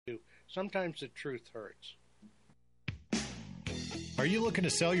Sometimes the truth hurts. Are you looking to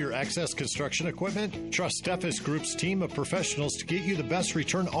sell your excess construction equipment? Trust Steffes Group's team of professionals to get you the best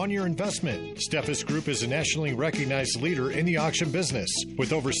return on your investment. Steffes Group is a nationally recognized leader in the auction business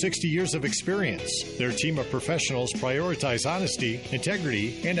with over 60 years of experience. Their team of professionals prioritize honesty,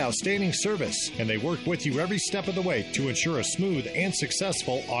 integrity, and outstanding service, and they work with you every step of the way to ensure a smooth and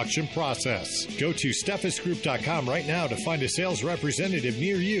successful auction process. Go to steffesgroup.com right now to find a sales representative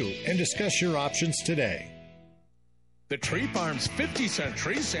near you and discuss your options today. The Tree Farm's 50-cent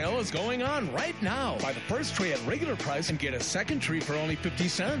tree sale is going on right now. Buy the first tree at regular price and get a second tree for only 50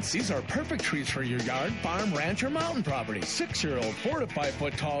 cents. These are perfect trees for your yard, farm, ranch, or mountain property. 6-year-old 4 to 5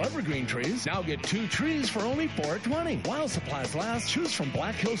 foot tall evergreen trees now get 2 trees for only $4.20. While supplies last, choose from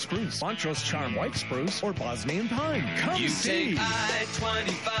Black Hill Spruce, Montrose Charm White Spruce, or Bosnian Pine. Come see. You take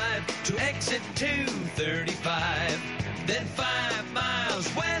I-25 to exit 235, then 5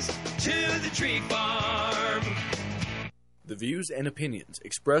 miles west to the Tree Farm. The views and opinions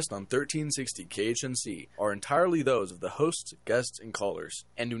expressed on 1360 KHNC are entirely those of the hosts, guests, and callers,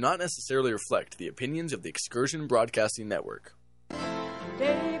 and do not necessarily reflect the opinions of the Excursion Broadcasting Network.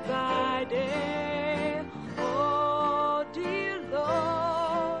 Day by day, oh dear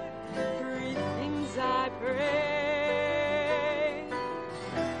Lord, 3 things I pray: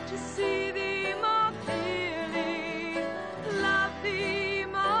 to see Thee more clearly, love Thee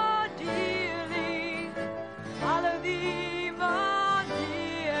more dearly, follow Thee more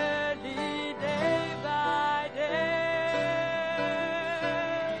dearly, day by day,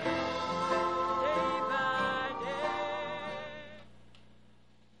 day by day.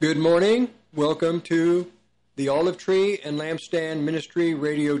 Good morning. Welcome to the Olive Tree and Lampstand Ministry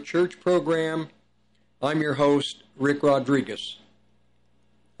Radio Church program. I'm your host, Rick Rodriguez.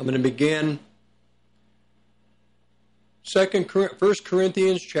 I'm going to begin 1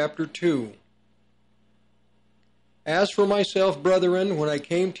 Corinthians chapter 2. As for myself, brethren, when I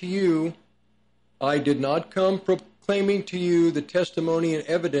came to you, I did not come proclaiming to you the testimony and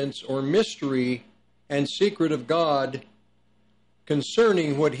evidence or mystery and secret of God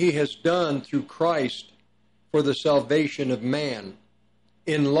concerning what he has done through Christ for the salvation of man,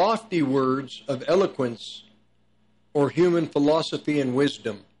 in lofty words of eloquence or human philosophy and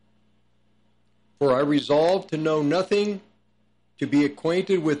wisdom. For I resolved to know nothing, to be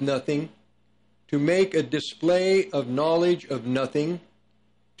acquainted with nothing, to make a display of knowledge of nothing,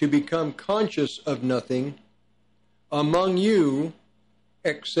 to become conscious of nothing, among you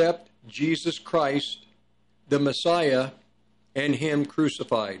except Jesus Christ, the Messiah, and him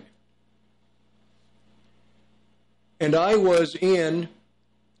crucified. And I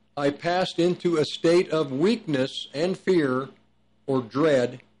passed into a state of weakness and fear, or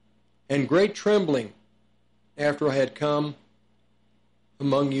dread, and great trembling after I had come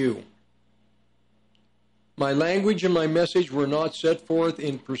among you. My language and my message were not set forth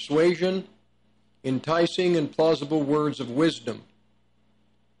in persuasion, enticing and plausible words of wisdom,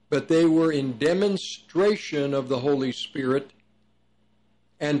 but they were in demonstration of the Holy Spirit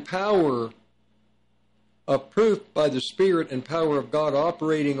and power, a proof by the Spirit and power of God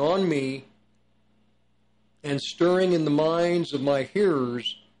operating on me and stirring in the minds of my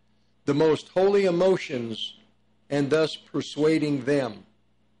hearers the most holy emotions, and thus persuading them,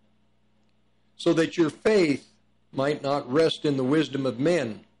 so that your faith might not rest in the wisdom of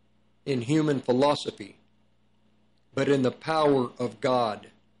men, in human philosophy, but in the power of God,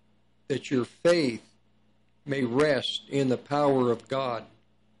 that your faith may rest in the power of God.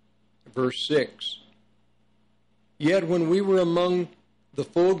 Verse 6. Yet when we were among the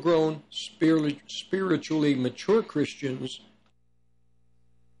full-grown, spiritually mature Christians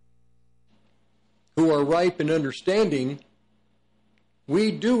who are ripe in understanding,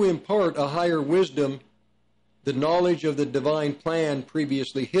 we do impart a higher wisdom, the knowledge of the divine plan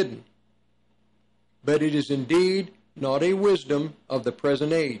previously hidden. But it is indeed not a wisdom of the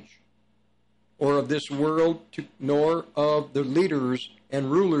present age, or of this world, nor of the leaders and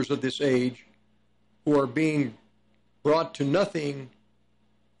rulers of this age, who are being brought to nothing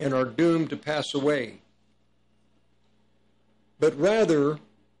and are doomed to pass away. But rather,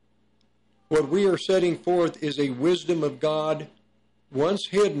 what we are setting forth is a wisdom of God once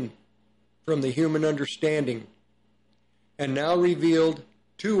hidden from the human understanding and now revealed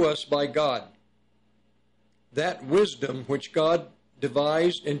to us by God. That wisdom which God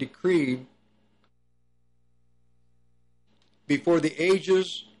devised and decreed before the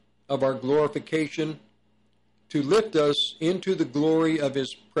ages of our glorification to lift us into the glory of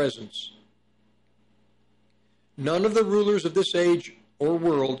his presence. None of the rulers of this age or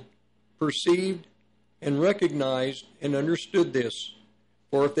world perceived and recognized and understood this,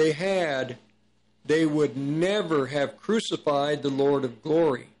 For if they had, they would never have crucified the Lord of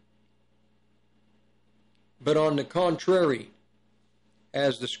glory. But on the contrary,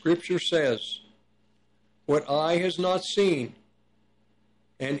 as the Scripture says, what eye has not seen,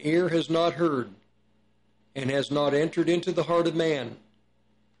 and ear has not heard, and has not entered into the heart of man,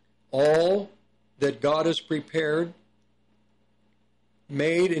 all that God has prepared,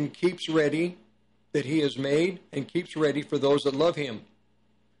 made and keeps ready, that he has made and keeps ready for those that love him,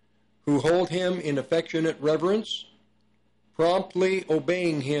 who hold him in affectionate reverence, promptly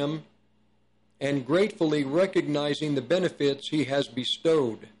obeying him, and gratefully recognizing the benefits he has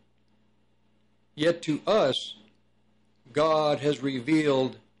bestowed. Yet to us, God has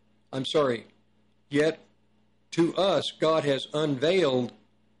unveiled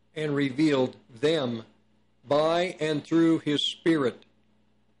and revealed them by and through his Spirit.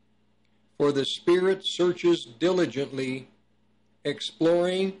 For the Spirit searches diligently,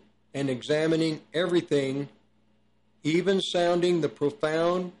 exploring and examining everything, even sounding the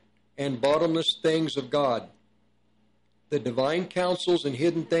profound and bottomless things of God, the divine counsels and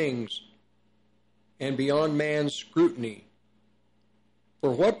hidden things, and beyond man's scrutiny.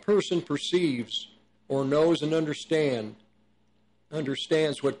 For what person perceives or knows and understands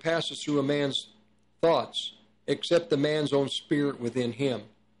what passes through a man's thoughts, except the man's own spirit within him?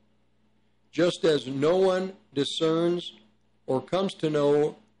 Just as no one discerns or comes to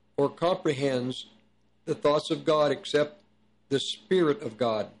know or comprehends the thoughts of God except the Spirit of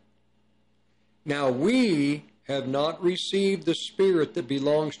God. Now we have not received the spirit that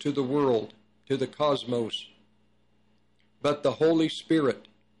belongs to the world, to the cosmos, but the Holy Spirit,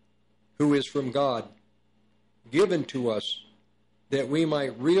 who is from God, given to us that we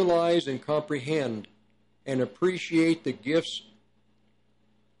might realize and comprehend and appreciate the gifts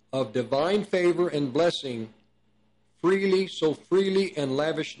of divine favor and blessing so freely and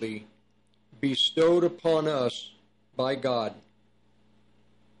lavishly bestowed upon us by God.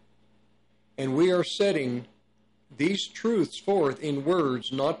 And we are setting these truths forth in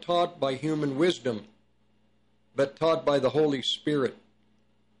words not taught by human wisdom, but taught by the Holy Spirit,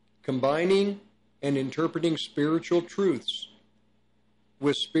 combining and interpreting spiritual truths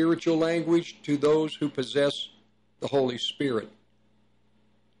with spiritual language to those who possess the Holy Spirit.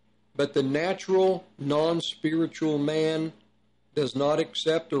 But the natural, non-spiritual man does not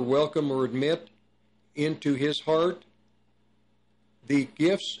accept or welcome or admit into his heart the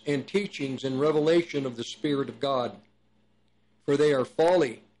gifts and teachings and revelation of the Spirit of God. For they are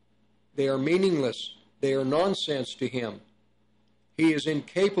folly, they are meaningless, they are nonsense to him. He is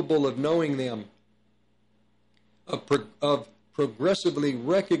incapable of knowing them, of progressively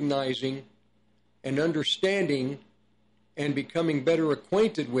recognizing and understanding and becoming better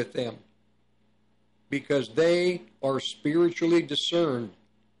acquainted with them, because they are spiritually discerned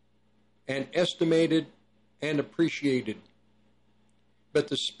and estimated and appreciated. But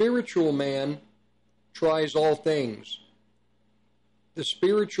the spiritual man tries all things. The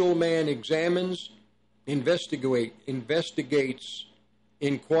spiritual man examines, investigates,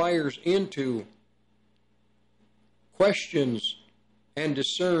 inquires into, questions, and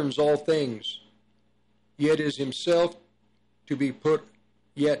discerns all things, yet is himself to be put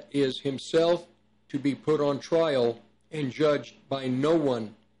on trial and judged by no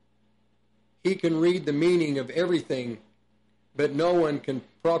one. He can read the meaning of everything, but no one can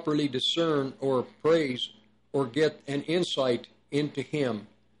properly discern or appraise or get an insight into him.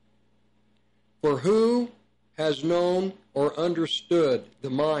 For who has known or understood the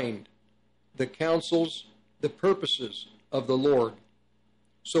mind, the counsels, the purposes of the Lord,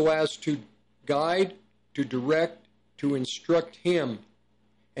 so as to guide, to direct, to instruct him,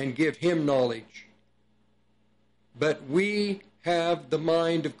 and give him knowledge? But we have the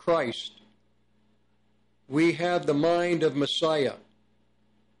mind of Christ. We have the mind of Messiah,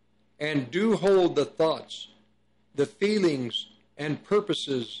 and do hold the thoughts, the feelings, and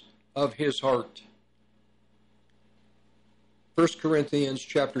purposes of his heart. 1 Corinthians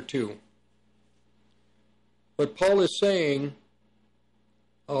chapter 2. What Paul is saying,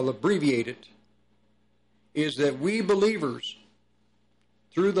 I'll abbreviate it, is that we believers,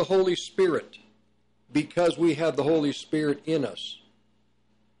 through the Holy Spirit, because we have the Holy Spirit in us,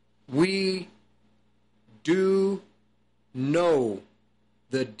 we do know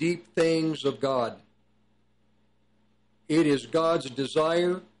the deep things of God. It is God's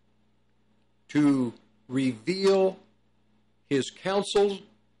desire to reveal his counsels,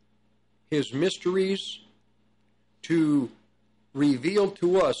 his mysteries, to reveal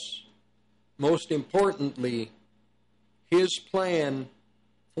to us, most importantly, his plan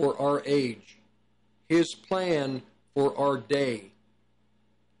for our age, his plan for our day,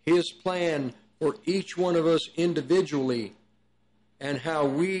 His plan for each one of us individually, and how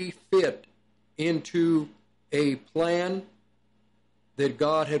we fit into a plan that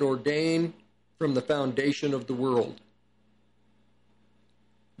God had ordained from the foundation of the world.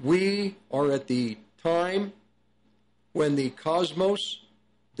 We are at the time when the cosmos,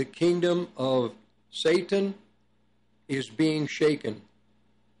 the kingdom of Satan, is being shaken.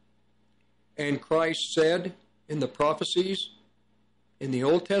 And Christ said in the prophecies, in the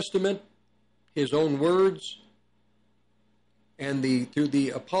Old Testament, his own words, and through the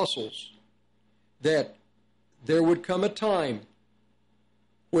apostles, that there would come a time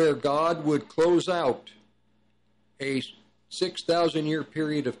where God would close out a 6,000-year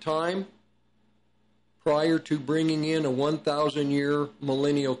period of time prior to bringing in a 1,000-year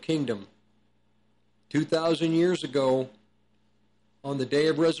millennial kingdom. 2,000 years ago, on the day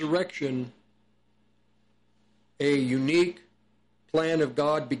of resurrection, a unique plan of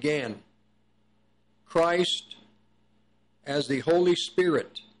God began. Christ, as the Holy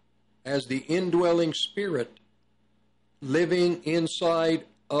Spirit, as the indwelling Spirit, living inside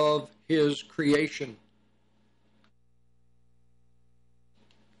of his creation,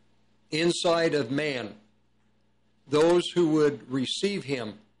 inside of man, those who would receive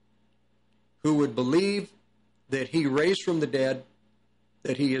him, who would believe that he raised from the dead,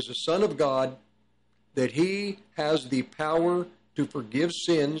 that he is the Son of God, that he has the power to forgive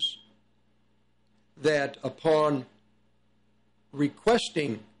sins, that upon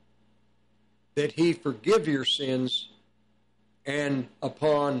requesting that he forgive your sins, and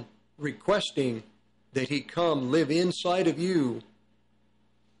upon requesting that he come live inside of you,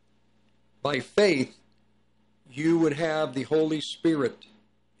 by faith, you would have the Holy Spirit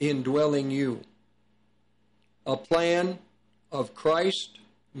indwelling you. A plan of Christ,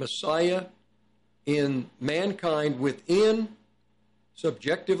 Messiah, in mankind within,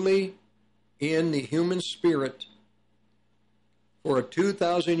 subjectively, in the human spirit, for a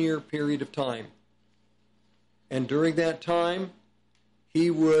 2,000-year period of time. And during that time, he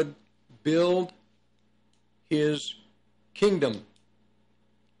would build his kingdom,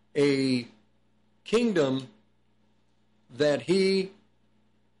 a kingdom that he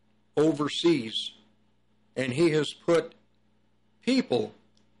oversees. And he has put people,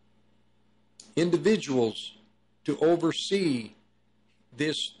 individuals, to oversee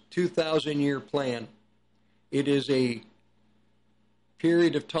this 2,000-year plan. It is a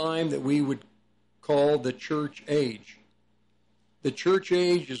period of time that we would call the church age. The church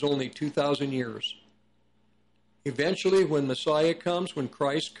age is only 2,000 years. Eventually, when Messiah comes, when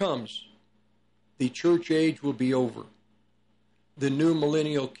Christ comes, the church age will be over. The new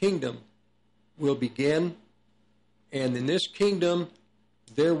millennial kingdom will begin, and in this kingdom,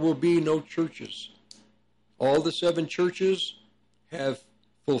 there will be no churches. All the 7 churches have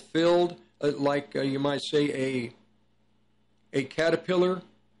fulfilled, you might say, a caterpillar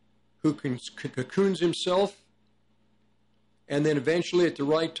who cocoons himself, and then eventually at the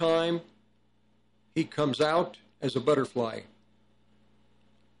right time, he comes out as a butterfly.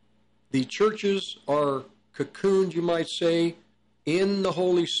 The churches are cocooned, you might say, in the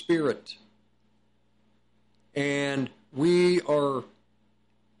Holy Spirit. And we are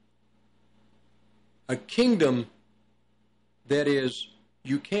a kingdom that is,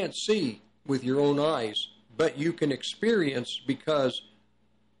 you can't see with your own eyes, but you can experience, because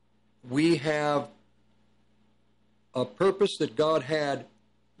we have a purpose that God had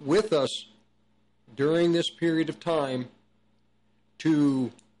with us during this period of time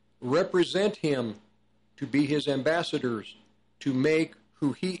to represent him, to be his ambassadors, to make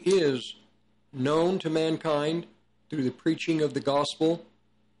who he is known to mankind through the preaching of the gospel,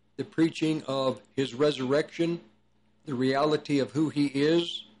 the preaching of his resurrection, the reality of who he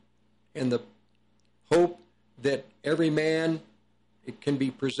is, and the hope that every man, it can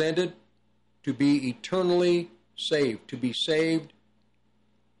be presented to be eternally saved, to be saved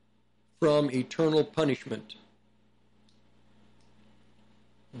from eternal punishment.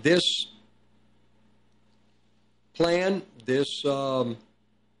 This plan, this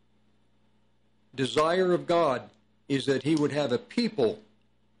desire of God is that he would have a people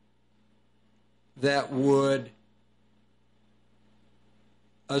that would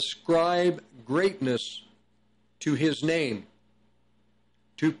ascribe greatness to his name,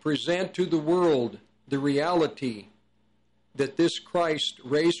 to present to the world the reality that this Christ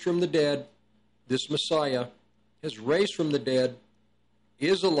raised from the dead, this Messiah, has raised from the dead,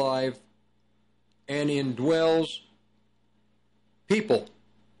 is alive, and indwells people.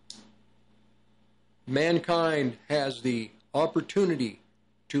 Mankind has the opportunity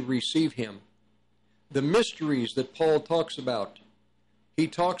to receive him. The mysteries that Paul talks about, he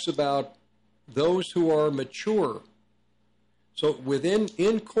talks about those who are mature. So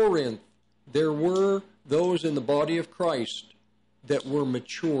in Corinth, there were those in the body of Christ that were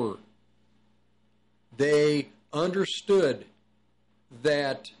mature. They understood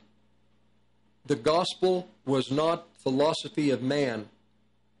that the gospel was not philosophy of man.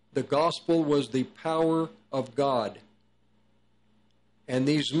 The gospel was the power of God. And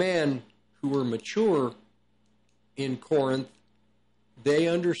these men who were mature in Corinth, they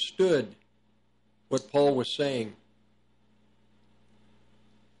understood what Paul was saying.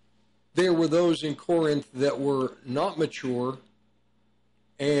 There were those in Corinth that were not mature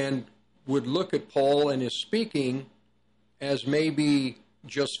and would look at Paul and his speaking as maybe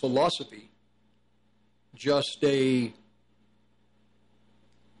just philosophy, just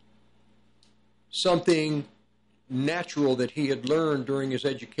something natural that he had learned during his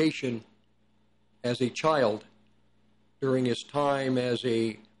education as a child, during his time as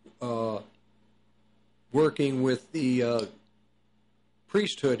working with the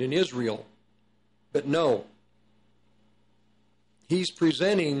priesthood in Israel. But no, he's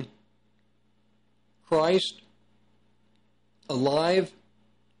presenting Christ alive,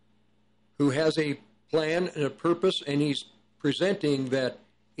 who has a plan and a purpose, and he's presenting that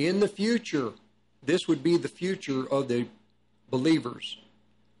in the future, this would be the future of the believers.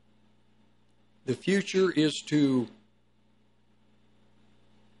 The future is to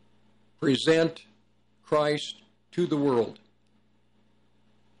present Christ to the world.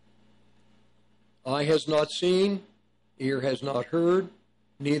 Eye has not seen, ear has not heard,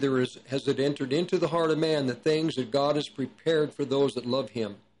 neither has it entered into the heart of man the things that God has prepared for those that love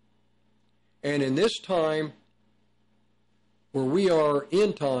him. And in this time, where we are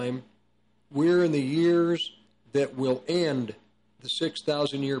in time, we're in the years that will end the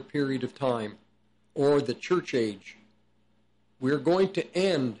 6,000-year period of time, or the church age. We're going to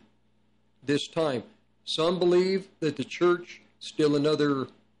end this time. Some believe that the church, still another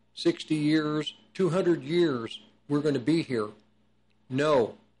 60 years, 200 years, we're going to be here.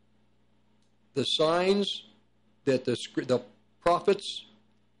 No. The signs that the prophets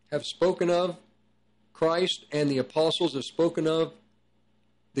have spoken of, Christ and the apostles have spoken of,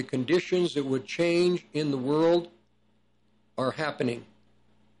 the conditions that would change in the world are happening.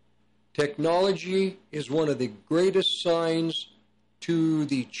 Technology is one of the greatest signs to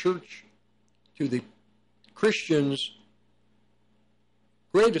the church, to the Christians,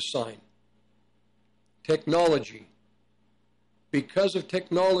 greatest sign. Technology. Because of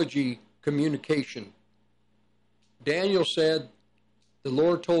technology, communication. Daniel said, the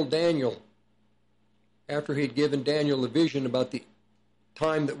Lord told Daniel, after he'd given Daniel a vision about the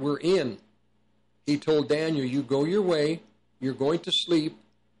time that we're in, he told Daniel, you go your way, you're going to sleep,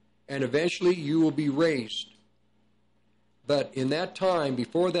 and eventually you will be raised. But in that time,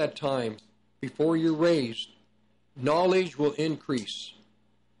 before you're raised, knowledge will increase.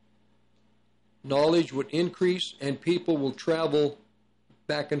 Knowledge would increase, and people will travel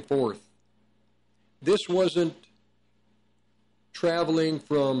back and forth. This wasn't traveling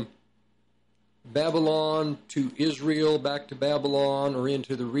from Babylon to Israel, back to Babylon, or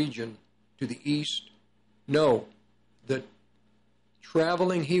into the region to the east. No, the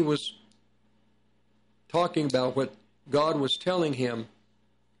traveling he was talking about, what God was telling him,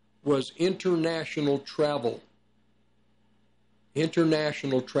 was international travel.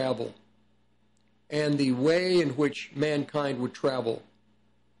 International travel. And the way in which mankind would travel.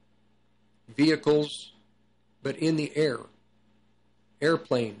 Vehicles, but in the air.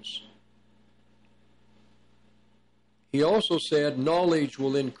 Airplanes. He also said knowledge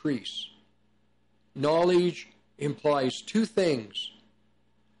will increase. Knowledge implies two things.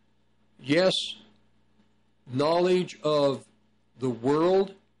 Yes, knowledge of the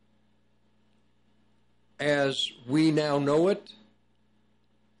world as we now know it,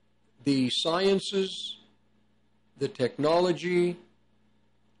 the sciences, the technology,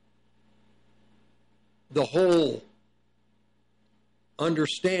 the whole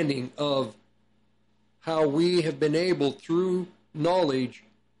understanding of how we have been able, through knowledge,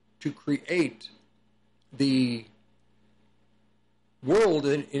 to create the world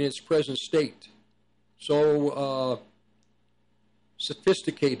in its present state. So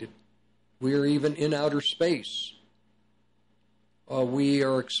sophisticated. We are even in outer space. We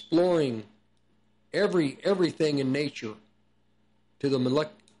are exploring everything in nature to the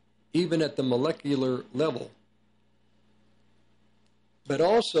even at the molecular level. But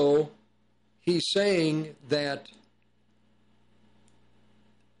also, he's saying that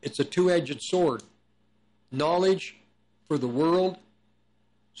it's a two-edged sword. Knowledge for the world,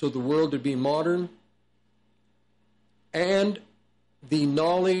 so the world would be modern, and the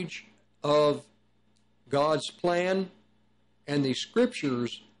knowledge of God's plan, and the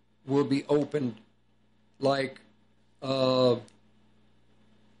scriptures will be opened like, well,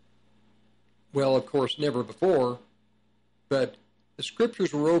 of course, never before, but the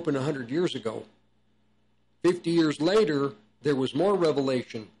scriptures were open 100 years ago. 50 years later, there was more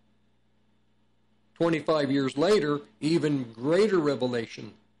revelation. 25 years later, even greater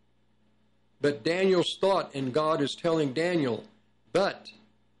revelation. But Daniel's thought, and God is telling Daniel, but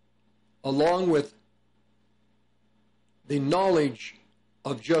along with the knowledge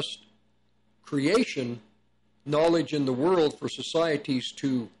of just creation, knowledge in the world for societies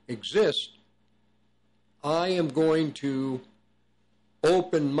to exist, I am going to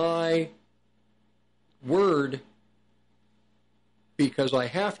open my word because I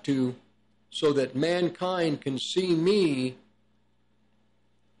have to, so that mankind can see me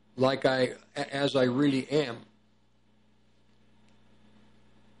like as I really am.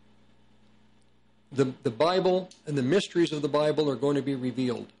 The Bible and the mysteries of the Bible are going to be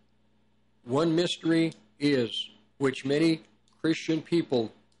revealed. One mystery is, which many Christian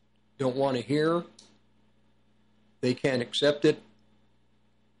people don't want to hear. They can't accept it.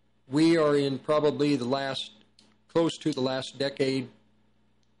 We are in probably close to the last decade.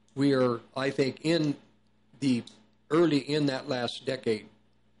 We are, I think, in that last decade.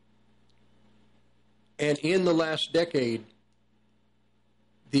 And in the last decade,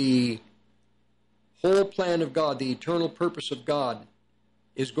 the whole plan of God, the eternal purpose of God,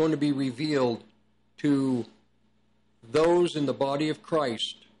 is going to be revealed to those in the body of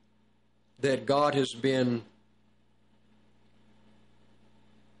Christ that God has been,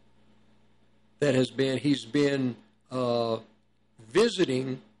 He's been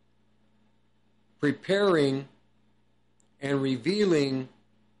visiting, preparing, and revealing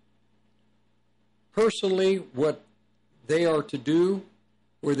personally what they are to do,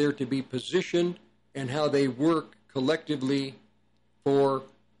 where they're to be positioned, and how they work collectively for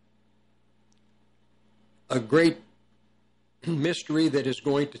a great mystery that is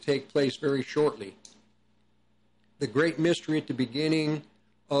going to take place very shortly. The great mystery at the beginning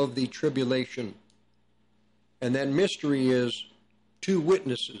of the tribulation. And that mystery is two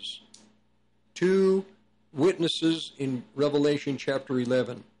witnesses. Two witnesses in Revelation chapter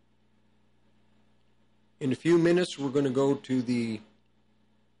 11. In a few minutes, we're going to go to the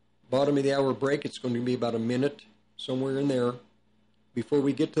bottom of the hour break. It's going to be about a minute, somewhere in there. Before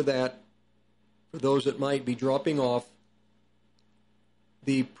we get to that, for those that might be dropping off,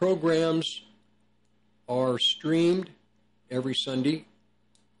 the programs are streamed every Sunday.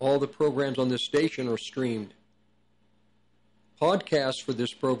 All the programs on this station are streamed. Podcasts for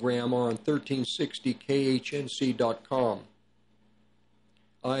this program are on 1360khnc.com.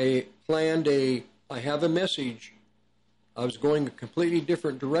 I have a message. I was going a completely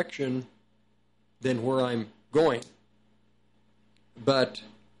different direction than where I'm going. But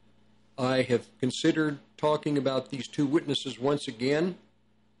I have considered talking about these two witnesses once again,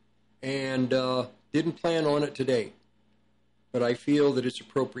 and didn't plan on it today. But I feel that it's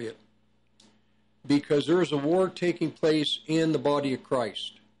appropriate. Because there is a war taking place in the body of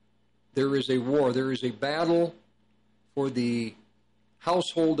Christ. There is a war. There is a battle for the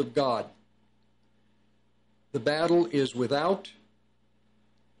household of God. The battle is without.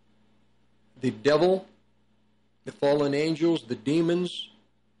 The devil, the fallen angels, the demons,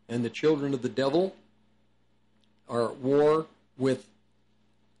 and the children of the devil are at war with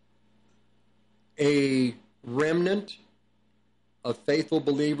a remnant of faithful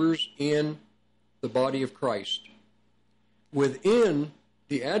believers in the body of Christ. Within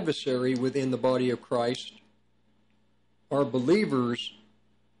the adversary, within the body of Christ, are believers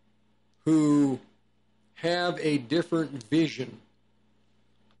who have a different vision,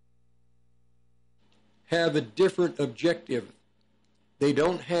 have a different objective. They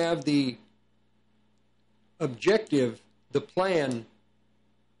don't have the objective, the plan.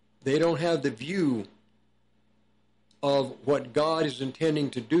 They don't have the view of what God is intending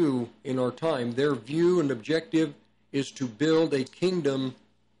to do in our time. Their view and objective is to build a kingdom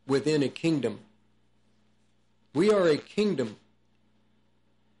within a kingdom. We are a kingdom,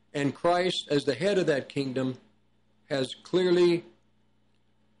 and Christ, as the head of that kingdom, has clearly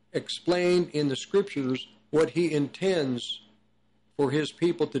explained in the Scriptures what he intends for his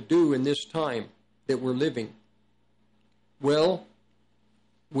people to do in this time that we're living. Well,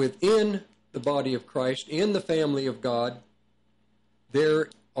 within the body of Christ, in the family of God, there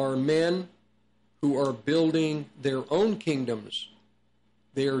are men who are building their own kingdoms.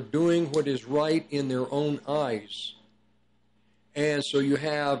 They are doing what is right in their own eyes. And so you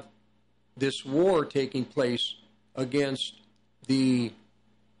have this war taking place against the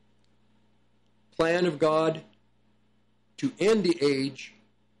plan of God to end the age,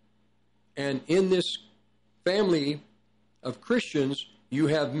 and in this family of Christians, you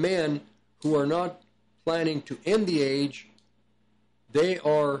have men who are not planning to end the age. They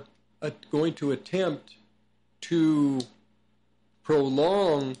are going to attempt to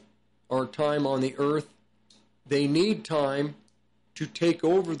prolong our time on the earth. They need time to take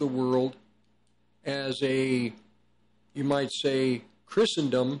over the world as a, you might say,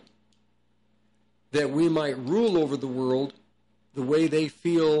 Christendom, that we might rule over the world the way they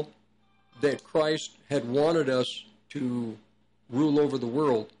feel that Christ had wanted us to rule over the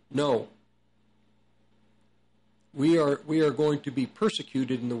world. No. We are going to be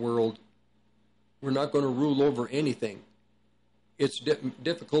persecuted in the world. We're not going to rule over anything. It's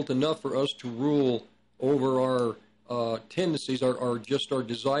difficult enough for us to rule over our tendencies, our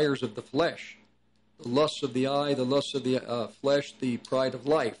desires of the flesh, the lusts of the eye, the lusts of the flesh, the pride of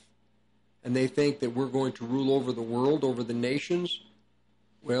life. And they think that we're going to rule over the world, over the nations.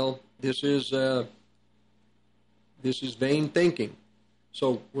 Well, this is vain thinking.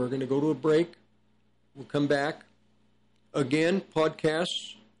 So we're going to go to a break. We'll come back. Again,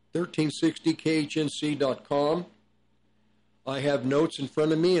 podcasts, 1360khnc.com. I have notes in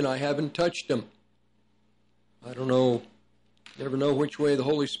front of me, and I haven't touched them. I don't know, never know which way the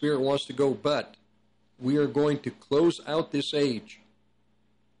Holy Spirit wants to go, but we are going to close out this age.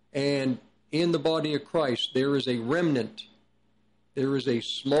 And in the body of Christ, there is a remnant. There is a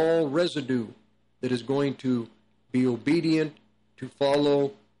small residue that is going to be obedient to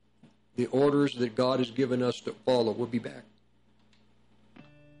follow the orders that God has given us to follow. We'll be back.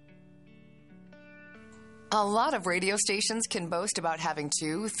 A lot of radio stations can boast about having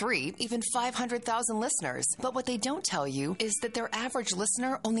 2, 3, even 500,000 listeners. But what they don't tell you is that their average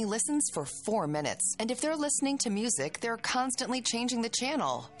listener only listens for 4 minutes. And if they're listening to music, they're constantly changing the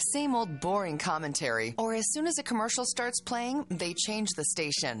channel. Same old boring commentary. Or as soon as a commercial starts playing, they change the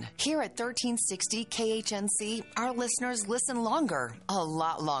station. Here at 1360 KHNC, our listeners listen longer. A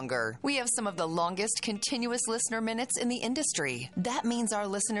lot longer. We have some of the longest continuous listener minutes in the industry. That means our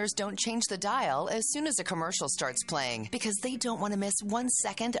listeners don't change the dial as soon as a commercial starts playing, because they don't want to miss 1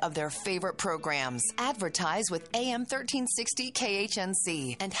 second of their favorite programs. Advertise with AM 1360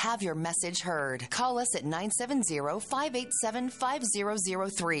 KHNC and have your message heard. Call us at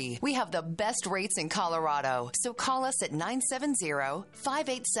 970-587-5003. We have the best rates in Colorado, so call us at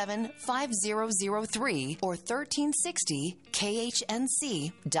 970-587-5003 or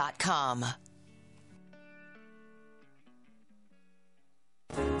 1360khnc.com.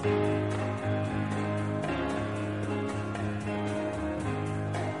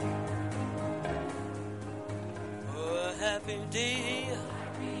 Happy day.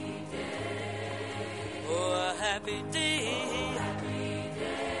 Happy day. Oh, a happy day. Happy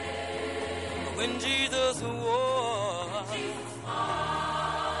day. When Jesus wore. Jesus wore.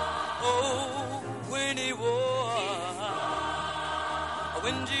 Oh, when he wore.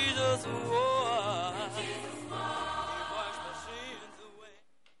 When Jesus wore. Jesus wore. He washed my sins away.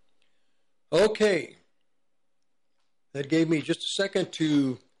 Okay. That gave me just a second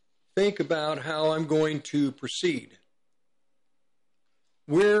to think about how I'm going to proceed.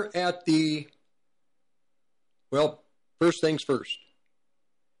 We're at first things first.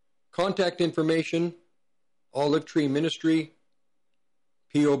 Contact information, Olive Tree Ministry,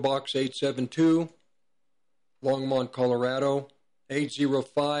 P.O. Box 872, Longmont, Colorado,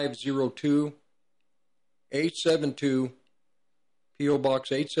 80502, 872, P.O.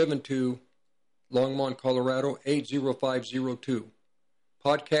 Box 872, Longmont, Colorado, 80502.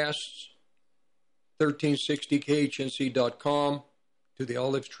 Podcasts, 1360khnc.com. to the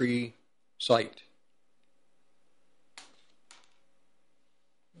Olive Tree site.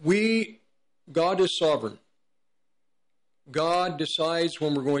 God is sovereign. God decides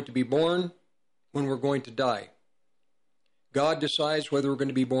when we're going to be born, when we're going to die. God decides whether we're going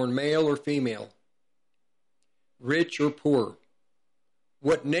to be born male or female, rich or poor,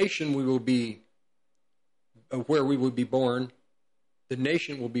 what nation we will be, where we will be born, the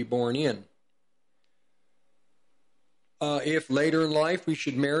nation will be born in. If later in life we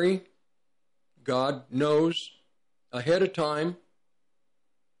should marry, God knows ahead of time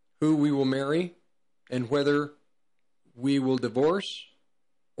who we will marry and whether we will divorce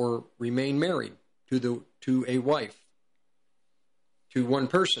or remain married to a wife, to one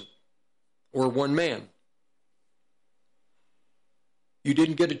person or one man. You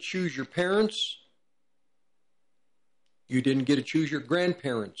didn't get to choose your parents. You didn't get to choose your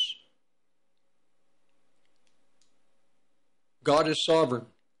grandparents. God is sovereign.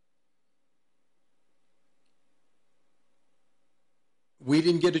 we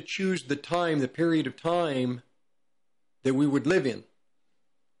didn't get to choose the time, the period of time that we would live in.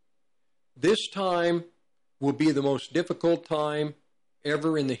 This time will be the most difficult time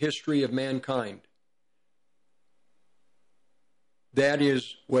ever in the history of mankind. That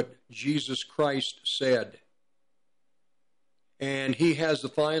is what Jesus Christ said. And he has the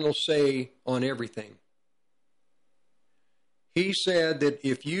final say on everything. He said that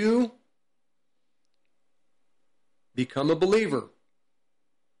if you become a believer,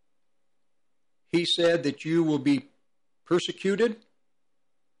 he said that you will be persecuted,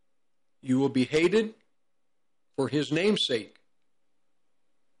 you will be hated for his name's sake.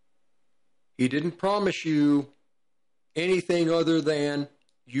 He didn't promise you anything other than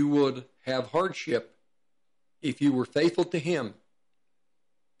you would have hardship if you were faithful to him.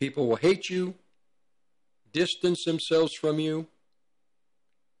 People will hate you, distance themselves from you,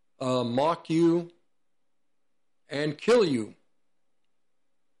 mock you, and kill you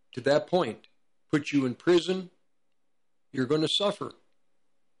to that point. Put you in prison. You're going to suffer.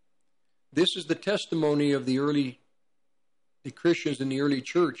 This is the testimony of the Christians in the early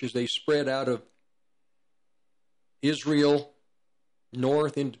church as they spread out of Israel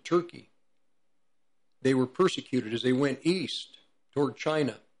north into Turkey. They were persecuted as they went east toward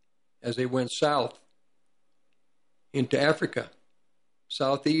China, as they went south into Africa,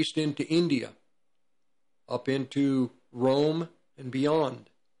 southeast into India, up into Rome and beyond.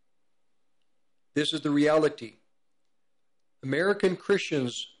 This is the reality. American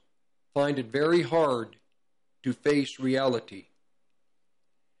Christians find it very hard to face reality.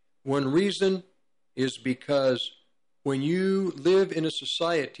 One reason is because when you live in a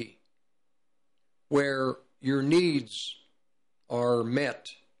society where your needs are met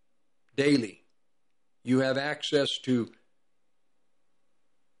daily, you have access to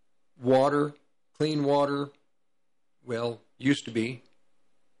water, clean water, well, used to be,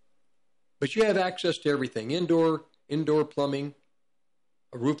 but you have access to everything, indoor plumbing,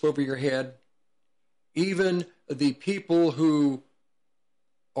 a roof over your head. Even the people who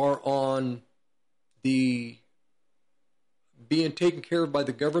are on the being taken care of by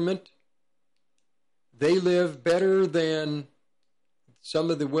the government, they live better than some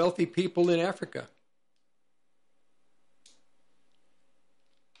of the wealthy people in Africa.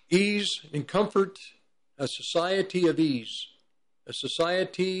 Ease and comfort, a society of ease, a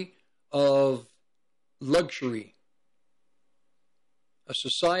society of luxury, a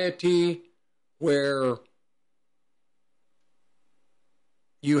society where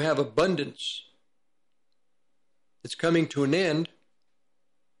you have abundance. It's coming to an end.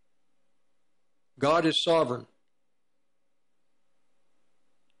 God is sovereign.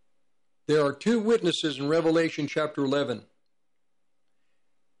 There are two witnesses in Revelation chapter 11.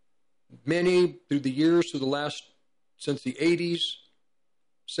 Many through the years, since the 80s,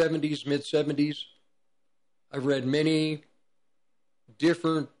 70s, mid-70s, I've read many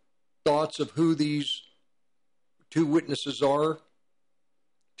different thoughts of who these two witnesses are.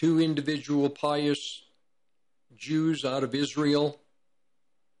 Two individual pious Jews out of Israel,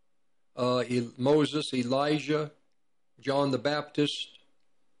 Moses, Elijah, John the Baptist.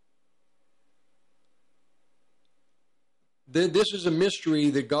 This is a mystery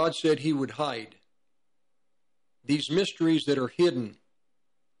that God said he would hide. These mysteries that are hidden.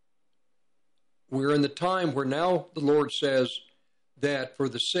 We're in the time where now the Lord says that for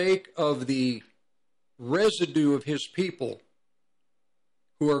the sake of the residue of his people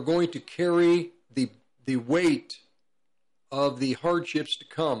who are going to carry the weight of the hardships to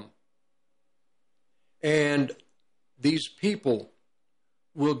come, and these people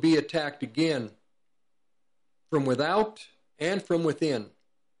will be attacked again from without and from within.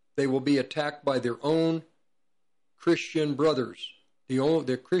 They will be attacked by their own Christian brothers,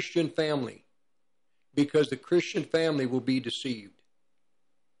 the Christian family, because the Christian family will be deceived.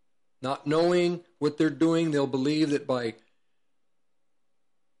 Not knowing what they're doing, they'll believe that by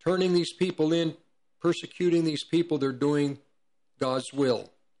turning these people in, persecuting these people, they're doing God's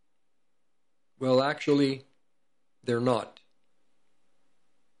will. Well, actually, they're not.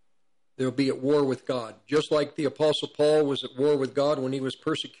 They'll be at war with God. Just like the Apostle Paul was at war with God when he was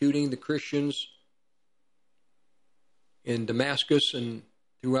persecuting the Christians in Damascus and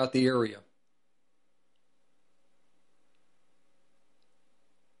throughout the area.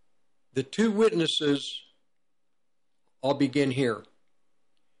 The two witnesses, I'll begin here.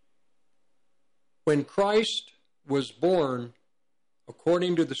 When Christ was born,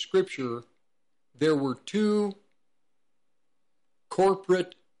 according to the scripture, there were two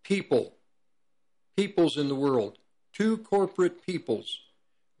corporate peoples in the world. Two corporate peoples.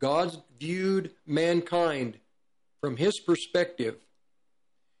 God viewed mankind from his perspective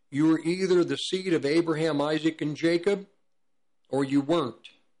You were either the seed of Abraham, Isaac, and Jacob, or you weren't.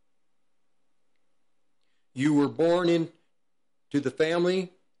 You were born into the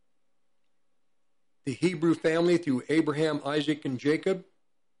family, the Hebrew family, through Abraham, Isaac, and Jacob.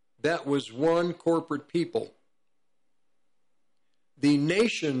 That was one corporate people. The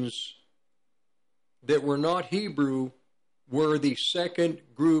nations that were not Hebrew were the second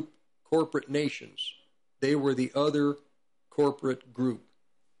group corporate nations. They were the other corporate group.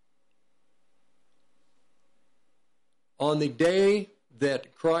 On the day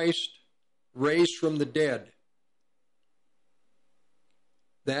that Christ raised from the dead,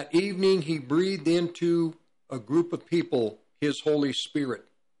 that evening he breathed into a group of people his Holy Spirit.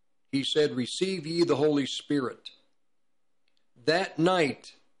 He said, "Receive ye the Holy Spirit." That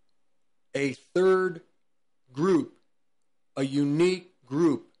night, a third group, a unique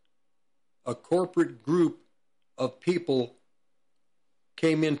group, a corporate group of people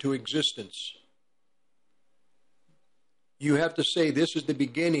came into existence. You have to say this is the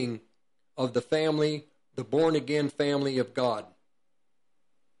beginning of the family, the born-again family of God,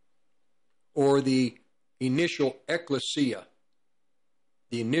 or the initial ecclesia,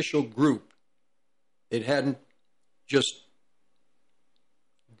 the initial group. It hadn't just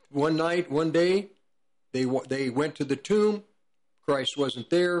one night, one day, they went to the tomb. Christ wasn't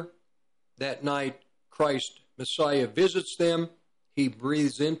there. That night, Christ, Messiah, visits them. He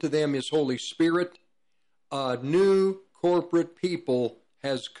breathes into them his Holy Spirit. A new corporate people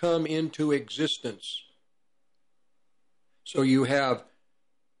has come into existence. So you have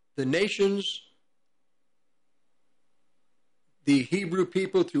the nations, the Hebrew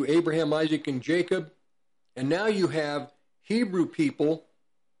people through Abraham, Isaac, and Jacob, and now you have Hebrew people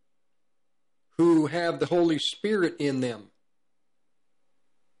who have the Holy Spirit in them.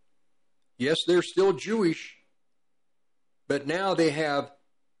 Yes, they're still Jewish, but now they have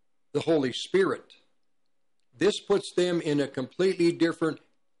the Holy Spirit. This puts them in a completely different,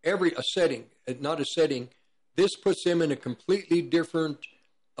 this puts them in a completely different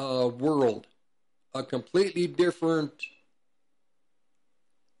world, a completely different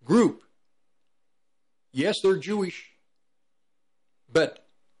group. Yes, they're Jewish, but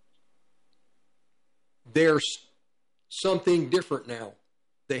there's something different now.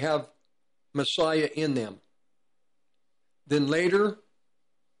 They have Messiah in them. Then later,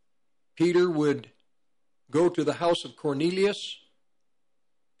 Peter would go to the house of Cornelius,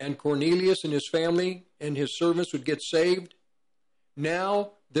 and Cornelius and his family and his servants would get saved.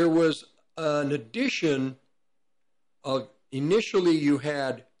 Now there was an addition of, initially you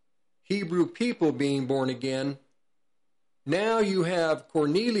had Hebrew people being born again. Now you have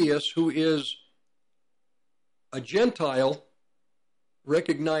Cornelius, who is a Gentile,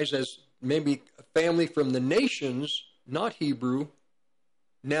 recognized as maybe a family from the nations, not Hebrew.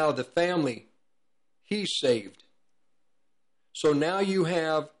 Now the family, he's saved. So now you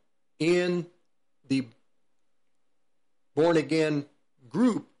have in the born again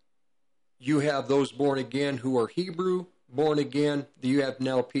group, you have those born again who are Hebrew, born again. You have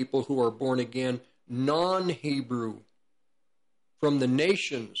now people who are born again, non-Hebrew, from the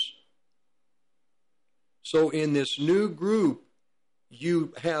nations. So in this new group,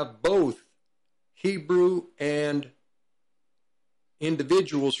 you have both Hebrew and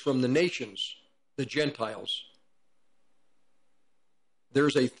individuals from the nations, the Gentiles.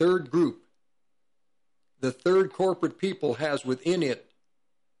 There's a third group. The third corporate people has within it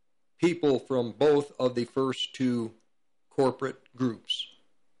people from both of the first two corporate groups.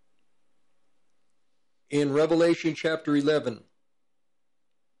 In Revelation chapter 11,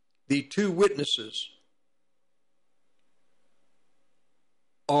 the two witnesses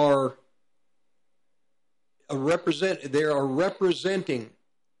are representing,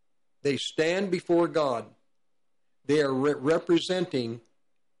 they stand before God. They are representing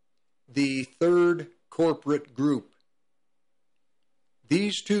the third corporate group.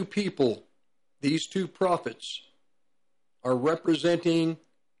 These two people, these two prophets, are representing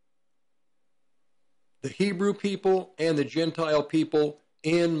the Hebrew people and the Gentile people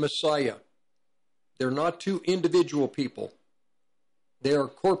in Messiah. They're not two individual people. They are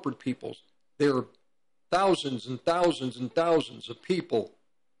corporate peoples. There are thousands and thousands and thousands of people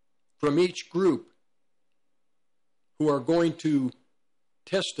from each group who are going to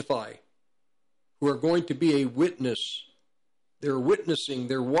testify, who are going to be a witness. They're witnessing,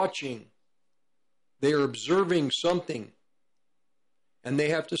 they're watching, they're observing something, and they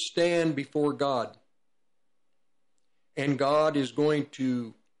have to stand before God. And God is going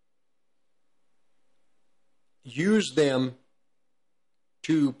to use them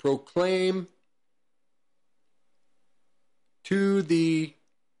to proclaim to the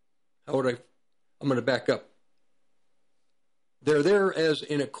I'm going to back up. They're there as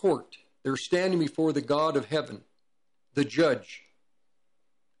in a court. They're standing before the God of heaven, the judge.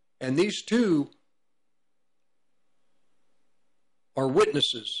 And these two are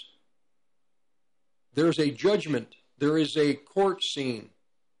witnesses. There's a judgment. There is a court scene.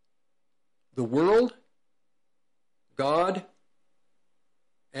 The world, God,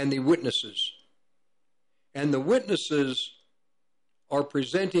 and the witnesses. And the witnesses are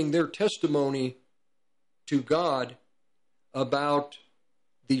presenting their testimony to God about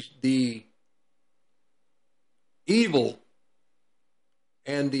the evil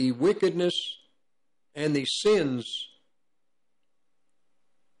and the wickedness and the sins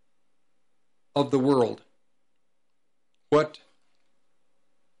of the world. What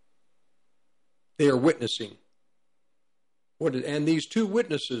they are witnessing. And these two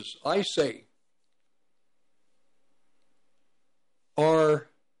witnesses, I say, are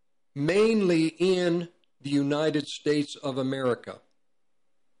mainly in the United States of America.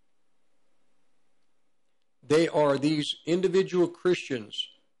 They are these individual Christians,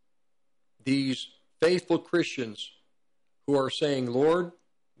 these faithful Christians who are saying, Lord,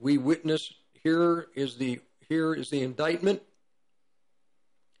 we witness, here is the indictment.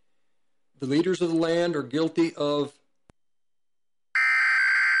 The leaders of the land are guilty of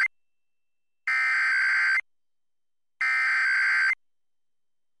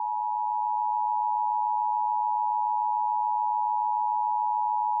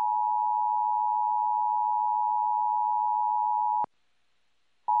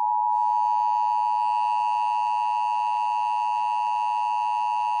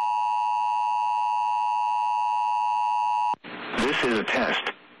This is a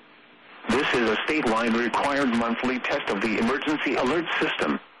test. This is a statewide required monthly test of the emergency alert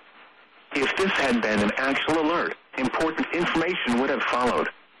system. If this had been an actual alert, important information would have followed.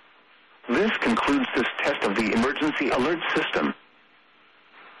 This concludes this test of the emergency alert system.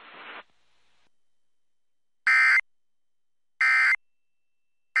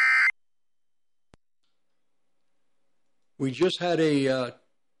 We just had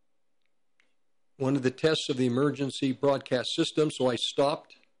one of the tests of the emergency broadcast system, so I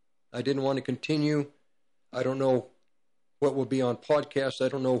stopped. I didn't want to continue. I don't know what will be on podcast. I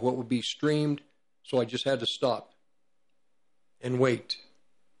don't know what will be streamed, so I just had to stop and wait.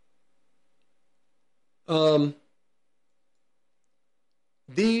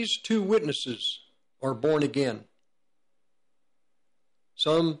 These two witnesses are born again.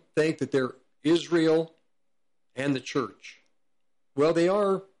 Some think that they're Israel and the church. Well, they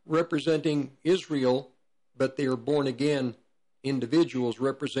are representing Israel, but they are born again individuals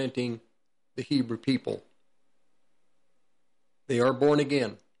representing the Hebrew people. They are born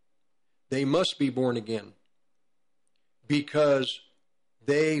again. They must be born again because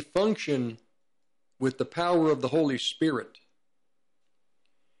they function with the power of the Holy Spirit.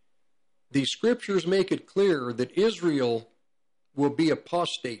 The scriptures make it clear that Israel will be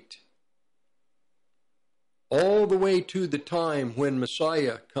apostate all the way to the time when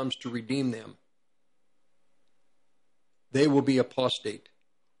Messiah comes to redeem them. They will be apostate.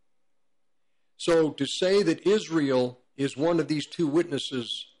 So to say that Israel is one of these two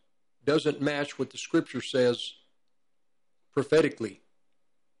witnesses doesn't match what the scripture says prophetically.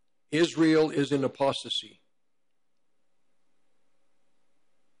 Israel is in apostasy.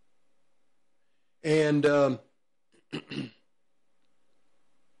 And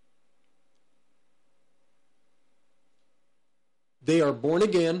they are born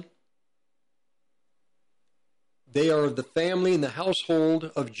again. They are of the family and the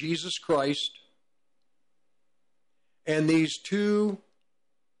household of Jesus Christ. And these two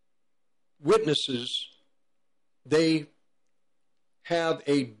witnesses, they have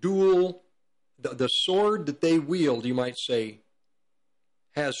a dual, the sword that they wield, you might say,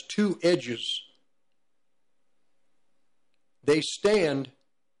 has two edges. They stand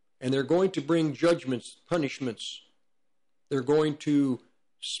and they're going to bring judgments, punishments. They're going to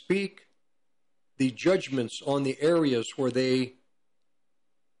speak the judgments on the areas where they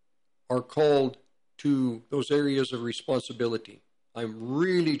are called to those areas of responsibility. I'm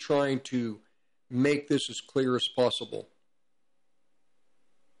really trying to make this as clear as possible.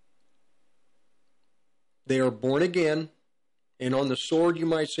 They are born again, and on the sword you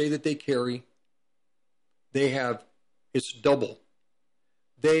might say that they carry, they have, it's double.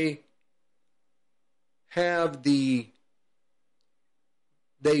 They have they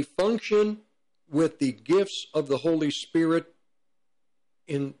function with the gifts of the Holy Spirit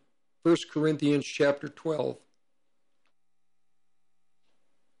in 1 Corinthians chapter 12.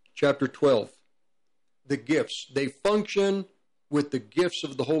 Chapter 12. The gifts. They function with the gifts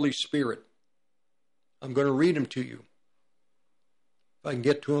of the Holy Spirit. I'm going to read them to you. If I can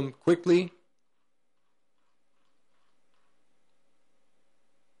get to them quickly.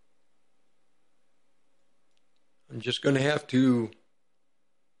 I'm just going to have to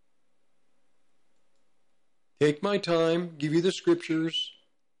take my time, give you the scriptures.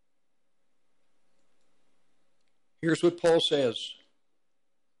 Here's what Paul says.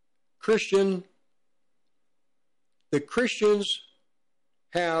 The Christians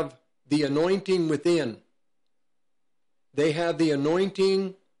have the anointing within. They have the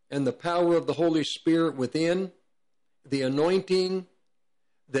anointing and the power of the Holy Spirit within, the anointing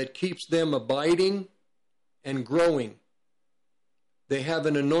that keeps them abiding and growing. They have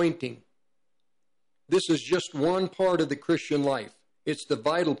an anointing. This is just one part of the Christian life. It's the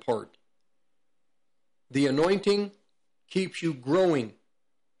vital part. The anointing keeps you growing.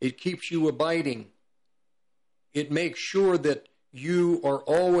 It keeps you abiding. It makes sure that you are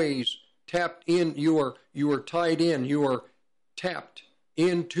always tapped in, you are tied in, you are tapped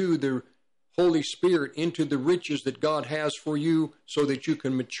into the Holy Spirit, into the riches that God has for you so that you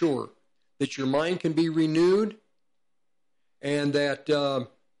can mature, that your mind can be renewed, and that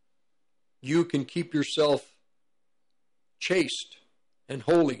you can keep yourself chaste and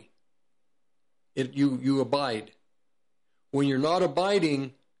holy. You abide. When you're not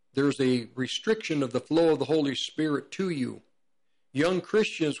abiding, there's a restriction of the flow of the Holy Spirit to you. Young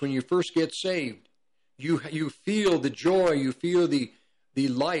Christians, when you first get saved, you feel the joy, you feel the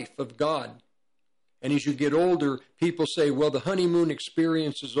life of God. And as you get older, people say, well, the honeymoon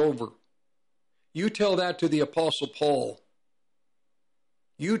experience is over. You tell that to the Apostle Paul.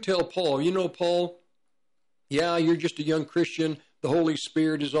 You tell Paul, you know, Paul, yeah, you're just a young Christian, the Holy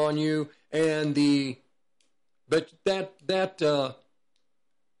Spirit is on you, but that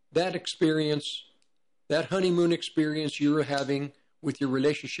experience, that honeymoon experience you're having with your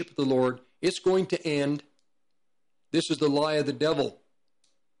relationship with the Lord, it's going to end. This is the lie of the devil.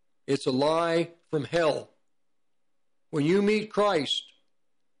 It's a lie from hell. When you meet Christ,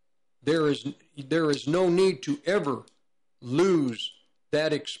 there is no need to ever lose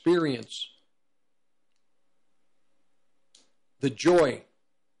that experience. The joy,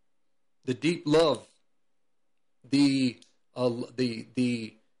 the deep love, the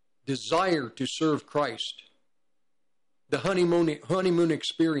desire to serve Christ, the honeymoon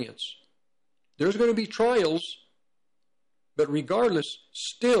experience. There's going to be trials, but regardless,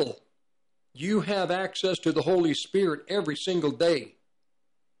 still, you have access to the Holy Spirit every single day.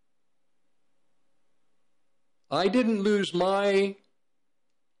 I didn't lose my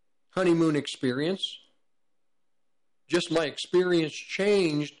honeymoon experience. Just my experience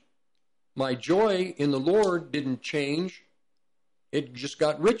changed. My joy in the Lord didn't change. It just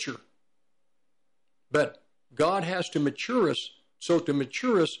got richer. But God has to mature us. So to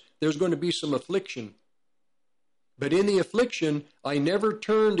mature us, there's going to be some affliction. But in the affliction, I never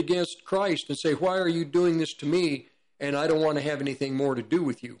turned against Christ and say, why are you doing this to me? And I don't want to have anything more to do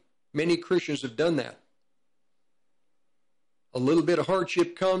with you. Many Christians have done that. A little bit of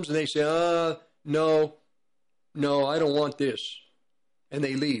hardship comes and they say, no, I don't want this. And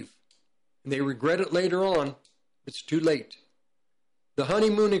they leave. And they regret it later on. It's too late. The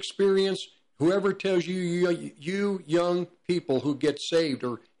honeymoon experience, whoever tells you young people who get saved,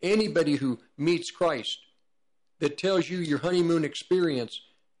 or anybody who meets Christ, that tells you your honeymoon experience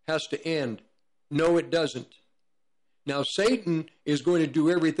has to end. No, it doesn't. Now, Satan is going to do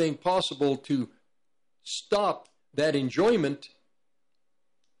everything possible to stop that enjoyment.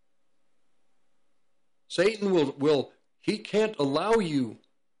 Satan he can't allow you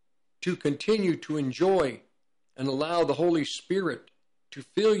to continue to enjoy and allow the Holy Spirit to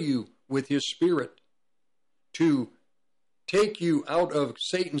fill you with His Spirit, to take you out of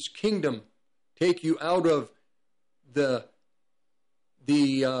Satan's kingdom, take you out of the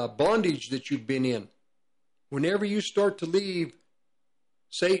bondage that you've been in. Whenever you start to leave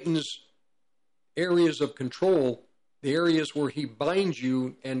Satan's areas of control, the areas where he binds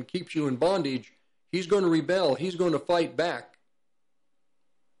you and keeps you in bondage, he's going to rebel. He's going to fight back.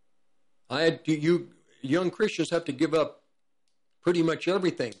 You young Christians have to give up pretty much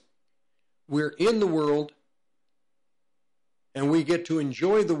everything. We're in the world, and we get to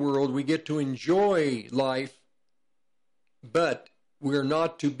enjoy the world. We get to enjoy life, but we're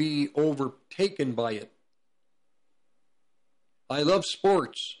not to be overtaken by it. I love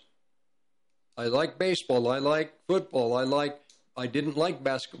sports. I like baseball. I like football. I didn't like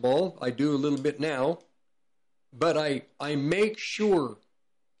basketball. I do a little bit now. But I make sure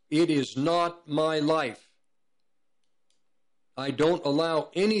it is not my life. I don't allow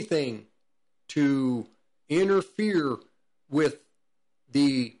anything to interfere with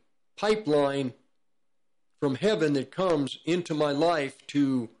the pipeline from heaven that comes into my life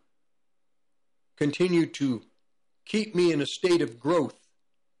to continue to keep me in a state of growth.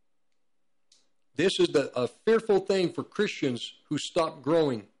 This is a fearful thing for Christians who stop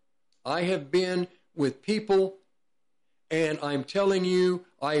growing. I have been with people, and I'm telling you,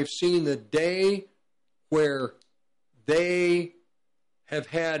 I have seen the day where they have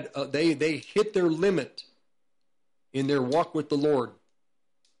had, they hit their limit in their walk with the Lord.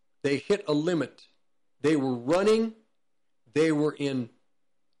 They hit a limit. They were running, they were in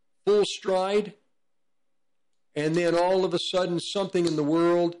full stride, and then all of a sudden something in the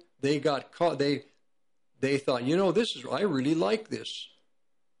world, they got caught. They thought, I really like this.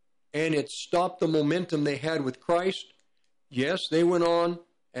 And it stopped the momentum they had with Christ. Yes, they went on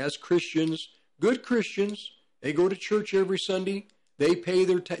as Christians, good Christians. They go to church every Sunday. They pay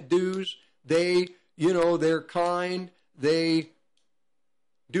their dues. They're kind. They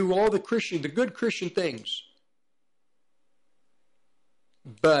do all the good Christian things.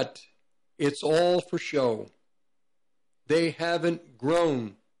 But it's all for show. They haven't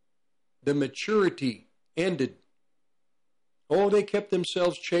grown. The maturity ended. Oh, they kept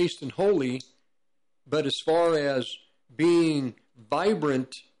themselves chaste and holy, but as far as being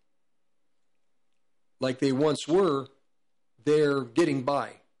vibrant like they once were, they're getting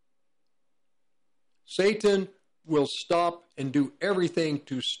by. Satan will stop and do everything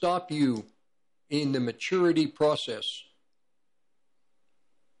to stop you in the maturity process.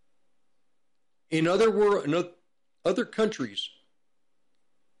 In other countries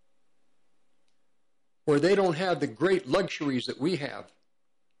where they don't have the great luxuries that we have,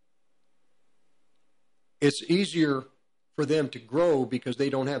 it's easier for them to grow because they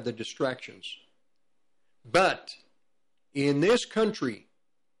don't have the distractions. But in this country,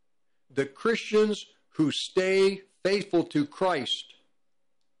 the Christians who stay faithful to Christ,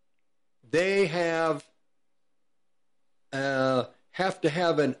 they have to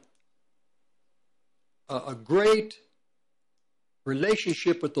have a great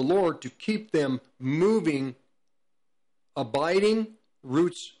relationship with the Lord to keep them moving, abiding,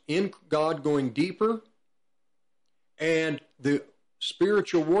 roots in God, going deeper, and the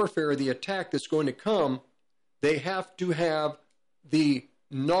spiritual warfare, the attack that's going to come, they have to have the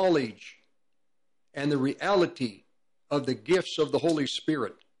knowledge and the reality of the gifts of the Holy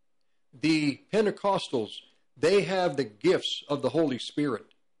Spirit. The Pentecostals, they have the gifts of the Holy Spirit.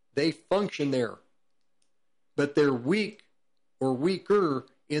 They function there. But they're weak or weaker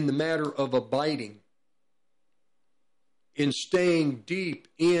in the matter of abiding, in staying deep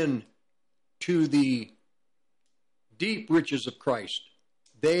into the deep riches of Christ.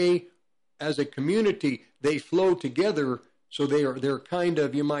 They, as a community, they flow together, so they're kind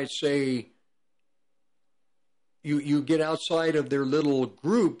of, you might say, you get outside of their little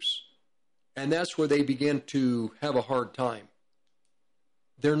groups, and that's where they begin to have a hard time.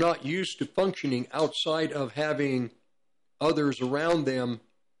 They're not used to functioning outside of having others around them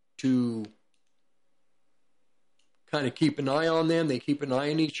to kind of keep an eye on them. They keep an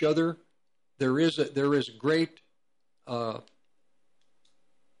eye on each other. There is great I'm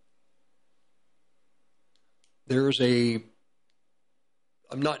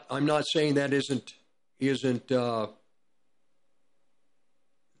not saying that isn't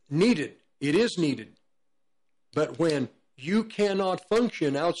needed. It is needed. But when you cannot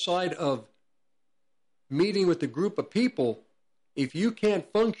function outside of meeting with a group of people, if you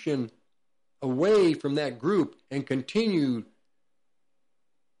can't function away from that group and continue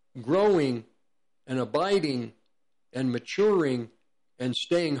growing and abiding and maturing and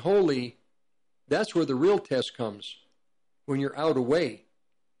staying holy, that's where the real test comes. When you're out away,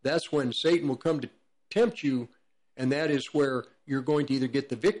 that's when Satan will come to tempt you, and that is where you're going to either get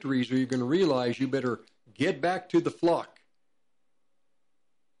the victories or you're going to realize you better get back to the flock.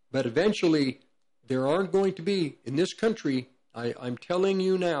 But eventually, there aren't going to be, in this country, I'm telling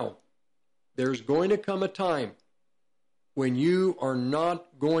you now, there's going to come a time when you are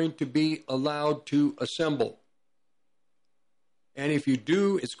not going to be allowed to assemble. And if you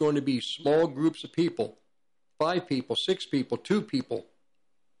do, it's going to be small groups of people, 5 people, 6 people, 2 people.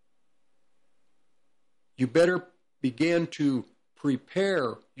 You better begin to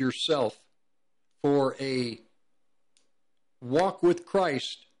prepare yourself for a walk with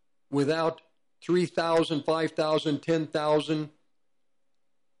Christ without 3,000, 5,000, 10,000,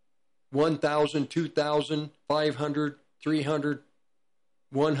 1,000, 2,000, 500, 300,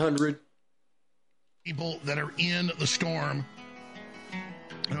 100. People that are in the storm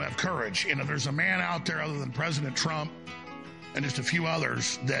who have courage. There's a man out there other than President Trump and just a few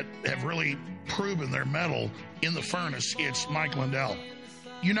others that have really proven their mettle in the furnace. It's Mike Lindell.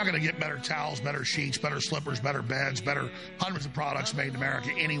 You're not going to get better towels, better sheets, better slippers, better beds, better hundreds of products made in America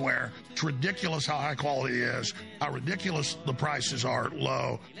anywhere. It's ridiculous how high quality it is, how ridiculous the prices are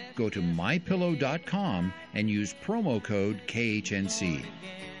low. Go to mypillow.com and use promo code KHNC.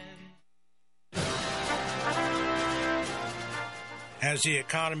 As the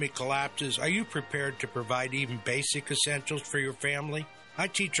economy collapses, are you prepared to provide even basic essentials for your family? I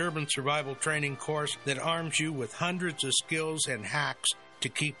teach urban survival training course that arms you with hundreds of skills and hacks to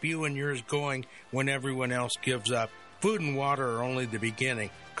keep you and yours going when everyone else gives up. Food and water are only the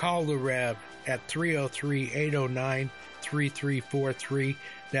beginning. Call the Rev at 303-809-3343.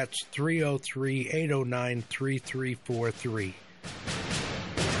 That's 303-809-3343.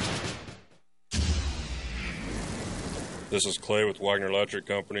 This is Clay with Wagner Electric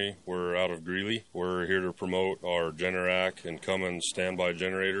Company. We're out of Greeley. We're here to promote our Generac and Cummins standby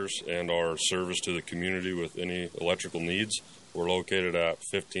generators and our service to the community with any electrical needs. We're located at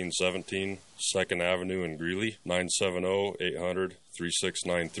 1517 2nd Avenue in Greeley,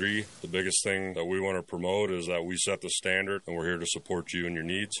 970-800-3693. The biggest thing that we want to promote is that we set the standard, and we're here to support you and your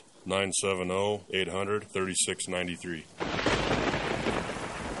needs. 970-800-3693.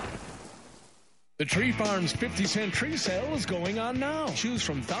 The Tree Farm's 50-cent tree sale is going on now. Choose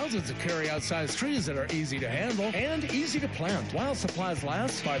from thousands of carry-out-sized trees that are easy to handle and easy to plant. While supplies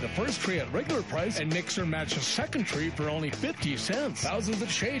last, buy the first tree at regular price and mix or match a second tree for only 50 cents. Thousands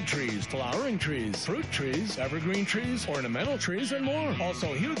of shade trees, flowering trees, fruit trees, evergreen trees, ornamental trees, and more.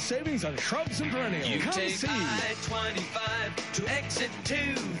 Also, huge savings on shrubs and perennials. You Come take see. I-25 to exit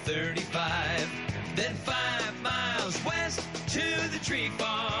 235, then 5 miles west to the Tree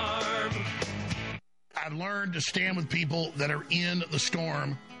Farm. I've learned to stand with people that are in the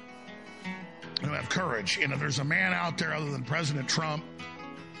storm who have courage. You know, there's a man out there other than President Trump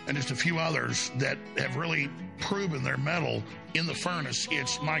and just a few others that have really proven their mettle in the furnace.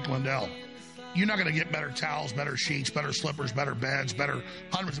 It's Mike Lindell. You're not going to get better towels, better sheets, better slippers, better beds, better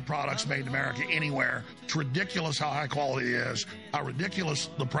hundreds of products made in America anywhere. It's ridiculous how high quality it is, how ridiculous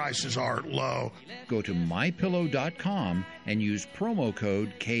the prices are low. Go to mypillow.com and use promo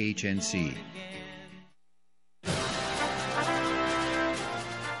code KHNC.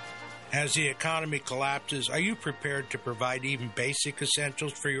 As the economy collapses, are you prepared to provide even basic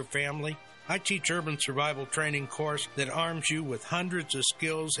essentials for your family? I teach urban survival training course that arms you with hundreds of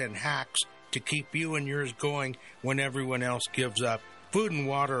skills and hacks to keep you and yours going when everyone else gives up. Food and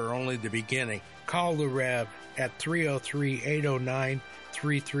water are only the beginning. Call the Rev at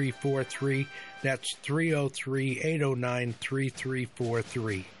 303-809-3343. That's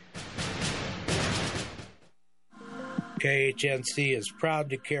 303-809-3343. KHNC is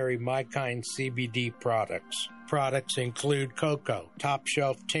proud to carry My Kind CBD products. Products include cocoa, top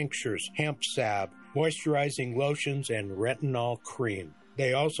shelf tinctures, hemp salve, moisturizing lotions, and retinol cream.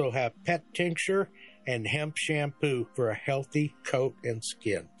 They also have pet tincture and hemp shampoo for a healthy coat and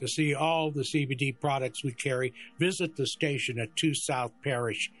skin. To see all the CBD products we carry, visit the station at 2 South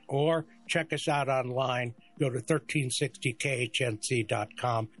Parish or check us out online. Go to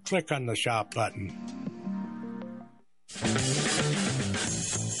 1360khnc.com. Click on the shop button.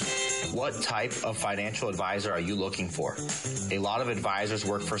 What type of financial advisor are you looking for? A lot of advisors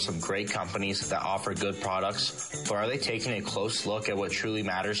work for some great companies that offer good products, but are they taking a close look at what truly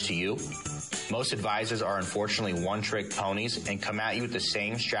matters to you? Most advisors are unfortunately one-trick ponies and come at you with the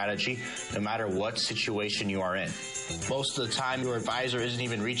same strategy no matter what situation you are in. Most of the time, your advisor isn't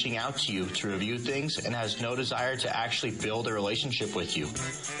even reaching out to you to review things and has no desire to actually build a relationship with you.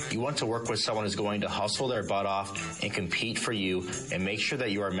 You want to work with someone who's going to hustle their butt off and compete for you and make sure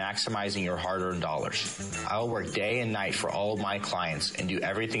that you are maximizing your hard-earned dollars. I will work day and night for all of my clients and do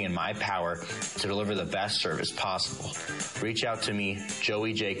everything in my power to deliver the best service possible. Reach out to me,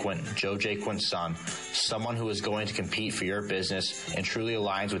 Joey Jaquint, Joe Jaquint's son, someone who is going to compete for your business and truly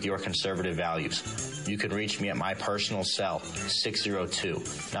aligns with your conservative values. You can reach me at my personal cell,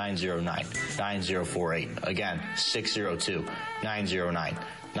 602-909-9048. Again,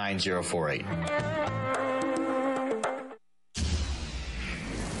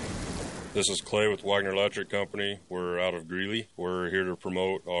 602-909-9048. This is Clay with Wagner Electric Company. We're out of Greeley. We're here to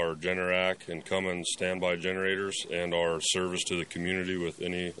promote our Generac and Cummins standby generators and our service to the community with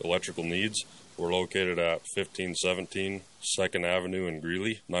any electrical needs. We're located at 1517 2nd Avenue in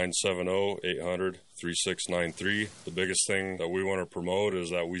Greeley, 970-800-3693. The biggest thing that we want to promote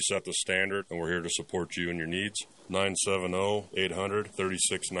is that we set the standard, and we're here to support you and your needs.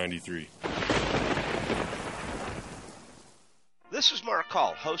 970-800-3693. This is Mark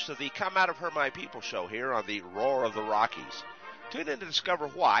Call, host of the Come Out of Her My People show here on the Roar of the Rockies. Tune in to discover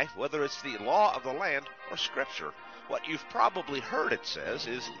why, whether it's the law of the land or scripture, What you've probably heard it says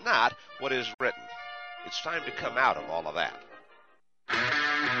is not what is written. It's time to come out of all of that.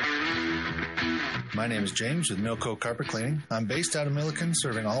 My name is James with Milco Carpet Cleaning. I'm based out of Milliken,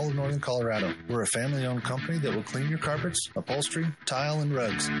 serving all of northern Colorado. We're a family-owned company that will clean your carpets, upholstery, tile, and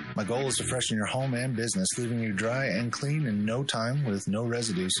rugs. My goal is to freshen your home and business, leaving you dry and clean in no time with no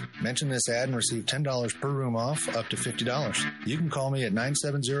residues. Mention this ad and receive $10 per room off, up to $50. You can call me at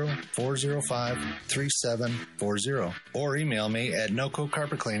 970-405-3740 or email me at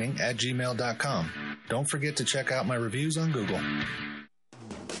nococarpetcleaning@gmail.com. Don't forget to check out my reviews on Google.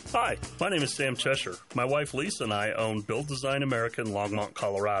 Hi, my name is Sam Cheshire. My wife Lisa and I own Build Design America in Longmont,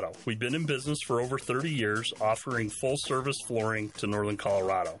 Colorado. We've been in business for over 30 years, offering full-service flooring to northern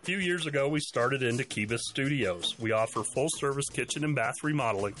Colorado. A few years ago, we started into Kibis Studios. We offer full-service kitchen and bath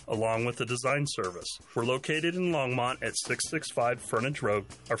remodeling, along with a design service. We're located in Longmont at 665 Frontage Road.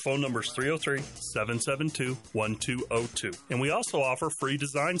 Our phone number is 303-772-1202. And we also offer free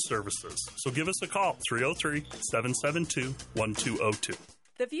design services. So give us a call, 303-772-1202.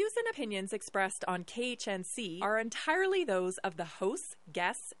 The views and opinions expressed on KHNC are entirely those of the hosts,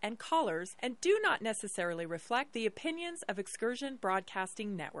 guests, and callers and do not necessarily reflect the opinions of Excursion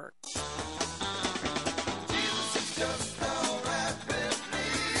Broadcasting Network.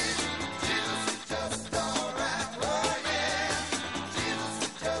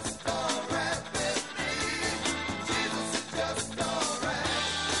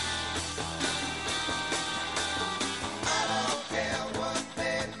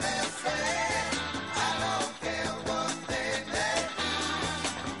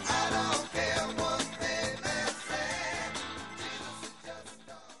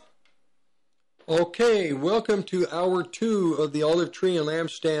 Okay, welcome to Hour 2 of the Olive Tree and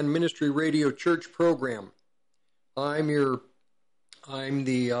Lampstand Ministry Radio Church program. I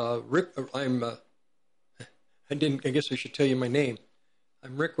guess I should tell you my name.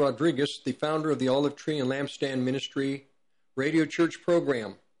 I'm Rick Rodriguez, the founder of the Olive Tree and Lampstand Ministry Radio Church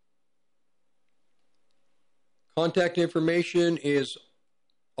program. Contact information is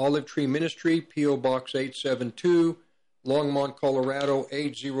Olive Tree Ministry, P.O. Box 872, Longmont, Colorado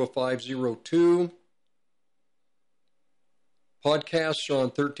 80502. Podcasts are on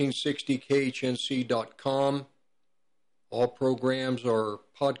 1360khnc.com. All programs are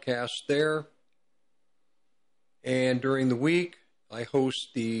podcasts there. And during the week, I host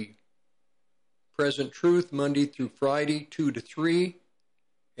the Present Truth Monday through Friday, 2 to 3.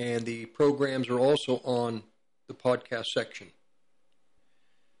 And the programs are also on the podcast section.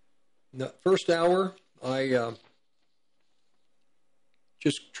 In the first hour, I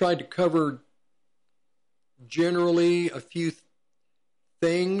just tried to cover generally a few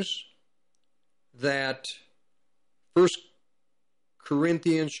things that 1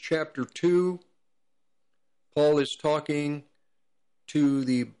 Corinthians chapter 2, Paul is talking to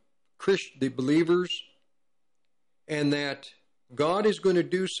the believers, and that God is going to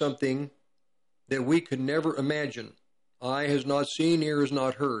do something that we could never imagine. Eye has not seen, ear has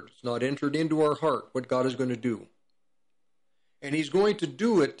not heard. It's not entered into our heart what God is going to do. And he's going to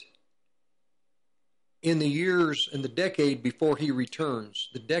do it in the years and the decade before he returns,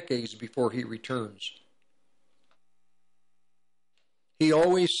 the decades before he returns. He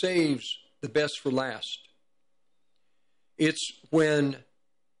always saves the best for last. It's when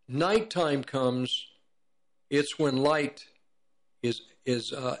nighttime comes, it's when light is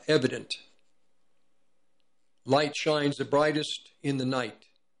evident. Light shines the brightest in the night.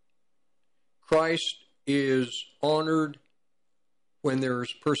 Christ is honored when there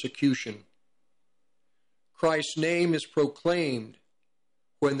is persecution. Christ's name is proclaimed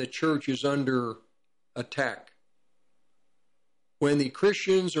when the church is under attack. When the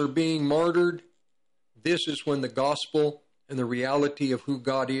Christians are being martyred, this is when the gospel and the reality of who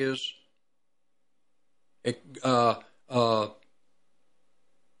God is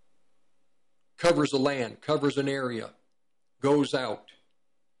covers a land, covers an area, goes out.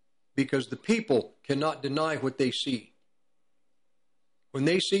 Because the people cannot deny what they see. When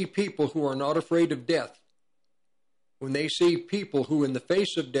they see people who are not afraid of death, when they see people who in the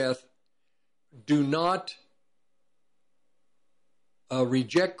face of death do not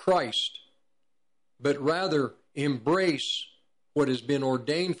reject Christ, but rather embrace what has been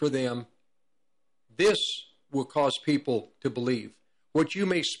ordained for them, this will cause people to believe. What you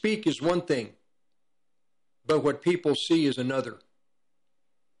may speak is one thing, but what people see is another.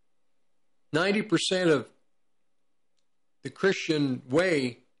 90% of the Christian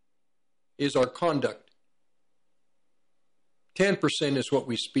way is our conduct. 10% is what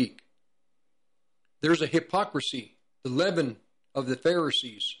we speak. There's a hypocrisy, the leaven of the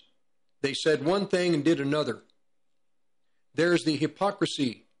Pharisees. They said one thing and did another. There's the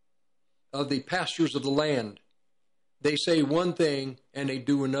hypocrisy of the pastors of the land. They say one thing and they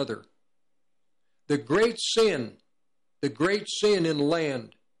do another. The great sin in the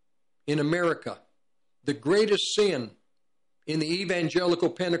land, in America, the greatest sin in the evangelical,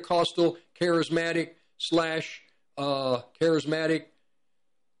 Pentecostal, charismatic,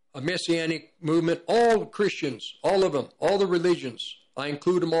 messianic movement, all Christians, all of them, all the religions, I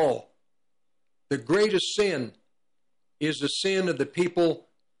include them all. The greatest sin is the sin of the people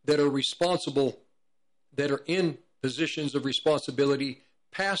that are responsible, that are in positions of responsibility,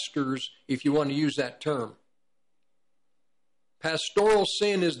 pastors, if you want to use that term. Pastoral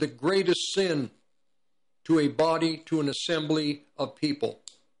sin is the greatest sin to a body, to an assembly of people.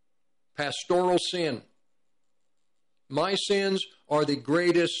 Pastoral sin. My sins are the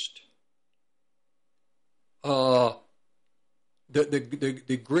greatest, cause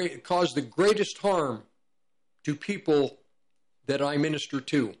the greatest harm to people that I minister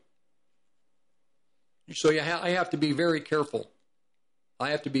to. So I have to be very careful.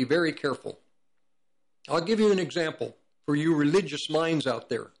 I have to be very careful. I'll give you an example for you religious minds out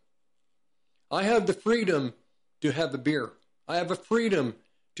there. I have the freedom to have a beer. I have a freedom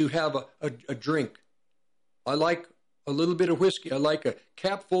to have a drink. I like a little bit of whiskey. I like a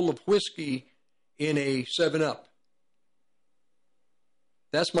cap full of whiskey in a 7-Up.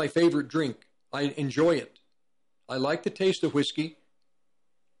 That's my favorite drink. I enjoy it. I like the taste of whiskey.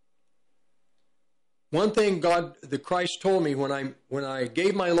 One thing the Christ told me when I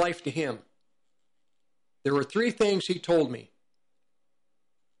gave my life to Him, there were 3 things He told me.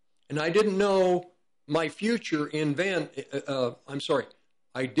 And I didn't know my future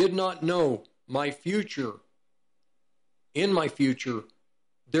I did not know my future. In my future,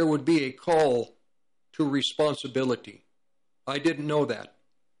 there would be a call to responsibility. I didn't know that.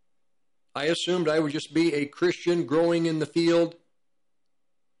 I assumed I would just be a Christian growing in the field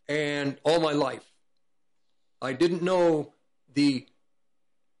and all my life. I didn't know the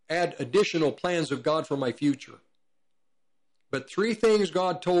additional plans of God for my future. But 3 things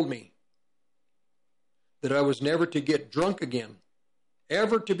God told me: that I was never to get drunk again,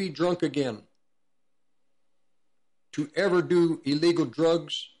 ever to be drunk again, to ever do illegal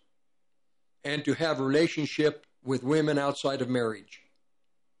drugs, and to have a relationship with women outside of marriage.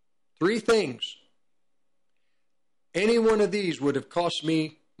 3 things. Any one of these would have cost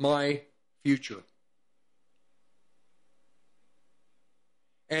me my future.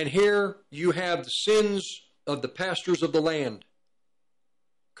 And here you have the sins of the pastors of the land,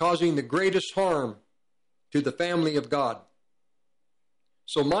 causing the greatest harm to the family of God.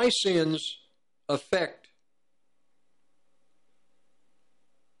 So my sins affect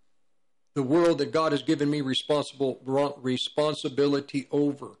the world that God has given me responsibility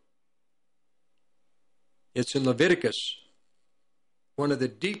over. It's in Leviticus, one of the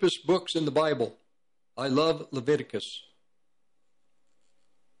deepest books in the Bible. I love Leviticus.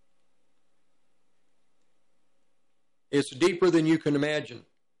 It's deeper than you can imagine.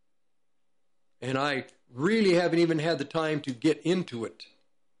 And I really haven't even had the time to get into it.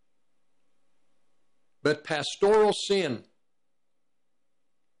 But pastoral sin.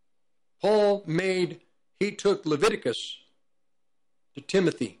 Paul he took Leviticus to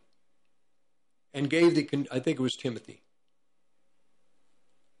Timothy and gave I think it was Timothy,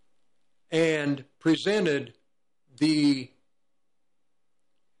 and presented the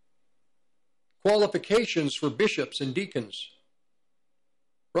qualifications for bishops and deacons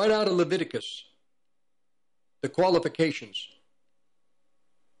right out of Leviticus. The qualifications.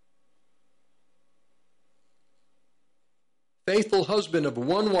 Faithful husband of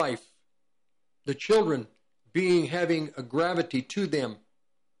one wife, the children having a gravity to them,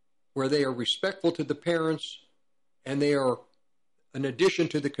 where they are respectful to the parents and they are an addition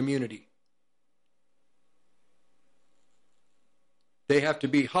to the community. They have to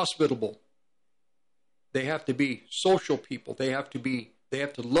be hospitable. They have to be social people. They have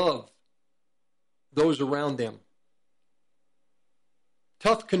to love those around them.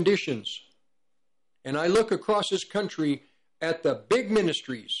 Tough conditions. And I look across this country at the big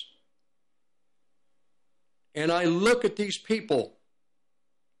ministries, and I look at these people,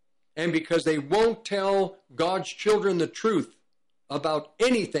 and because they won't tell God's children the truth about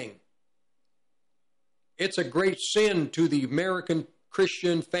anything, it's a great sin to the American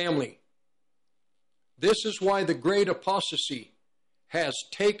Christian family. This is why the great apostasy has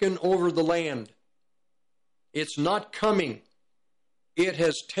taken over the land. It's not coming. It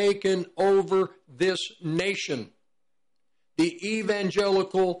has taken over this nation.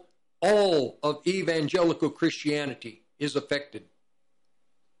 All of evangelical Christianity is affected.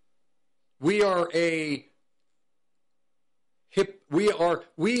 We are a we are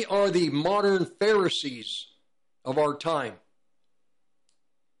the modern Pharisees of our time.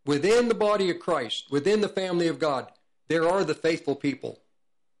 Within the body of Christ, within the family of God, there are the faithful people.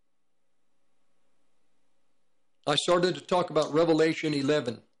 I started to talk about Revelation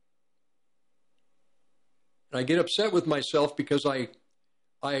 11. And I get upset with myself because I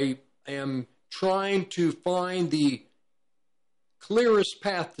am trying to find the clearest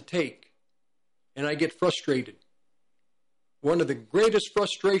path to take, and I get frustrated. One of the greatest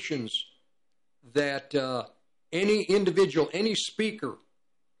frustrations that any individual, any speaker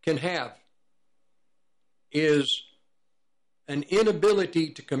can have is an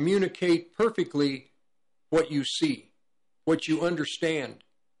inability to communicate perfectly what you see, what you understand,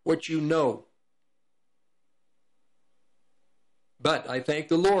 what you know. But I thank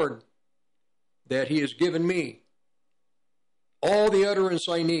the Lord that He has given me all the utterance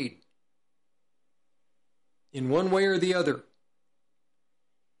I need in one way or the other.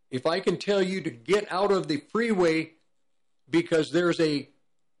 If I can tell you to get out of the freeway because there's a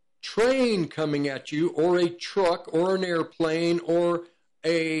train coming at you, or a truck, or an airplane, or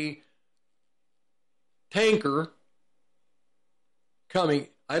a tanker coming,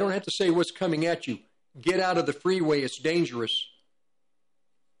 I don't have to say what's coming at you. Get out of the freeway, it's dangerous.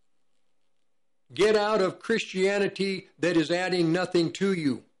 Get out of Christianity that is adding nothing to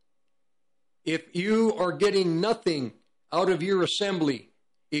you. If you are getting nothing out of your assembly,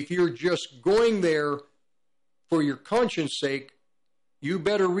 if you're just going there for your conscience sake, you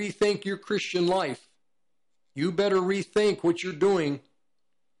better rethink your Christian life. You better rethink what you're doing,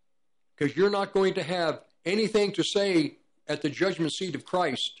 because you're not going to have anything to say at the judgment seat of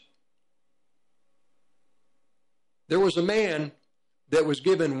Christ. There was a man that was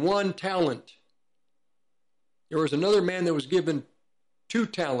given 1 talent. There was another man that was given 2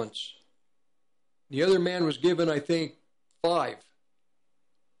 talents. The other man was given, I think, 5.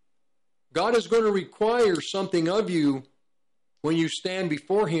 God is going to require something of you when you stand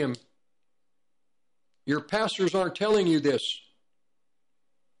before Him. Your pastors aren't telling you this.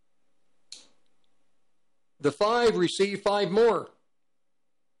 The 5 received 5 more.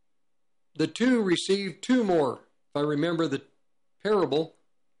 The 2 received 2 more, if I remember the parable.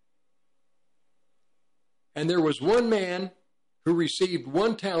 And there was one man who received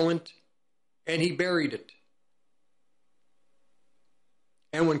 1 talent, and he buried it.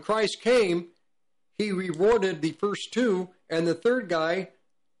 And when Christ came, He rewarded the first 2, and the third guy,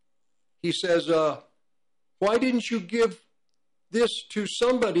 He says, why didn't you give this to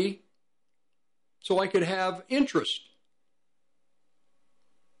somebody so I could have interest?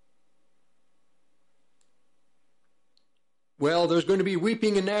 Well, there's going to be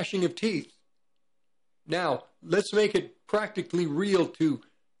weeping and gnashing of teeth. Now, let's make it practically real to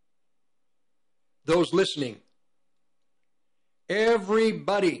those listening.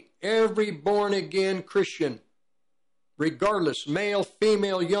 Everybody, every born-again Christian, regardless, male,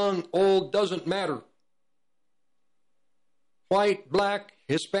 female, young, old, doesn't matter. White, black,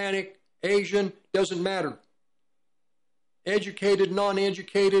 Hispanic, Asian, doesn't matter. Educated,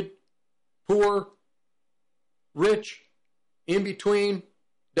 non-educated, poor, rich, in between,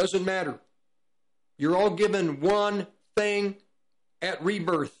 doesn't matter. You're all given one thing at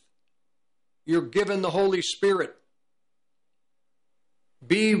rebirth. You're given the Holy Spirit.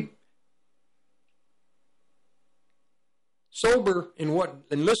 Be sober in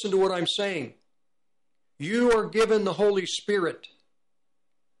and listen to what I'm saying. You are given the Holy Spirit.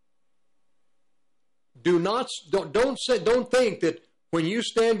 Don't think that when you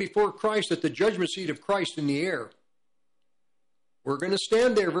stand before Christ at the judgment seat of Christ in the air, we're going to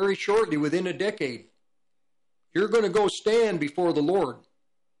stand there very shortly, within a decade. You're going to go stand before the Lord.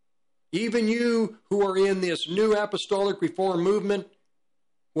 Even you who are in this new apostolic reform movement,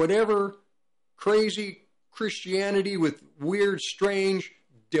 whatever crazy Christianity with weird, strange,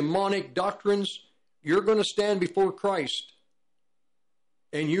 demonic doctrines, you're going to stand before Christ.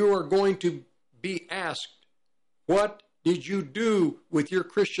 And you are going to be asked, what did you do with your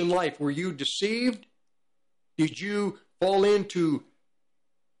Christian life? Were you deceived? Did you fall into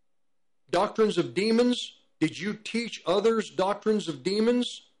doctrines of demons? Did you teach others doctrines of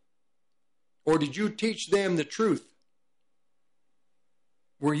demons? Or did you teach them the truth?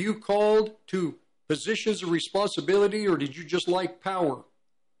 Were you called to positions of responsibility, or did you just like power?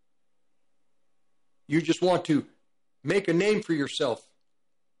 You just want to make a name for yourself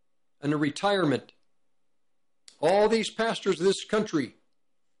and a retirement. All these pastors of this country,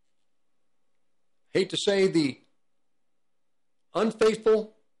 hate to say the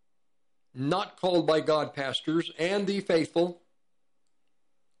unfaithful, not called by God pastors, and the faithful,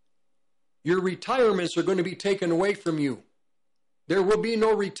 your retirements are going to be taken away from you. There will be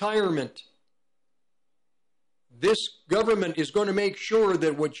no retirement. This government is going to make sure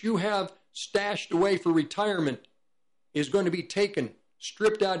that what you have stashed away for retirement is going to be taken,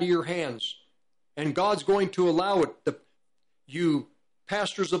 stripped out of your hands. And God's going to allow it. You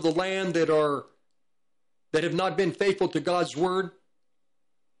pastors of the land that have not been faithful to God's word,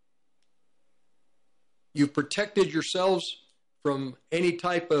 you've protected yourselves from any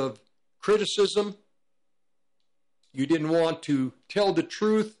type of criticism. You didn't want to tell the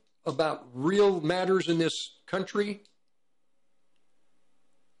truth about real matters in this country.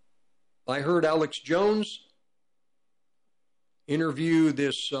 I heard Alex Jones interview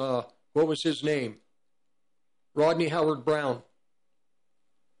this, what was his name? Rodney Howard Brown.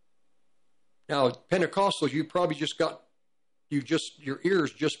 Now, Pentecostals, you probably your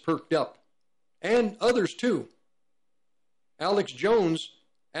ears just perked up. And others too. Alex Jones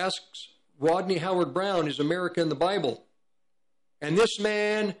asks Rodney Howard Brown, is America in the Bible? And this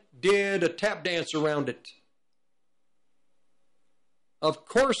man did a tap dance around it. Of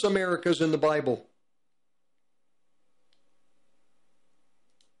course America's in the Bible.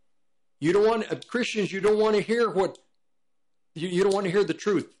 You don't want, Christians, you don't want to hear you don't want to hear the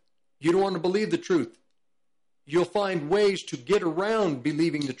truth. You don't want to believe the truth. You'll find ways to get around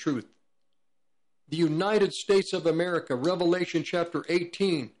believing the truth. The United States of America, Revelation chapter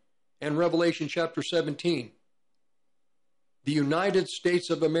 18 and Revelation chapter 17. The United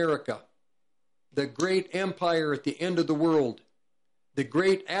States of America, the great empire at the end of the world, the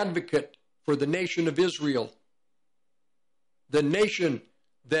great advocate for the nation of Israel, the nation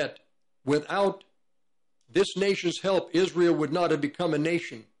that without this nation's help, Israel would not have become a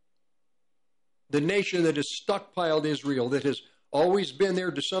nation. The nation that has stockpiled Israel, that has always been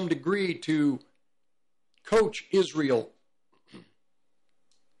there to some degree to coach Israel.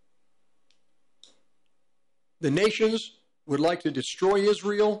 The nations would like to destroy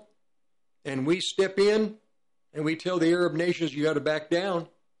Israel, and we step in and we tell the Arab nations, you got to back down.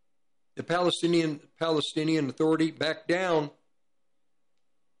 The Palestinian Authority, back down.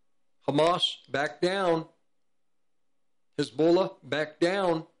 Hamas, back down. Hezbollah, back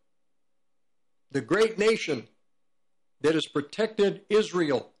down. The great nation that has protected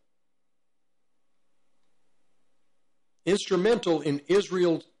Israel, instrumental in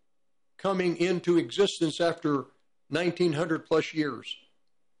Israel coming into existence after 1900 plus years.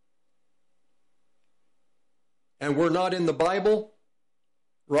 And we're not in the Bible.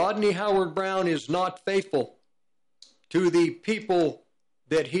 Rodney Howard Brown is not faithful to the people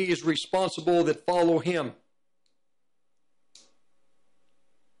that he is responsible that follow him.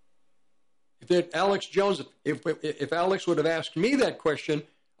 If Alex Jones, if Alex would have asked me that question,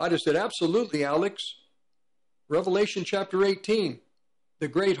 I'd have said, absolutely, Alex. Revelation chapter 18, the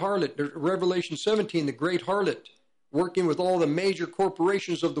great harlot. Revelation 17, the great harlot, working with all the major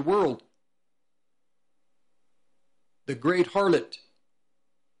corporations of the world. The great harlot.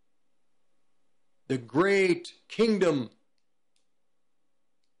 The great kingdom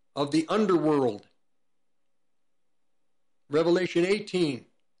of the underworld. Revelation 18,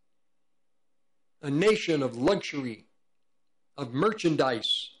 a nation of luxury, of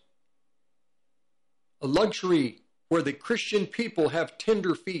merchandise, a luxury where the Christian people have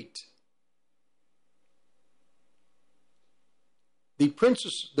tender feet. The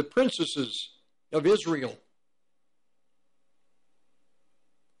princesses of Israel,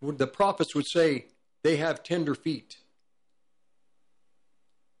 the prophets would say they have tender feet.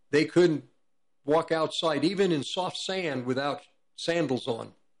 They couldn't walk outside, even in soft sand, without sandals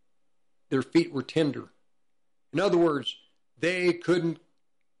on. Their feet were tender. In other words, they couldn't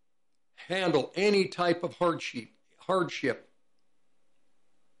handle any type of hardship.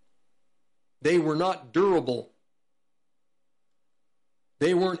 They were not durable.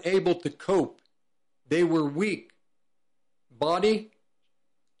 They weren't able to cope. They were weak. Body,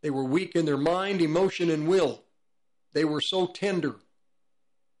 they were weak in their mind, emotion, and will. They were so tender.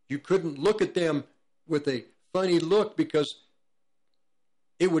 You couldn't look at them with a funny look because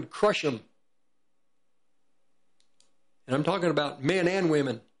it would crush them. And I'm talking about men and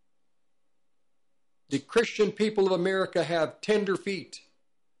women. The Christian people of America have tender feet.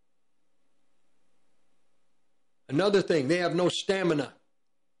 Another thing, they have no stamina.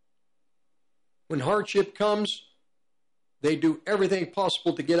 When hardship comes, they do everything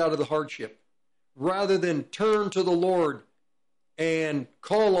possible to get out of the hardship, rather than turn to the Lord and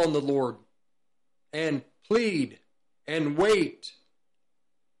call on the Lord and plead and wait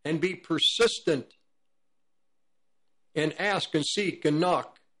and be persistent and ask and seek and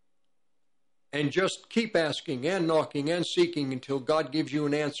knock and just keep asking and knocking and seeking until God gives you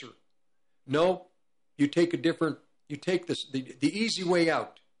an answer. No, you take a different You take this the easy way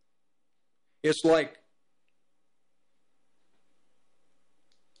out. It's like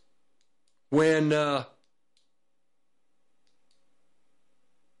when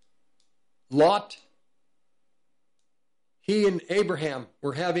Lot, he and Abraham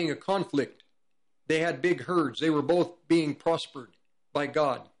were having a conflict. They had big herds. They were both being prospered by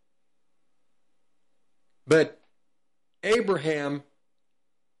God. But Abraham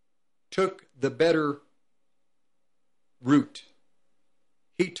took the better route.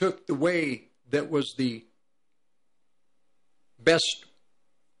 He took the way that was the best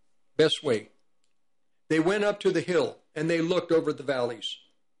way. They went up to the hill and they looked over the valleys.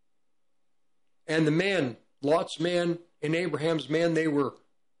 And the men, Lot's men and Abraham's men, they were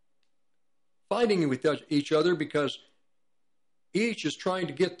fighting with each other because each is trying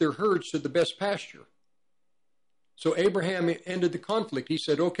to get their herds to the best pasture. So Abraham ended the conflict. He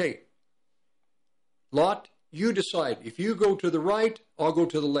said, okay, Lot, you decide. If you go to the right, I'll go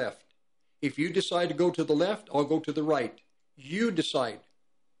to the left. If you decide to go to the left, I'll go to the right. You decide.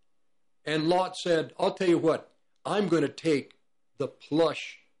 And Lot said, I'll tell you what, I'm going to take the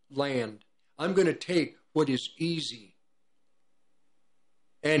plush land. I'm going to take what is easy.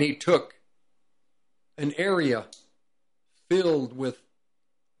 And he took an area filled with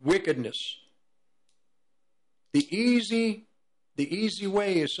wickedness. The easy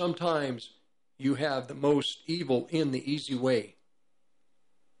way is sometimes you have the most evil in the easy way.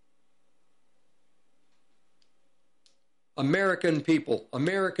 American people,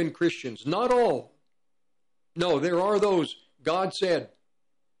 American Christians, not all. No, there are those. God said,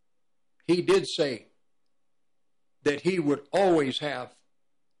 He did say that He would always have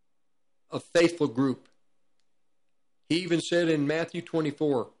a faithful group. He even said in Matthew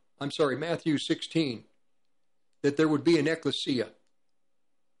 16, that there would be an ecclesia.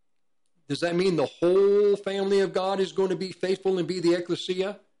 Does that mean the whole family of God is going to be faithful and be the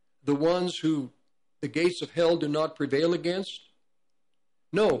ecclesia? The ones who the gates of hell do not prevail against?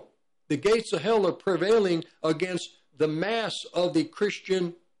 No, the gates of hell are prevailing against the mass of the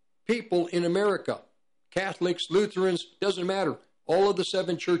Christian people in America. Catholics, Lutherans, doesn't matter. All of the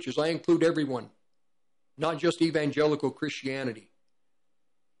 7 churches, I include everyone. Not just evangelical Christianity.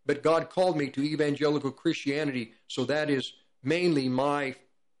 But God called me to evangelical Christianity, so that is mainly my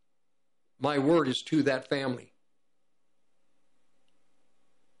word is to that family.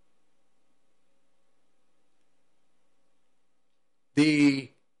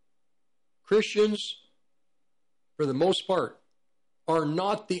 The Christians, for the most part, are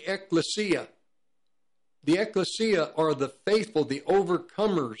not the ecclesia. The ecclesia are the faithful, the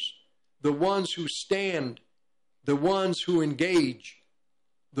overcomers, the ones who stand, the ones who engage,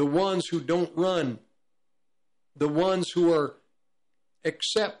 the ones who don't run, the ones who are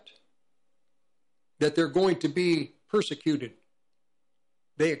accept that they're going to be persecuted.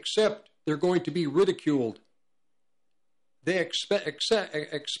 They accept they're going to be ridiculed. They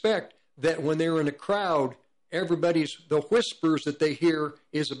expect that when they're in a crowd, the whispers that they hear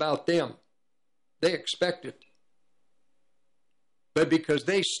is about them. They expect it. But because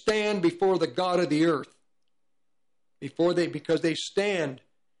they stand before the God of the earth, because they stand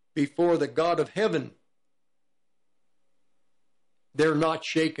before the God of heaven, they're not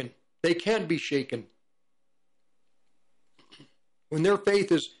shaken. They can't be shaken. When their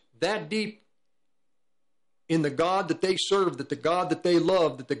faith is that deep in the God that they serve, that the God that they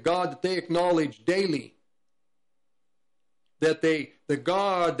love, that the God that they acknowledge daily, the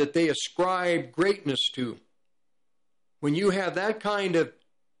God that they ascribe greatness to, when you have that kind of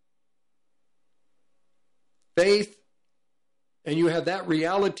faith and you have that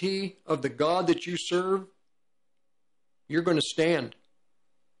reality of the God that you serve, you're going to stand.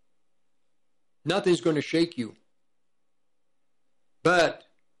 Nothing's going to shake you. But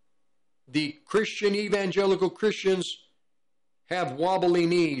the Christian, evangelical Christians have wobbly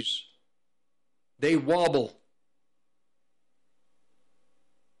knees. They wobble.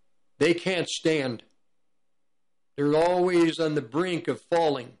 They can't stand. They're always on the brink of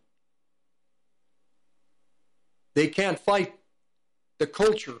falling. They can't fight the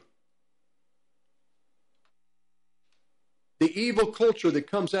culture. The evil culture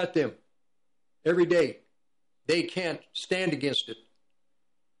that comes at them every day. They can't stand against it.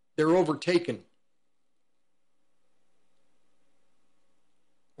 They're overtaken.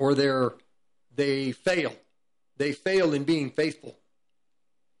 Or they fail. They fail in being faithful.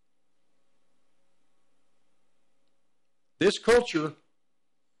 This culture,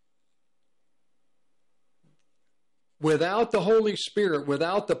 without the Holy Spirit,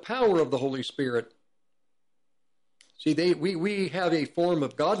 without the power of the Holy Spirit, see, we have a form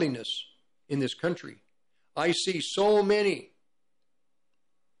of godliness in this country. I see so many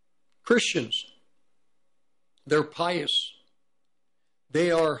Christians. They're pious.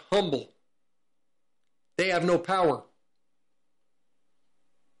 They are humble. They have no power.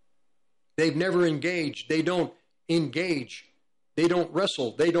 They've never engaged. They don't engage. They don't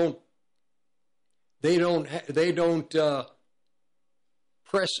wrestle. They don't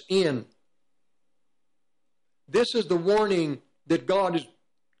press in. This is the warning that God has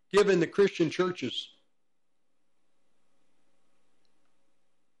given the Christian churches.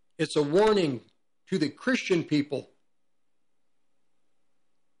 It's a warning to the Christian people.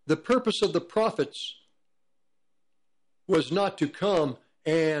 The purpose of the prophets was not to come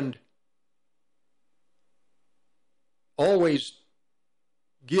and always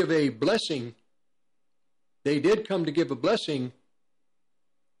give a blessing. They did come to give a blessing,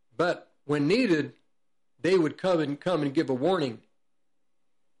 but when needed, they would come and give a warning.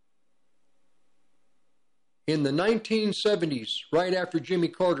 In the 1970s, right after Jimmy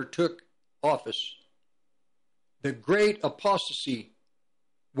Carter took office, the great apostasy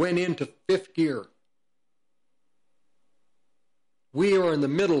went into fifth gear. We are in the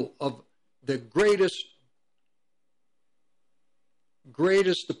middle of the greatest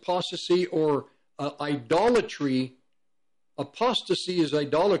apostasy or idolatry. Apostasy is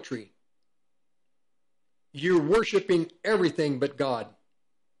idolatry. You're worshiping everything but God.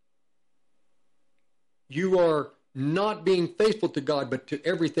 You are not being faithful to God, but to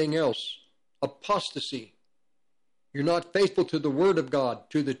everything else. Apostasy. You're not faithful to the Word of God,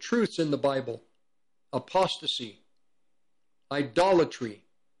 to the truths in the Bible. Apostasy. Idolatry.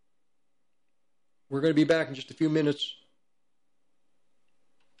 We're going to be back in just a few minutes.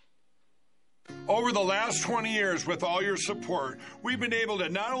 Over the last 20 years, with all your support, we've been able to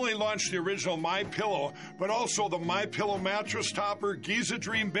not only launch the original MyPillow, but also the MyPillow mattress topper, Giza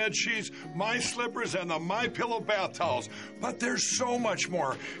Dream bed sheets, My Slippers, and the MyPillow bath towels. But there's so much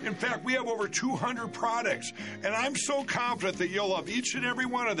more. In fact, we have over 200 products, and I'm so confident that you'll love each and every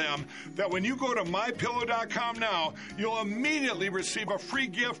one of them that when you go to MyPillow.com now, you'll immediately receive a free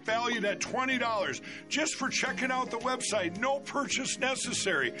gift valued at $20 just for checking out the website. No purchase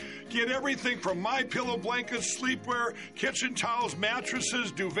necessary. Get everything from MyPillow blankets, sleepwear, kitchen towels,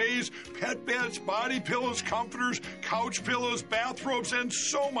 mattresses, duvets, pet beds, body pillows, comforters, couch pillows, bathrobes, and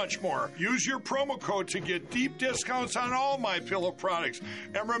so much more. Use your promo code to get deep discounts on all MyPillow products.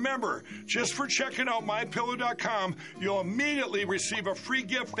 And remember, just for checking out MyPillow.com, you'll immediately receive a free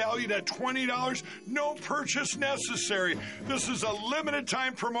gift valued at $20. No purchase necessary. This is a limited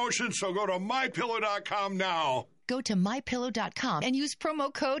time promotion, so go to MyPillow.com now. Go to MyPillow.com and use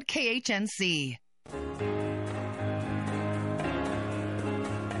promo code KHNC. Oh,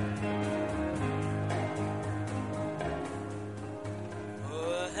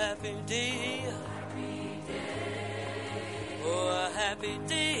 a happy day. Oh, a happy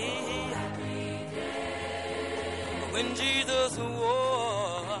day. When Jesus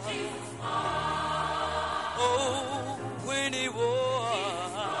wore. Oh, when he wore.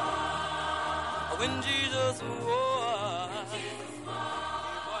 When Jesus wore.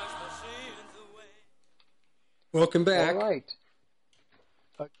 Welcome back. All right.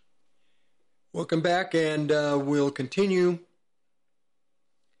 Welcome back, and we'll continue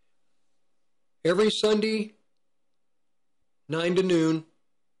every Sunday, 9 to noon,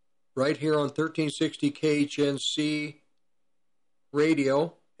 right here on 1360 KHNC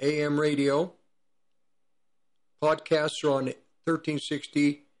radio, AM radio. Podcasts are on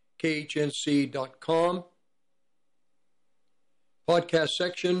 1360KHNC.com. Podcast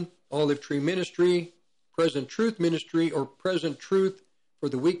section, Olive Tree Ministry, Present Truth Ministry, or Present Truth for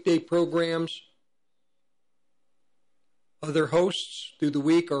the weekday programs. Other hosts through the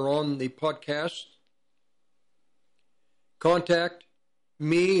week are on the podcast. Contact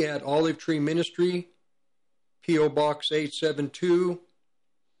me at Olive Tree Ministry, P.O. Box 872,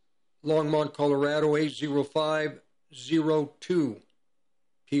 Longmont, Colorado 80502.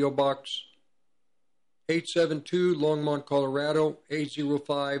 P.O. Box 872, Longmont, Colorado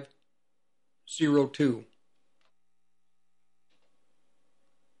 80502.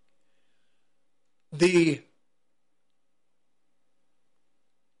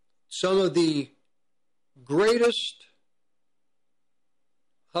 Some of the greatest,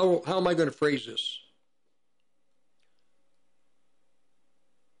 how am I going to phrase this?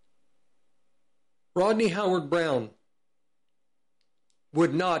 Rodney Howard Brown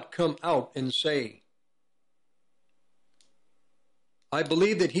would not come out and say, I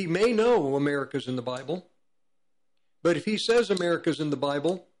believe that he may know America's in the Bible, but if he says America's in the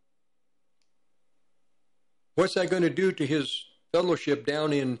Bible, what's that going to do to his fellowship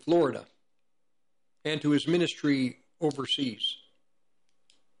down in Florida? and to his ministry overseas.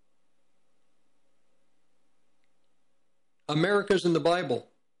 America's in the Bible.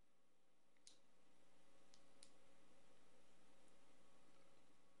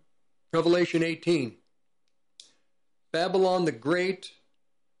 Revelation 18. Babylon the Great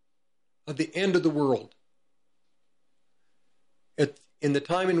of the end of the world. In the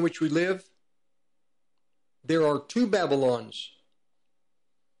time in which we live, there are two Babylons.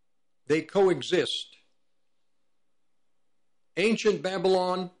 They coexist. Ancient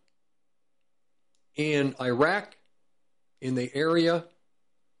Babylon in Iraq, in that area,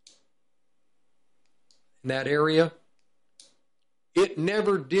 it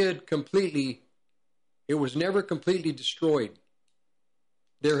was never completely destroyed.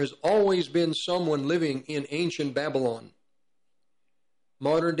 There has always been someone living in ancient Babylon.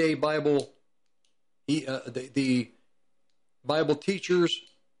 Modern day Bible, the Bible teachers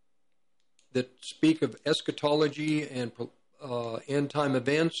that speak of eschatology and end time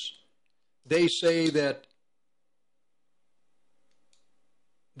events, they say that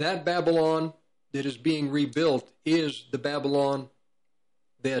Babylon that is being rebuilt is the Babylon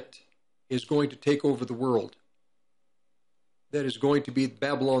that is going to take over the world. That is going to be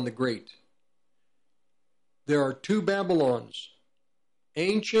Babylon the Great. There are two Babylons,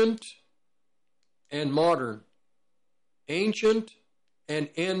 ancient and modern. Ancient and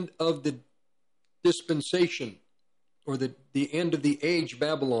end of the dispensation, or the end of the age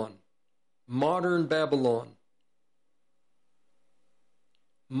Babylon. Modern Babylon.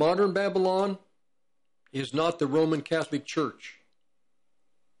 Modern Babylon is not the Roman Catholic Church.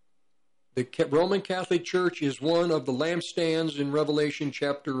 The Roman Catholic Church is one of the lampstands in Revelation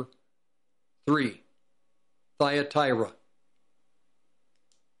chapter 3, Thyatira.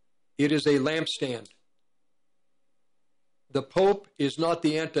 It is a lampstand. The Pope is not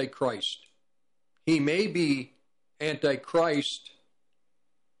the Antichrist. He may be Antichrist,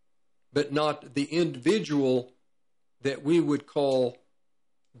 but not the individual that we would call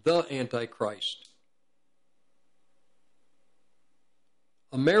the Antichrist.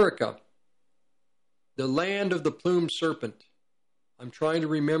 America, the land of the plumed serpent. I'm trying to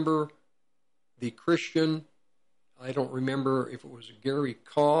remember the Christian, I don't remember if it was Gary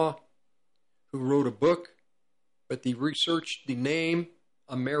Kaw who wrote a book, but they researched the name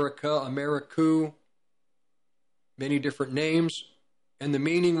America, Americu, many different names, and the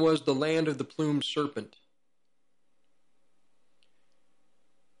meaning was the land of the plumed serpent.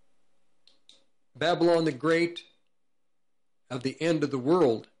 Babylon the Great of the end of the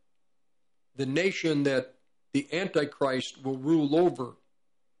world, the nation that the Antichrist will rule over,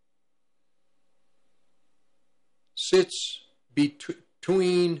 sits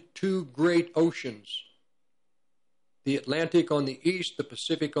between two great oceans, the Atlantic on the east, the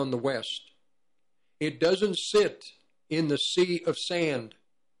Pacific on the west. It doesn't sit in the sea of sand.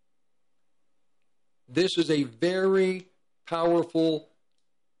 This is a very powerful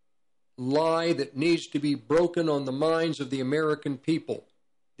lie that needs to be broken on the minds of the American people,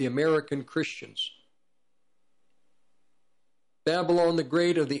 the American Christians. Babylon the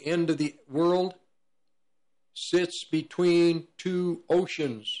Great of the end of the world sits between two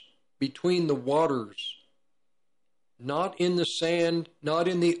oceans, between the waters, not in the sand, not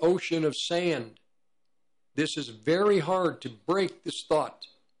in the ocean of sand. This is very hard to break this thought.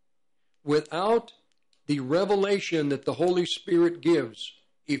 Without the revelation that the Holy Spirit gives,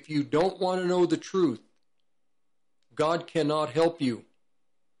 if you don't want to know the truth, God cannot help you.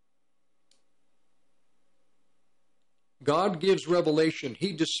 God gives revelation.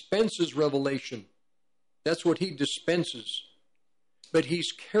 He dispenses revelation. That's what he dispenses. But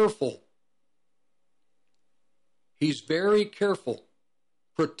he's careful. He's very careful,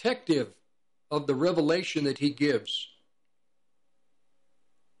 protective of the revelation that he gives.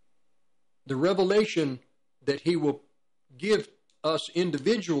 The revelation that he will give us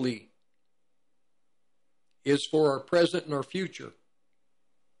individually is for our present and our future.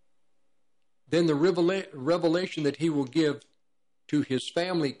 Then the revelation that he will give to his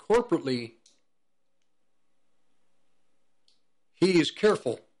family corporately, he is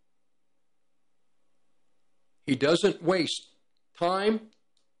careful. He doesn't waste time.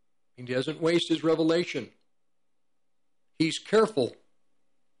 He doesn't waste his revelation. He's careful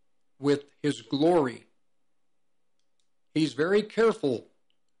with his glory. He's very careful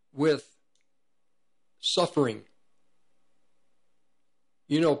with suffering.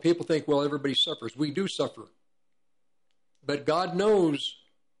 You know, people think, well, everybody suffers. We do suffer. But God knows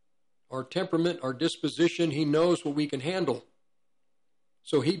our temperament, our disposition. He knows what we can handle.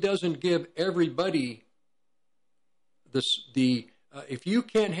 So he doesn't give everybody if you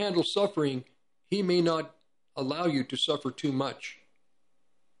can't handle suffering, He may not allow you to suffer too much.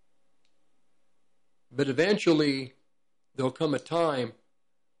 But eventually, there'll come a time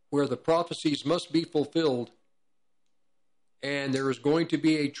where the prophecies must be fulfilled, and there is going to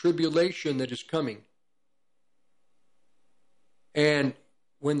be a tribulation that is coming. And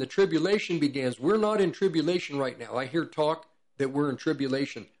when the tribulation begins, we're not in tribulation right now. I hear talk that we're in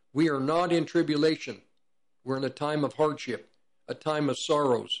tribulation. We are not in tribulation. We're in a time of hardship, a time of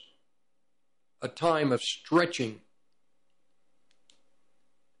sorrows, a time of stretching.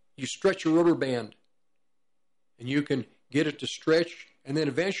 You stretch a rubber band, and you can get it to stretch, and then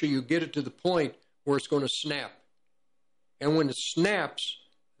eventually you get it to the point where it's going to snap. And when it snaps,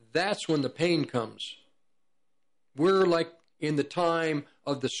 that's when the pain comes. We're like in the time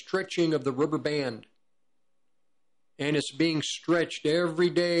of the stretching of the rubber band. And it's being stretched every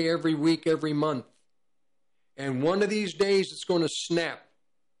day, every week, every month. And one of these days it's going to snap.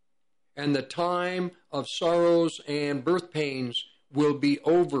 And the time of sorrows and birth pains will be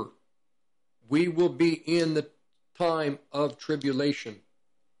over. We will be in the time of tribulation.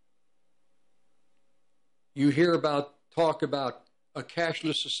 You hear talk about a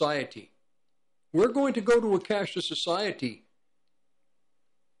cashless society. We're going to go to a cashless society,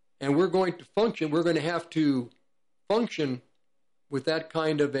 and we're going to function. We're going to have to function with that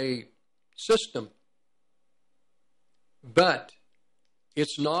kind of a system. But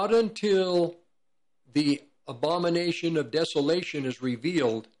it's not until the abomination of desolation is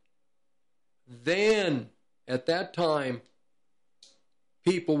revealed, then at that time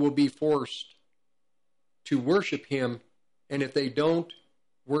people will be forced to worship him, and if they don't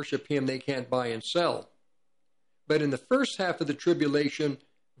worship him, they can't buy and sell. But in the first half of the tribulation,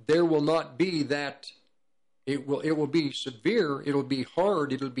 there will not be that. It will be severe, it'll be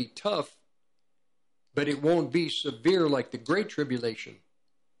hard, it'll be tough, but it won't be severe like the Great Tribulation.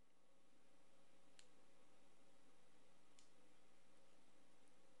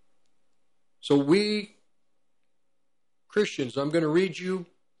 So we Christians, I'm going to read you,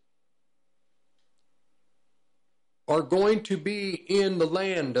 are going to be in the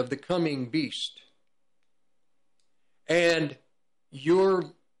land of the coming beast. And your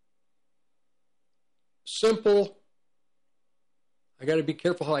simple, I got to be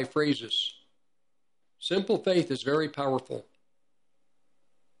careful how I phrase this. Simple faith is very powerful.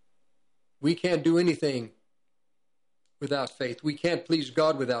 We can't do anything without faith. We can't please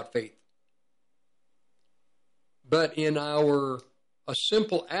God without faith. But in a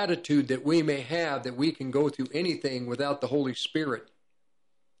simple attitude that we may have, that we can go through anything without the Holy Spirit,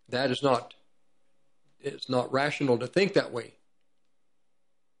 that is not, it's not rational to think that way.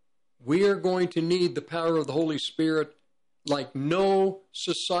 We are going to need the power of the Holy Spirit like no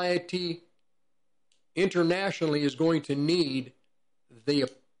society internationally is going to need the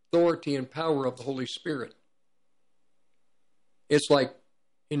authority and power of the Holy Spirit. It's like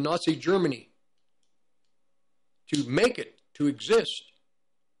in Nazi Germany, to make it, to exist,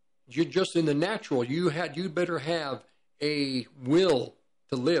 you just in the natural, you'd better have a will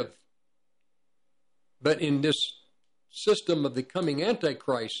to live. But in this system of the coming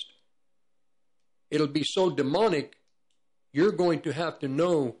Antichrist, it'll be so demonic, you're going to have to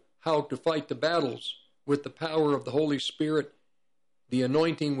know how to fight the battles with the power of the Holy Spirit, the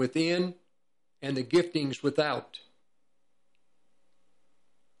anointing within, and the giftings without.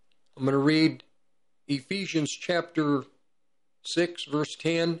 I'm going to read Ephesians chapter 6, verse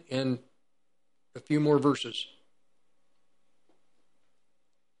 10, and a few more verses.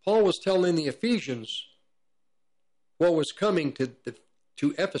 Paul was telling the Ephesians what was coming to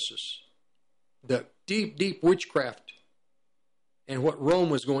Ephesus, the deep, deep witchcraft, and what Rome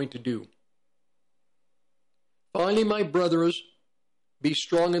was going to do. Finally, my brothers, be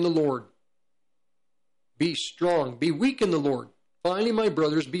strong in the Lord. Be strong. Be weak in the Lord. Finally, my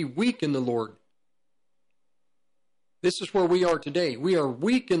brothers, be weak in the Lord. This is where we are today. We are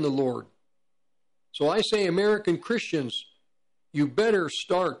weak in the Lord. So I say, American Christians, you better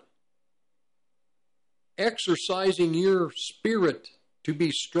start exercising your spirit to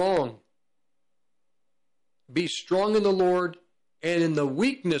be strong. Be strong in the Lord and in the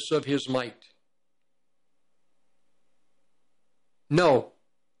weakness of his might. No.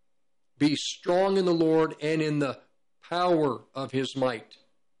 Be strong in the Lord and in the power of his might.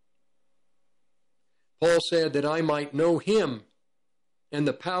 Paul said that I might know him and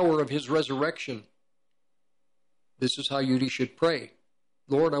the power of his resurrection. This is how you should pray.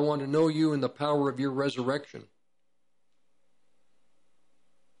 Lord, I want to know you and the power of your resurrection.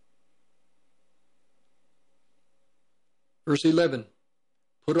 Verse 11,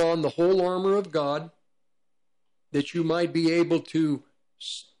 put on the whole armor of God that you might be able to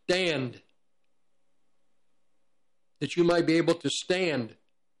stand that you might be able to stand,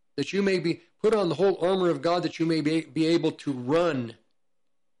 that you may be put on the whole armor of God, that you may be able to run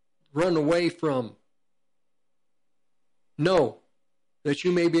away from. No, that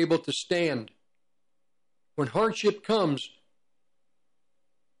you may be able to stand. When hardship comes,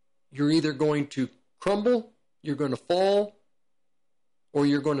 you're either going to crumble, you're going to fall, or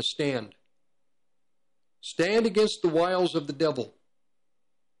you're going to stand. Stand against the wiles of the devil.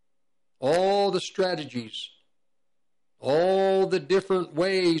 All the strategies, all the different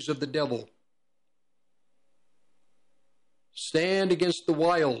ways of the devil. Stand against the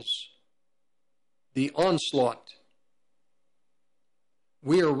wiles, the onslaught.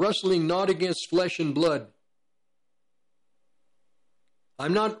 We are wrestling not against flesh and blood.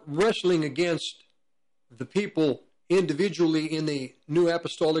 I'm not wrestling against the people individually in the New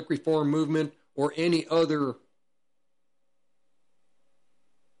Apostolic Reform movement or any other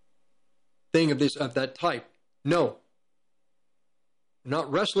thing of that type. No. I'm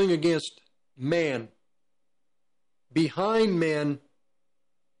not wrestling against man. Behind men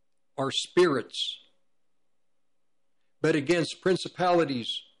are spirits, but against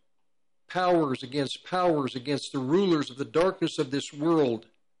principalities, powers, against the rulers of the darkness of this world.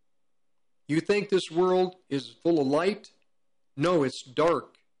 You think this world is full of light? No, it's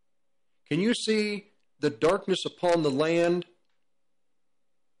dark. Can you see the darkness upon the land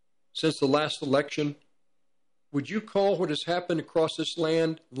since the last election? Would you call what has happened across this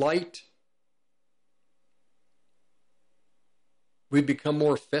land light? We've become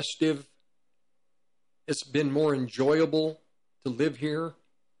more festive. It's been more enjoyable to live here.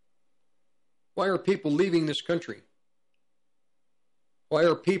 Why are people leaving this country? Why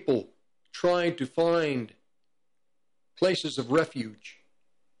are people trying to find places of refuge?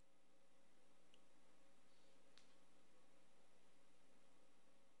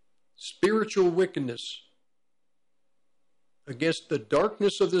 Spiritual wickedness. Against the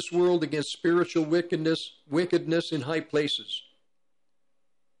darkness of this world, against spiritual wickedness in high places.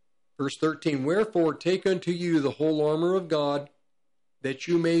 Verse 13, wherefore take unto you the whole armor of God, that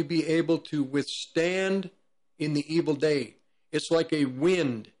you may be able to withstand in the evil day. It's like a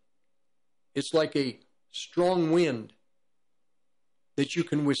wind. It's like a strong wind that you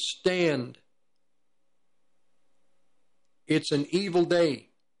can withstand. It's an evil day.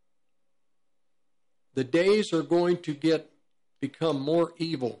 The days are going to become more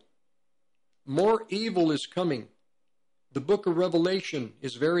evil. More evil is coming. The book of Revelation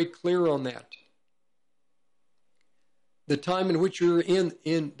is very clear on that. The time in which you're in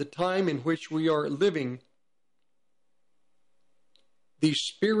the time in which we are living, the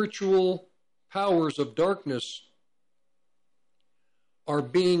spiritual powers of darkness are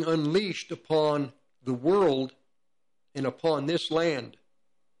being unleashed upon the world and upon this land.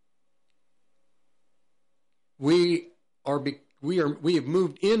 We have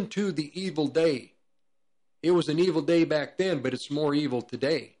moved into the evil day. It was an evil day back then, but it's more evil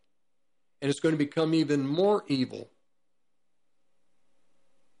today. And it's going to become even more evil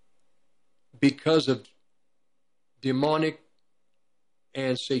because of demonic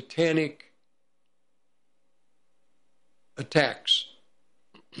and satanic attacks,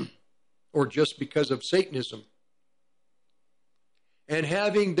 or just because of Satanism. And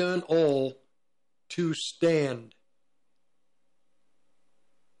having done all to stand.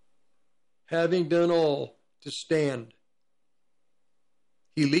 Having done all to stand.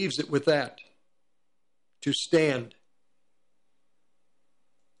 He leaves it with that. To stand.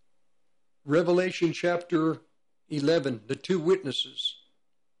 Revelation chapter 11, the two witnesses.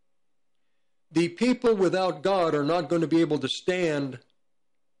 The people without God are not going to be able to stand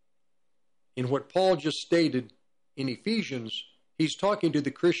in what Paul just stated in Ephesians. He's talking to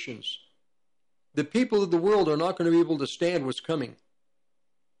the Christians. The people of the world are not going to be able to stand what's coming.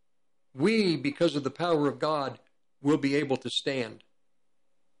 We, because of the power of God, will be able to stand.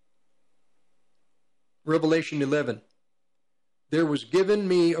 Revelation 11. There was given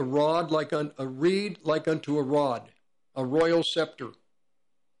me a rod a reed like unto a rod, a royal scepter.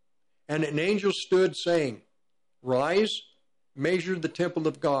 And an angel stood saying, rise, measure the temple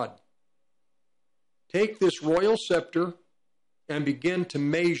of God. Take this royal scepter and begin to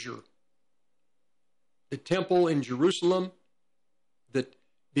measure the temple in Jerusalem, that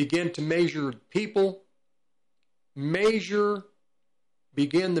begin to measure people, begin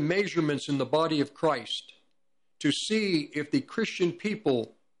the measurements in the body of Christ to see if the Christian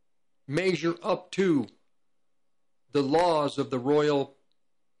people measure up to the laws of the royal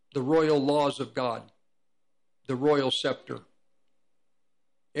laws of God, the royal scepter.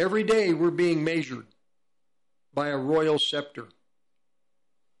 Every day we're being measured by a royal scepter.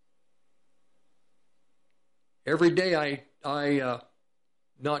 Every day I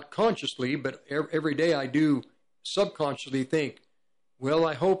not consciously, but every day I do subconsciously think, well,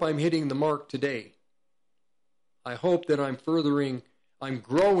 I hope I'm hitting the mark today. I hope that I'm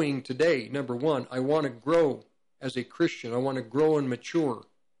growing today. Number one, I want to grow as a Christian. I want to grow and mature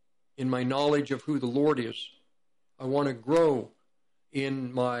in my knowledge of who the Lord is. I want to grow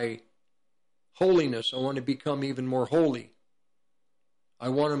in my holiness. I want to become even more holy. I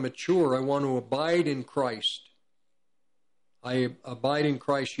want to mature. I want to abide in Christ. I abide in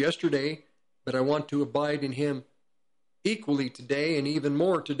Christ yesterday, but I want to abide in Him equally today and even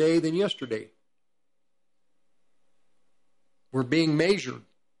more today than yesterday. We're being measured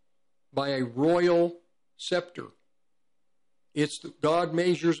by a royal scepter. God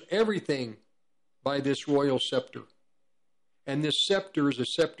measures everything by this royal scepter. And this scepter is a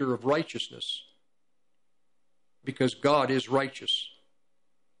scepter of righteousness, because God is righteous.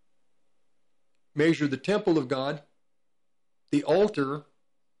 Measure the temple of God, the altar,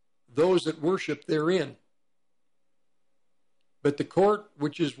 those that worship therein. But the court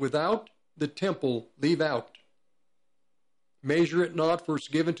which is without the temple leave out. Measure it not, for it's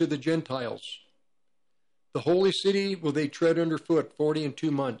given to the Gentiles. The holy city will they tread underfoot 42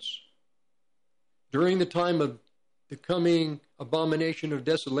 months. During the time of the coming abomination of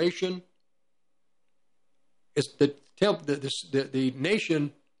desolation, it's the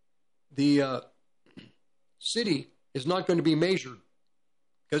nation, the city is not going to be measured,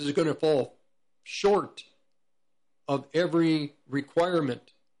 because it's going to fall short of every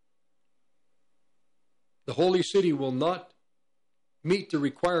requirement. The holy city will not meet the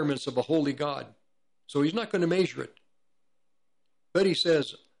requirements of a holy God, so He's not going to measure it. But He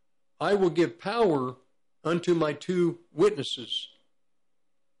says, I will give power unto my 2 witnesses.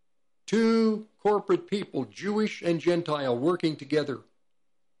 2 corporate people, Jewish and Gentile, working together.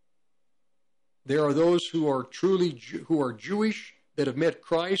 There are those who are Jewish that have met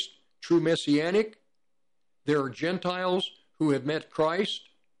Christ, true Messianic. There are Gentiles who have met Christ.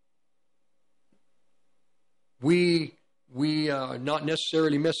 We are not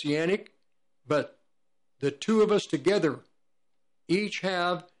necessarily Messianic, but the 2 of us together each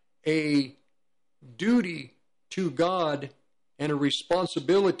have a duty to God and a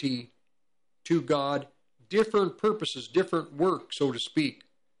responsibility to God, different purposes, different work, so to speak.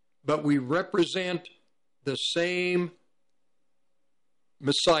 But we represent the same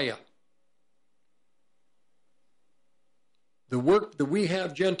Messiah. The work that we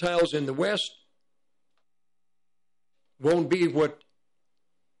have Gentiles in the West won't be what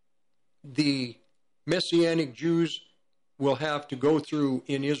the Messianic Jews will have to go through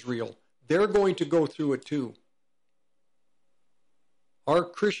in Israel. They're going to go through it too. Our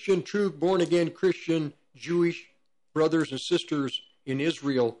Christian, true born-again Christian Jewish brothers and sisters in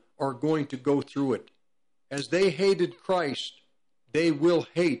Israel are going to go through it. As they hated Christ, they will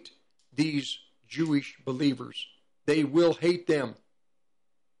hate these Jewish believers. They will hate them.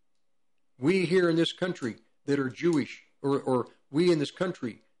 We here in this country that are Jewish, or we in this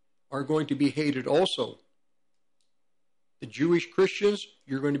country, are going to be hated also. The Jewish Christians,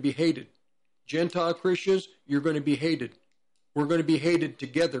 you're going to be hated. Gentile Christians, you're going to be hated. We're going to be hated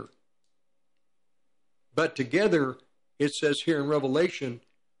together. But together, it says here in Revelation,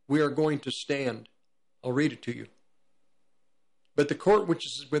 we are going to stand. I'll read it to you. But the court which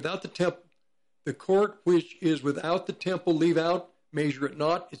is without the temple, leave out, measure it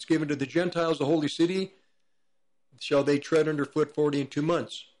not. It's given to the Gentiles, the holy city. Shall they tread underfoot 42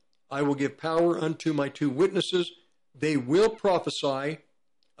 months? I will give power unto my 2 witnesses. They will prophesy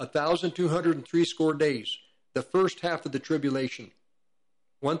 1,260 days, the first half of the tribulation.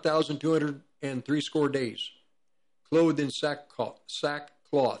 1,260 days, clothed in sackcloth.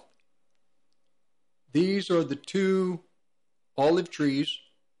 These are the 2 olive trees,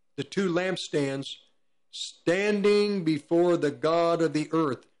 the 2 lampstands, standing before the God of the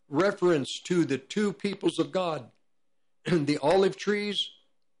earth. Reference to the 2 peoples of God. The olive trees,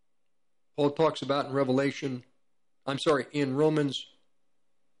 Paul talks about in in Romans.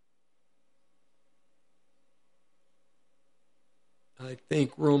 I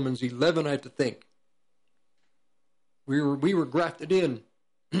think Romans 11, I have to think. We were grafted in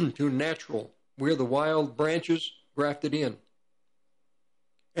to natural. We're the wild branches grafted in.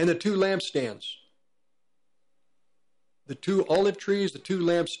 And the 2 lampstands. The 2 olive trees, the 2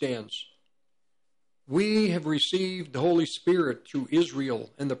 lampstands. We have received the Holy Spirit through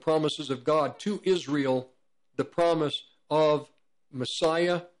Israel and the promises of God to Israel, the promise of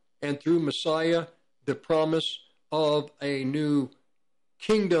Messiah, and through Messiah, the promise of a new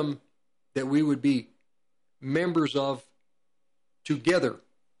kingdom that we would be members of together.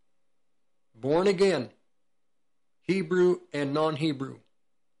 Born again, Hebrew and non-Hebrew,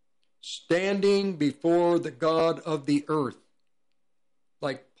 standing before the God of the earth.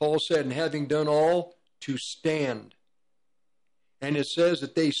 Like Paul said, and having done all, to stand. And it says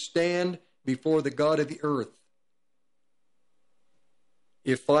that they stand before the God of the earth.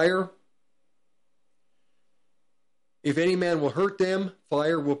 If any man will hurt them,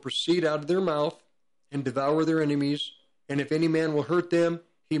 fire will proceed out of their mouth and devour their enemies. And if any man will hurt them,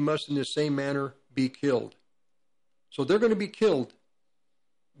 he must in the same manner be killed. So they're going to be killed.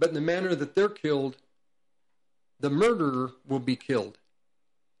 But in the manner that they're killed, the murderer will be killed.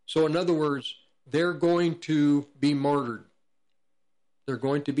 So in other words, they're going to be martyred. They're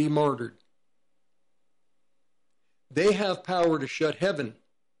going to be martyred. They have power to shut heaven,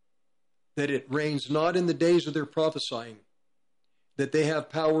 that it rains not in the days of their prophesying, that they have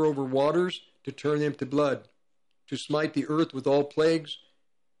power over waters to turn them to blood, to smite the earth with all plagues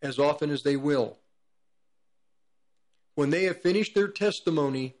as often as they will. When they have finished their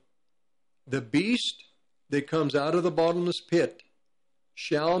testimony, the beast that comes out of the bottomless pit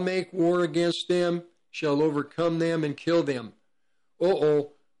shall make war against them, shall overcome them and kill them.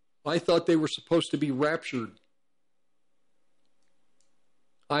 I thought they were supposed to be raptured.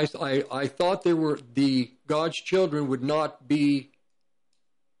 I thought God's children would not be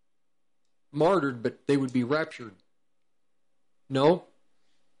martyred, but they would be raptured. No.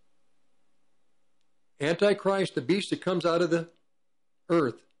 Antichrist, the beast that comes out of the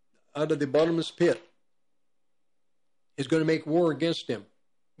earth, out of the bottomless pit, is going to make war against him.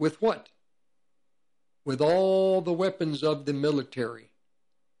 With what? With all the weapons of the military.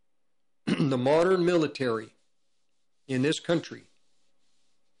 The modern military in this country.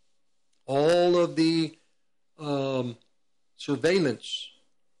 All of the surveillance.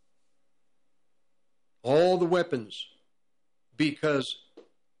 All the weapons. Because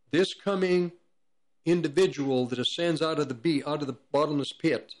this coming individual that ascends out of the bottomless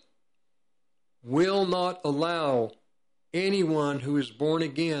pit will not allow anyone who is born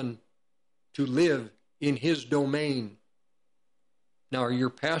again to live in his domain. Now, are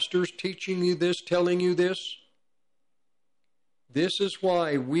your pastors teaching you this, telling you this? This is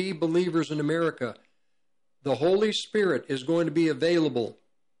why we believers in America, the Holy Spirit is going to be available,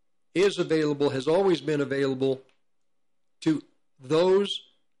 has always been available to those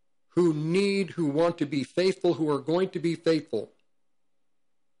who want to be faithful, who are going to be faithful.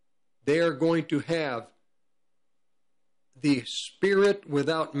 They are going to have the Spirit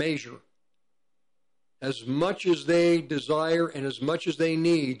without measure. As much as they desire and as much as they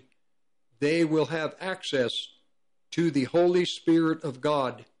need, they will have access to the Holy Spirit of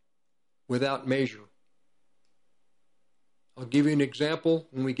God without measure. I'll give you an example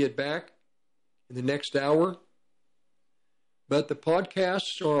when we get back in the next hour. But the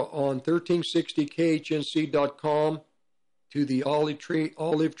podcasts are on 1360khnc.com to the Olive Tree and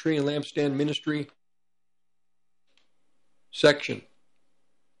Lampstand Ministry section.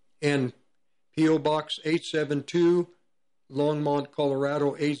 And P.O. Box 872, Longmont,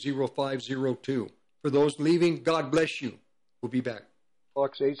 Colorado 80502. For those leaving, God bless you. We'll be back.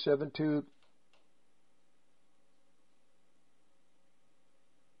 Box 872.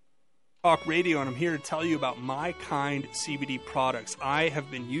 Talk Radio, and I'm here to tell you about My Kind CBD products. I have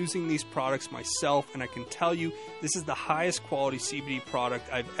been using these products myself, and I can tell you this is the highest quality CBD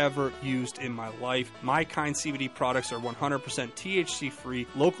product I've ever used in my life. My Kind CBD products are 100% THC free,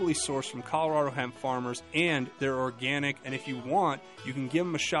 locally sourced from Colorado hemp farmers, and they're organic. And if you want, you can give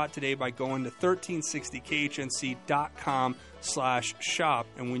them a shot today by going to 1360khnc.com/shop.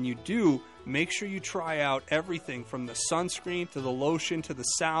 And when you do, make sure you try out everything from the sunscreen to the lotion to the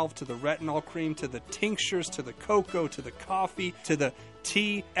salve to the retinol cream to the tinctures to the cocoa to the coffee to the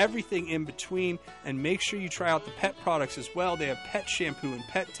tea, everything in between. And make sure you try out the pet products as well. They have pet shampoo and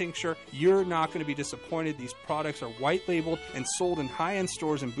pet tincture. You're not going to be disappointed. These products are white labeled and sold in high-end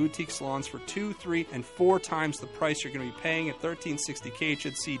stores and boutique salons for 2, 3, and 4 times the price you're going to be paying at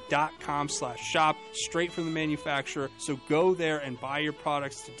 1360khnc.com/shop, straight from the manufacturer. So go there and buy your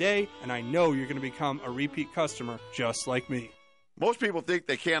products today, and I know you're going to become a repeat customer just like me. Most people think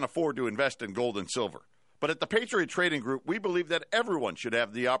they can't afford to invest in gold and silver. But at the Patriot Trading Group, we believe that everyone should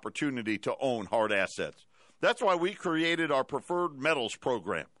have the opportunity to own hard assets. That's why we created our Preferred Metals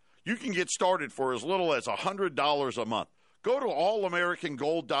program. You can get started for as little as $100 a month. Go to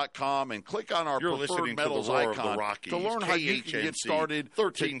allamericangold.com and click on our Preferred Metals icon to learn how you can get started.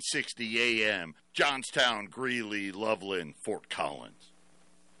 1360 AM, Johnstown, Greeley, Loveland, Fort Collins.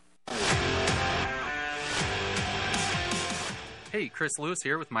 Hey, Chris Lewis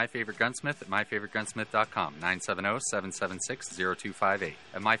here with My Favorite Gunsmith at myfavoritegunsmith.com, 970-776-0258.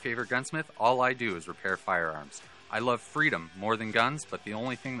 At My Favorite Gunsmith, all I do is repair firearms. I love freedom more than guns, but the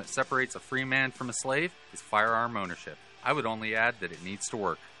only thing that separates a free man from a slave is firearm ownership. I would only add that it needs to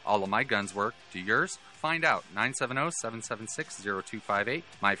work. All of my guns work. Do yours? Find out. 970-776-0258.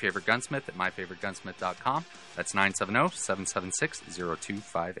 My Favorite Gunsmith at myfavoritegunsmith.com. That's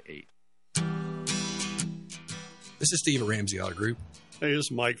 970-776-0258. This is Steve at Ramsey Auto Group. Hey, this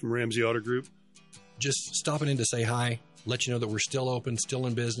is Mike from Ramsey Auto Group. Just stopping in to say hi, let you know that we're still open, still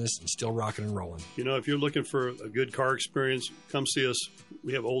in business, and still rocking and rolling. You know, if you're looking for a good car experience, come see us.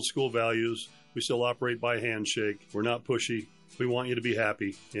 We have old school values. We still operate by handshake. We're not pushy. We want you to be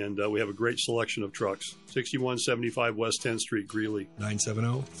happy, and we have a great selection of trucks. 6175 West 10th Street, Greeley.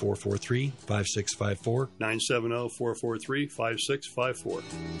 970-443-5654. 970-443-5654.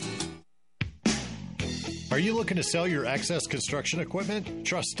 Are you looking to sell your excess construction equipment?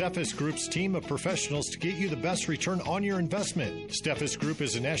 Trust Steffes Group's team of professionals to get you the best return on your investment. Steffes Group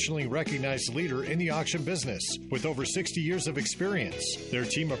is a nationally recognized leader in the auction business with over 60 years of experience. Their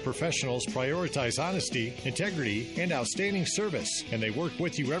team of professionals prioritize honesty, integrity, and outstanding service, and they work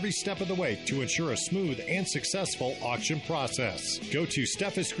with you every step of the way to ensure a smooth and successful auction process. Go to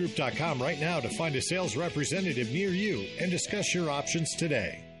SteffesGroup.com right now to find a sales representative near you and discuss your options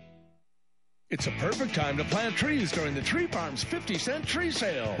today. It's a perfect time to plant trees during the Tree Farm's 50-cent tree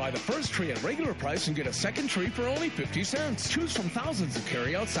sale. Buy the first tree at regular price and get a second tree for only 50 cents. Choose from thousands of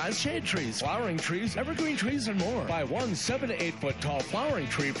carry-out size shade trees, flowering trees, evergreen trees, and more. Buy one 7 to 8 foot tall flowering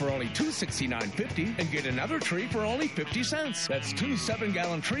tree for only $269.50 and get another tree for only 50 cents. That's 2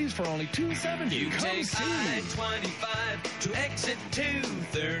 7-gallon trees for only $2.70. You take I-25 to exit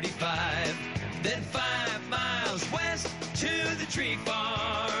 235, then 5 miles west to the Tree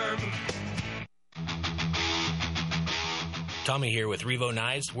Farm. Tommy here with Revo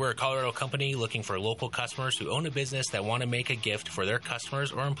Knives. We're a Colorado company looking for local customers who own a business that want to make a gift for their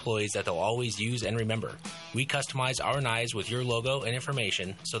customers or employees that they'll always use and remember. We customize our knives with your logo and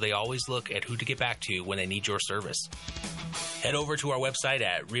information so they always look at who to get back to when they need your service. Head over to our website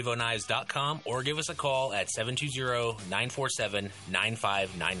at revoknives.com or give us a call at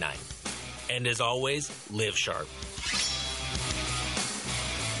 720-947-9599. And as always, live sharp.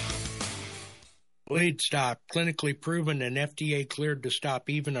 Bleed Stop, clinically proven and FDA cleared to stop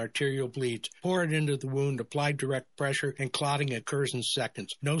even arterial bleeds. Pour it into the wound, apply direct pressure, and clotting occurs in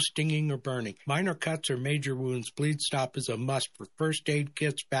seconds. No stinging or burning. Minor cuts or major wounds, Bleed Stop is a must for first aid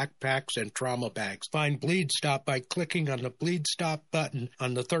kits, backpacks, and trauma bags. Find Bleed Stop by clicking on the Bleed Stop button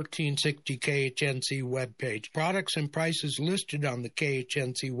on the 1360 KHNC webpage. Products and prices listed on the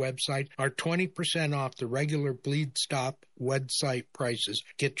KHNC website are 20% off the regular Bleed Stop website prices.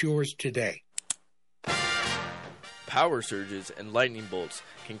 Get yours today. Power surges and lightning bolts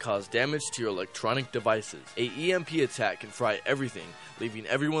can cause damage to your electronic devices. A EMP attack can fry everything, leaving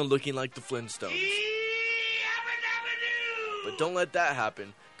everyone looking like the Flintstones. But don't let that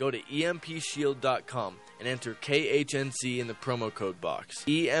happen. Go to EMPShield.com and enter KHNC in the promo code box.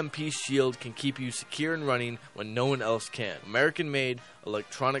 EMP Shield can keep you secure and running when no one else can. American-made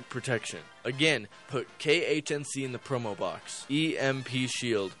electronic protection. Again, put KHNC in the promo box.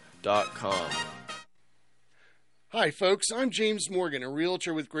 EMPShield.com. Hi, folks. I'm James Morgan, a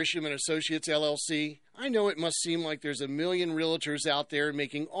realtor with Grisham & Associates, LLC. I know it must seem like there's a million realtors out there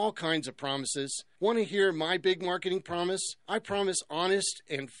making all kinds of promises. Want to hear my big marketing promise? I promise honest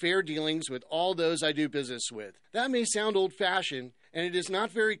and fair dealings with all those I do business with. That may sound old-fashioned, and it is not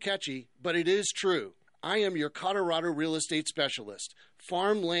very catchy, but it is true. I am your Colorado real estate specialist.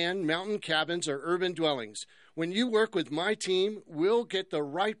 Farm, land, mountain cabins, or urban dwellings. When you work with my team, we'll get the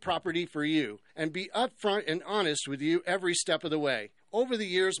right property for you and be upfront and honest with you every step of the way. Over the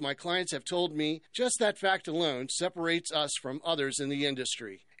years, my clients have told me just that fact alone separates us from others in the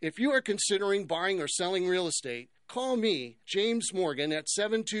industry. If you are considering buying or selling real estate, call me, James Morgan, at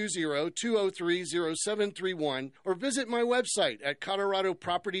 720-203-0731 or visit my website at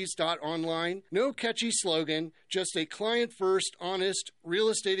coloradoproperties.online. No catchy slogan, just a client-first, honest real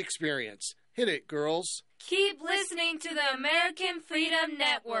estate experience. Hit it, girls. Keep listening to the American Freedom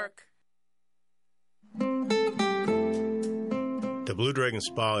Network. The Blue Dragon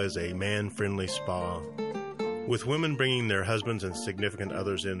Spa is a man-friendly spa, with women bringing their husbands and significant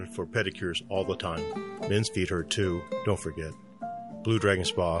others in for pedicures all the time. Men's feet hurt too, don't forget. Blue Dragon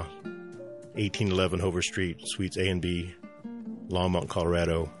Spa, 1811 Hover Street, Suites A and B, Longmont,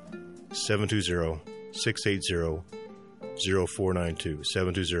 Colorado, 720-680-0492,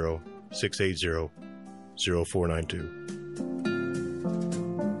 720-680-0492.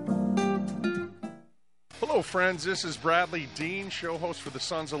 Hello, friends. This is Bradley Dean, show host for the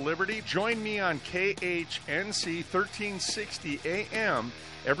Sons of Liberty. Join me on KHNC 1360 AM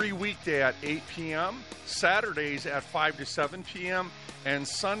every weekday at 8 p.m., Saturdays at 5 to 7 p.m., and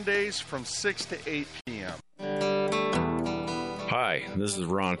Sundays from 6 to 8 p.m. Hi, this is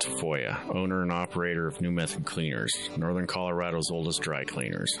Ron Tafoya, owner and operator of New Method Cleaners, Northern Colorado's oldest dry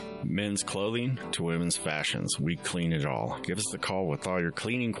cleaners. Men's clothing to women's fashions, we clean it all. Give us a call with all your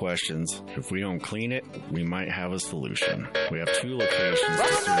cleaning questions. If we don't clean it, we might have a solution. We have 2 locations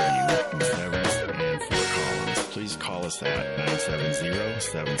to serve you in Severance and Fort Collins. Please call us at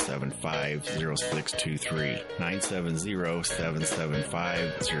 970-775-0623.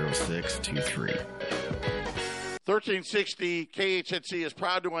 970-775-0623. 1360 KHNC is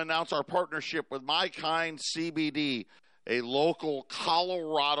proud to announce our partnership with My Kind CBD, a local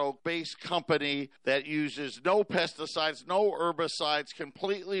Colorado-based company that uses no pesticides, no herbicides,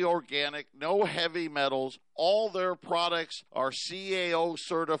 completely organic, no heavy metals. All their products are CAO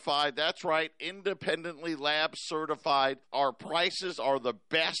certified. That's right, independently lab certified. Our prices are the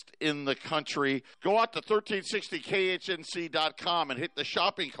best in the country. Go out to 1360khnc.com and hit the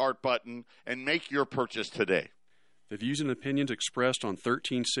shopping cart button and make your purchase today. The views and opinions expressed on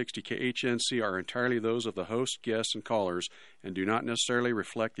 1360 KHNC are entirely those of the host, guests, and callers, and do not necessarily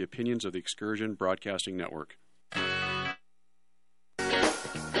reflect the opinions of the Excursion Broadcasting Network.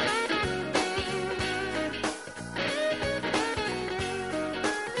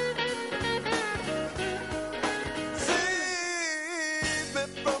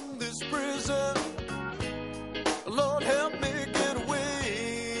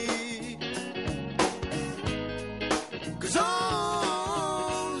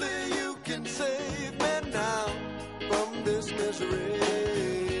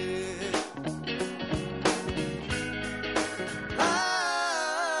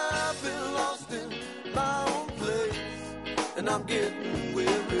 I'm getting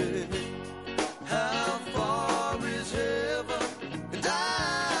weary. How far is heaven? And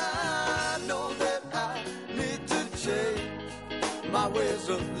I know that I need to change my ways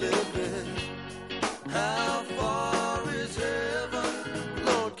of living. How far is heaven?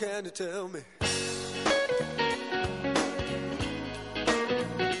 Lord, can you tell me?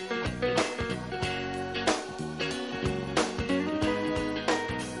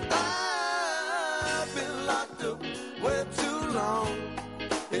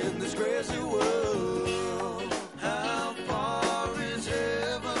 In this crazy world, how far is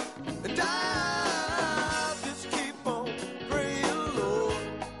heaven? And I just keep on praying, Lord,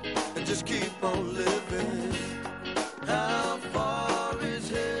 and just keep on living. How far is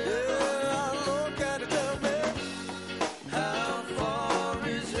heaven? Yeah, Lord, can you tell me? How far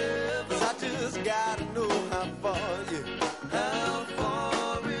is heaven? 'Cause I just gotta know how far, yeah. How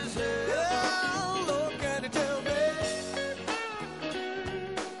far is heaven? Yeah, Lord, can you tell me?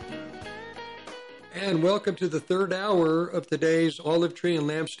 And welcome to the third hour of today's Olive Tree and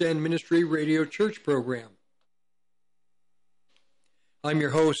Lampstand Ministry Radio Church program. I'm your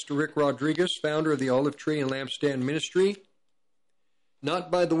host, Rick Rodriguez, founder of the Olive Tree and Lampstand Ministry.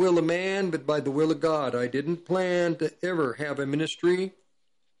 Not by the will of man, but by the will of God. I didn't plan to ever have a ministry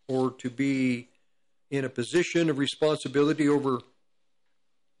or to be in a position of responsibility over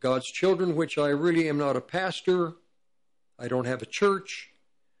God's children, which I really am not a pastor. I don't have a church.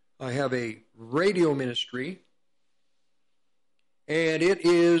 I have a radio ministry, and it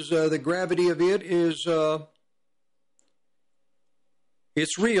is, the gravity of it is,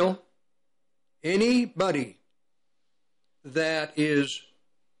 it's real. Anybody that is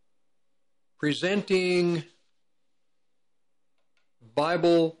presenting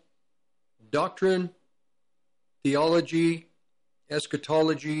Bible doctrine, theology,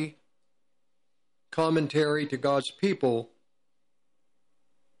 eschatology, commentary to God's people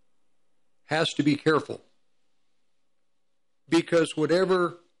has to be careful, because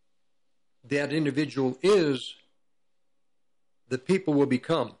whatever that individual is, the people will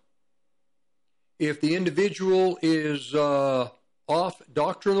become. If the individual is off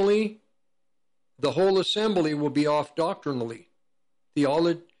doctrinally, the whole assembly will be off doctrinally.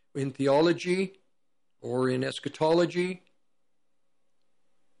 In theology or in eschatology.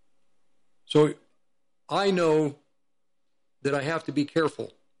 So I know that I have to be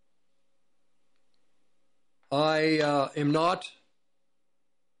careful. I am not,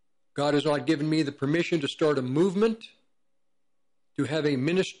 God has not given me the permission to start a movement, to have a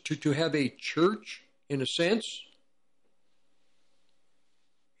ministry, to have a church, in a sense.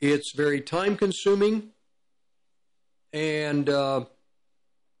 It's very time consuming, and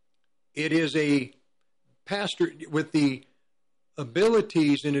it is a pastor with the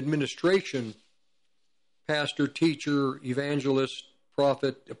abilities in administration pastor, teacher, evangelist,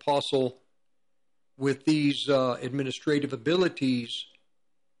 prophet, apostle, with these administrative abilities,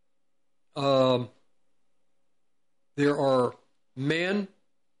 there are men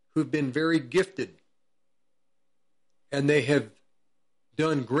who've been very gifted, and they have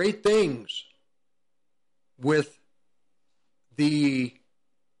done great things with the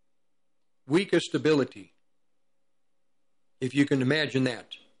weakest ability, if you can imagine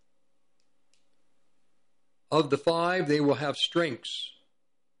that. Of the five, they will have strengths.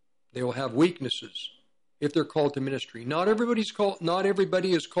 They will have weaknesses if they're called to ministry. Not everybody is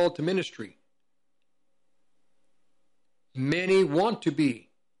called to ministry. Many want to be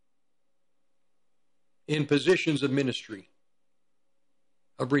in positions of ministry,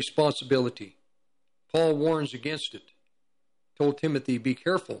 of responsibility. Paul warns against it. Told Timothy, be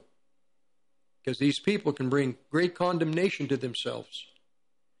careful, because these people can bring great condemnation to themselves,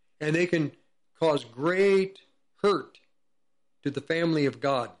 and they can cause great hurt to the family of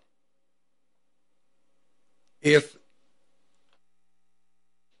God. If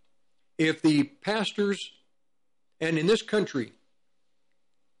the pastors, and in this country,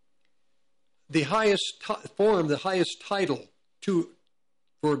 the highest form, the highest title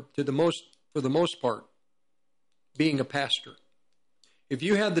for the most part, being a pastor. If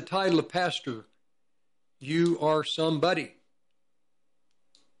you have the title of pastor, you are somebody.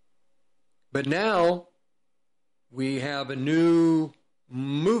 But now we have a new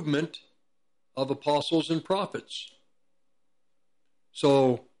movement of apostles and prophets.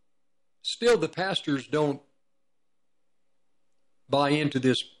 So still the pastors don't buy into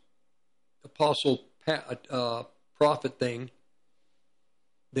this apostle prophet thing.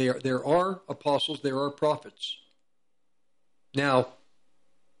 There are apostles, there are prophets. Now,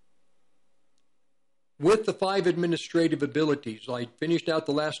 with the five administrative abilities, I finished out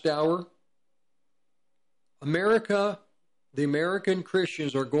the last hour. The American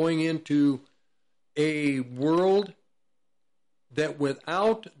Christians are going into a world that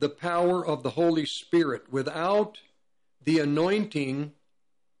without the power of the Holy Spirit, without the anointing,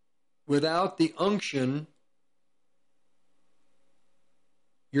 without the unction,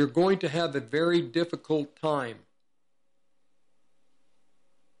 you're going to have a very difficult time.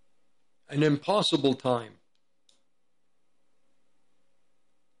 An impossible time.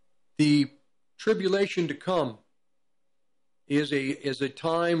 The tribulation to come is a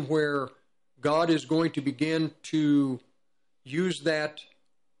time where God is going to begin to use that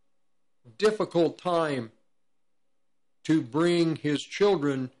difficult time to bring his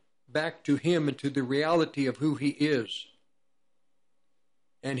children back to him and to the reality of who he is.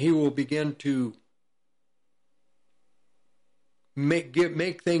 And he will begin to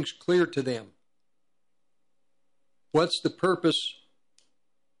make things clear to them. What's the purpose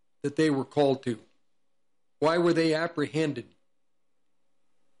that they were called to? Why were they apprehended?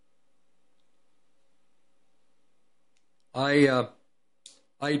 I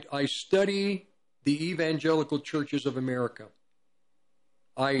study the evangelical churches of America.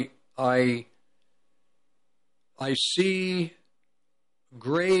 I see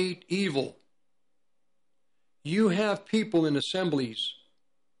great evil. You have people in assemblies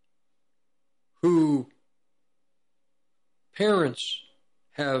who parents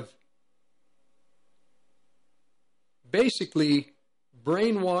have basically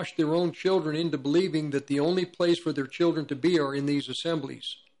brainwashed their own children into believing that the only place for their children to be are in these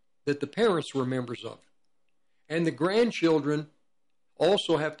assemblies that the parents were members of. And the grandchildren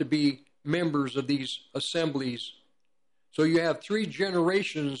also have to be members of these assemblies. So you have 3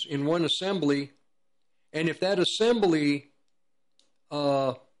 generations in one assembly, and if that assembly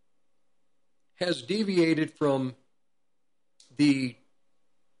has deviated from the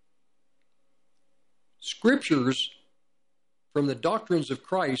scriptures, from the doctrines of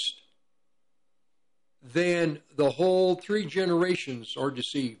Christ, then the whole 3 generations are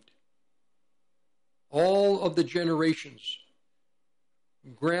deceived. All of the generations,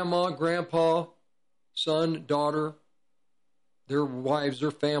 grandma, grandpa, son, daughter, their wives,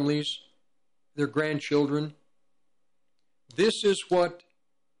 their families, their grandchildren. This is what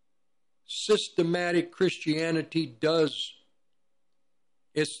systematic Christianity does.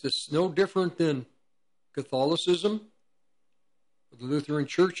 It's no different than Catholicism, the Lutheran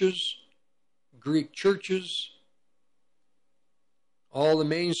churches, Greek churches, all the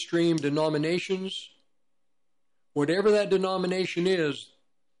mainstream denominations. Whatever that denomination is,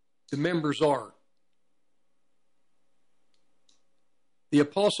 the members are. The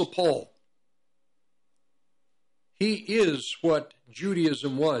Apostle Paul, he is what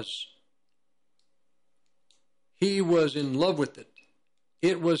Judaism was. He was in love with it.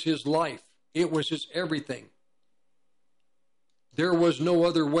 It was his life. It was his everything. There was no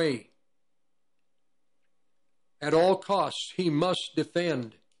other way. At all costs, he must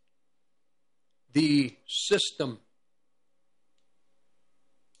defend the system.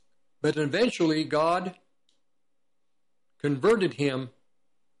 But eventually, God converted him,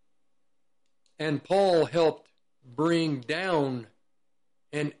 and Paul helped bring down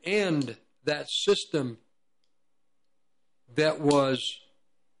and end that system that was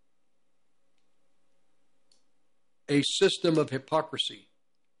a system of hypocrisy.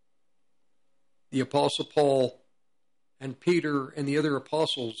 The Apostle Paul and Peter and the other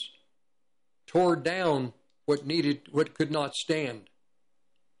apostles tore down what could not stand.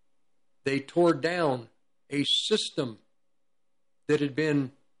 They tore down a system that had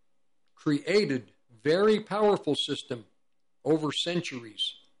been created, very powerful system, over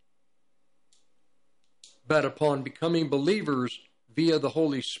centuries. But upon becoming believers via the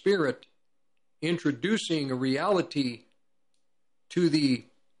Holy Spirit, introducing a reality to the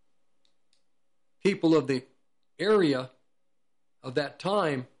people of the area of that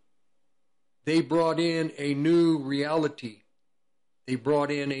time, they brought in a new reality. They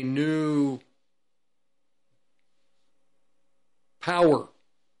brought in a new power,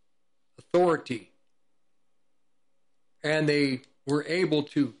 authority, and they were able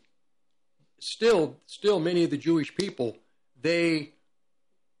to still many of the Jewish people, they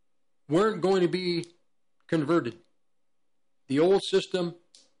weren't going to be converted. The old system,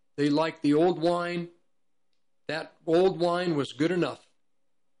 they liked the old wine. That old wine was good enough.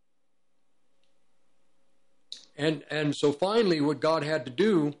 And so finally what God had to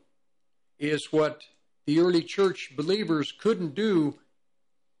do is what the early church believers couldn't do.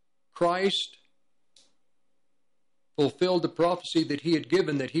 Christ fulfilled the prophecy that he had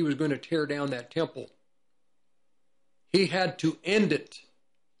given, that he was going to tear down that temple. He had to end it.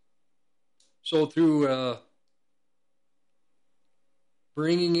 So through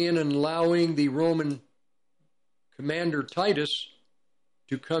bringing in and allowing the Roman commander Titus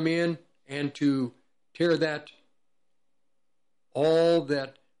to come in and to tear all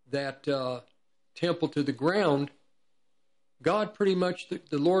that temple to the ground, God pretty much,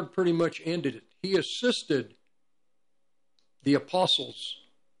 the Lord pretty much ended it. He assisted the apostles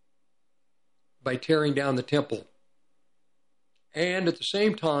by tearing down the temple. And at the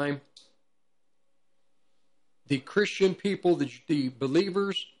same time, the Christian people, the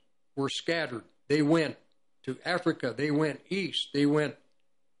believers, were scattered. They went to Africa. They went east. They went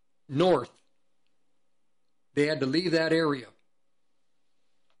north. They had to leave that area.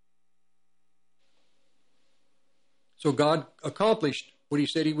 So God accomplished what he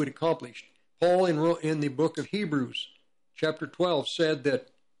said he would accomplish. Paul in the book of Hebrews, chapter 12, said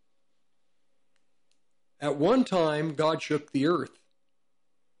that at one time God shook the earth.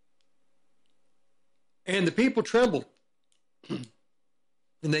 And the people trembled. And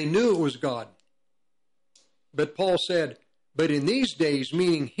they knew it was God. But Paul said, but in these days,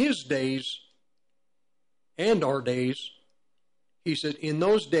 meaning his days and our days, he said, in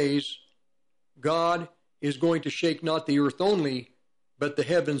those days, God is going to shake not the earth only, but the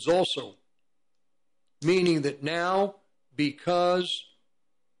heavens also. Meaning that now, because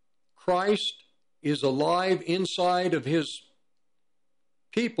Christ is alive inside of his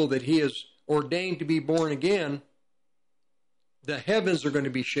people that he has ordained to be born again, the heavens are going to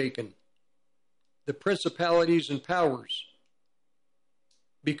be shaken. The principalities and powers.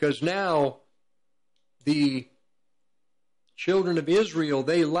 Because now the children of Israel,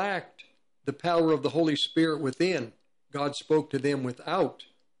 they lacked the power of the Holy Spirit within. God spoke to them without.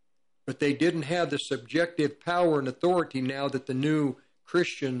 But they didn't have the subjective power and authority now that the new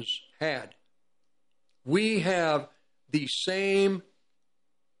Christians had. We have the same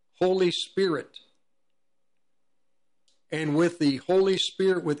Holy Spirit. And with the Holy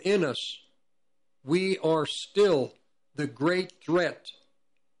Spirit within us, we are still the great threat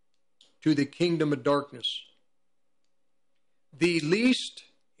to the kingdom of darkness. The least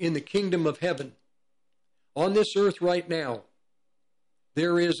in the kingdom of heaven, on this earth right now,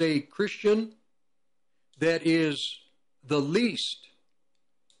 there is a Christian that is the least,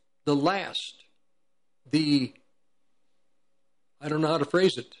 the last, I don't know how to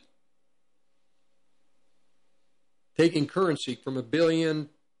phrase it, taking currency from $1 billion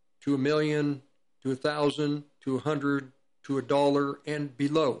to $1 million to 1,000 to 100 to $1 and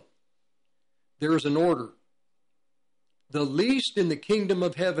below. There is an order. The least in the kingdom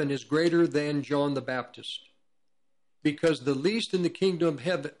of heaven is greater than John the Baptist, because the least in the kingdom of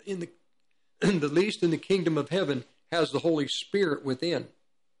heaven, the least in the kingdom of heaven has the Holy Spirit within.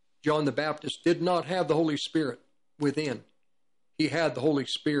 John the Baptist did not have the Holy Spirit within. He had the Holy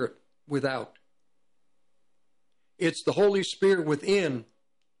Spirit without. It's the Holy Spirit within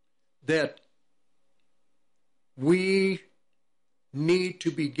that we need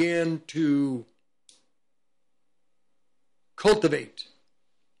to begin to cultivate,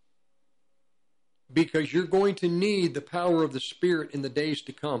 because you're going to need the power of the Spirit in the days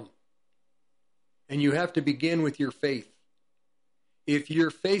to come. And you have to begin with your faith. If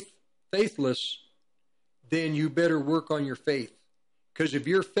you're faithless, then you better work on your faith. Because if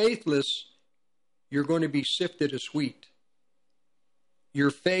you're faithless, you're going to be sifted as wheat.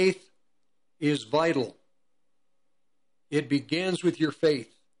 Your faith is vital. It begins with your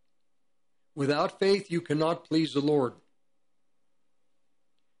faith. Without faith, you cannot please the Lord.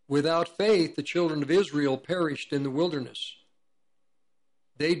 Without faith, the children of Israel perished in the wilderness.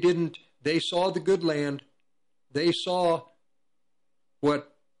 They saw the good land. They saw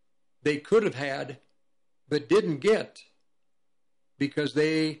what they could have had, but didn't get, because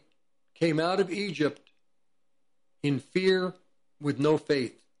they came out of Egypt in fear with no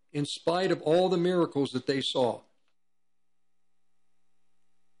faith, in spite of all the miracles that they saw.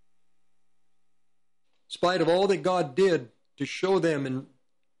 In spite of all that God did to show them and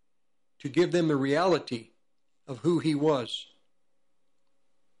to give them the reality of who He was.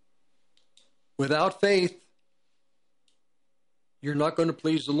 Without faith, you're not going to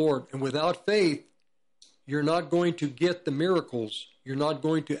please the Lord. And without faith, you're not going to get the miracles. You're not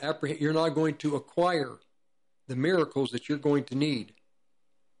going to acquire the miracles that you're going to need.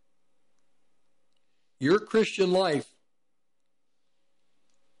 Your Christian life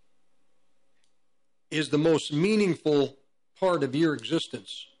is the most meaningful part of your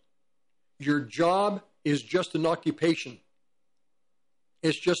existence. Your job is just an occupation.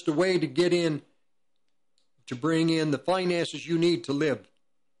 It's just a way to get in, to bring in the finances you need to live.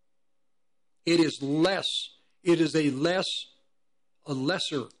 It is less. It is a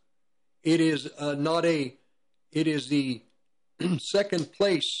lesser. It is it is the second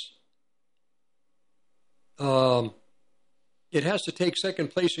place. It has to take second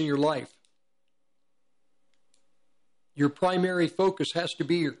place in your life. Your primary focus has to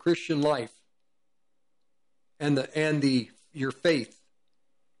be your Christian life and your faith.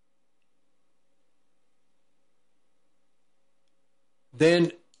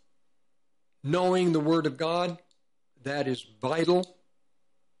 Then knowing the Word of God, that is vital.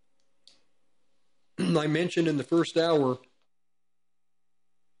 I mentioned in the first hour,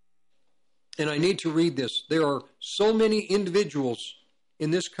 and I need to read this. There are so many individuals in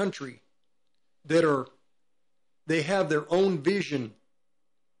this country that they have their own vision.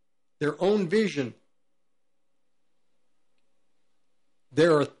 Their own vision.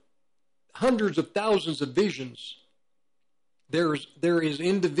 There are hundreds of thousands of visions. There is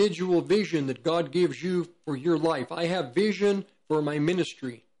individual vision that God gives you for your life. I have vision for my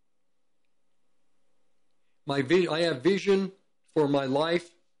ministry. I have vision for my life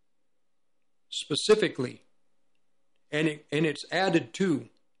specifically. And it's added to.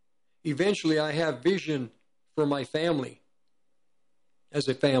 Eventually I have vision for my family as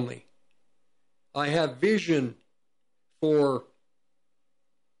a family. I have vision for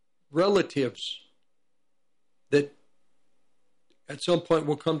relatives that at some point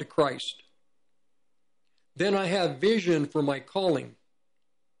will come to Christ. Then I have vision for my calling.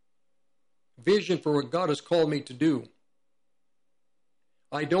 Vision for what God has called me to do.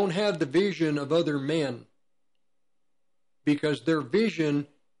 I don't have the vision of other men because their vision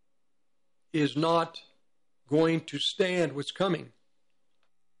is not going to stand what's coming.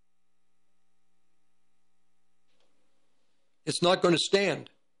 It's not going to stand.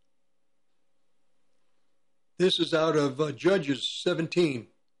 This is out of Judges 17.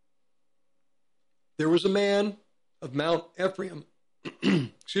 There was a man of Mount Ephraim,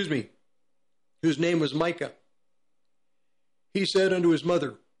 whose name was Micah. He said unto his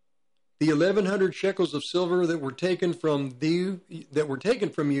mother, the 1,100 shekels of silver that were taken from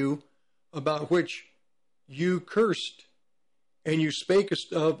you, about which you cursed, and you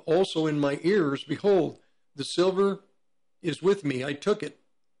spakest of also in my ears, behold, the silver is with me, I took it.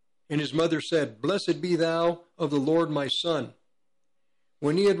 And his mother said, blessed be thou of the Lord my son.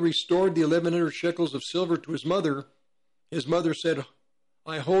 When he had restored the 1,100 shekels of silver to his mother said,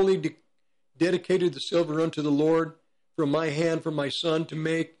 I wholly dedicated the silver unto the Lord from my hand for my son to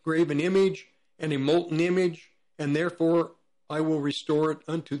make graven image and a molten image, and therefore I will restore it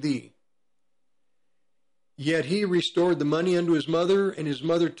unto thee. Yet he restored the money unto his mother, and his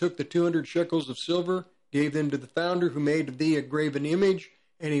mother took the 200 shekels of silver, gave them to the founder who made of thee a graven image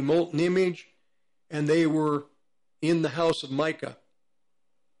and a molten image, and they were in the house of Micah.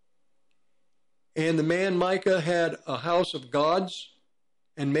 And the man Micah had a house of gods,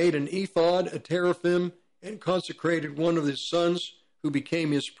 and made an ephod, a teraphim, and consecrated one of his sons who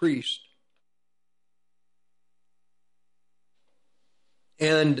became his priest.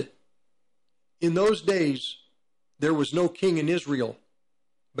 And in those days, there was no king in Israel,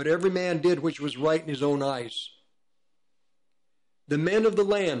 but every man did which was right in his own eyes. The men of the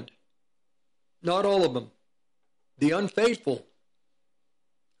land, not all of them, the unfaithful,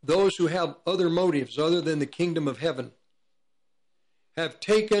 those who have other motives other than the kingdom of heaven, have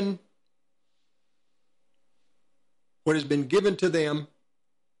taken what has been given to them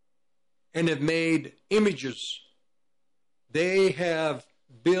and have made images. They have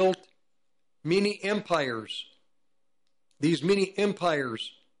built many empires. These many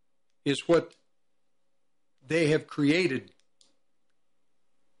empires is what they have created.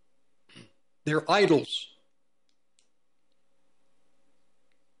 They're idols.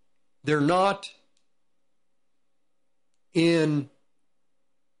 They're not in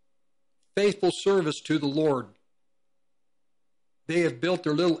faithful service to the Lord. They have built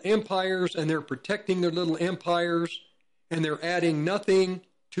their little empires, and they're protecting their little empires, and they're adding nothing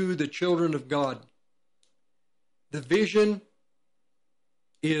to the children of God. The vision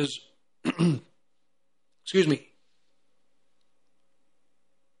is, excuse me,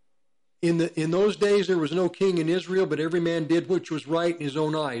 in those days there was no king in Israel, but every man did which was right in his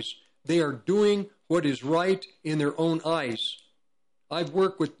own eyes. They are doing what is right in their own eyes. I've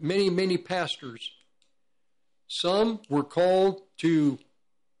worked with many, many pastors. Some were called to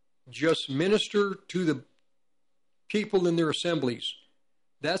just minister to the people in their assemblies.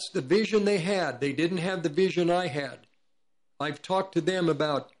 That's the vision they had. They didn't have the vision I had. I've talked to them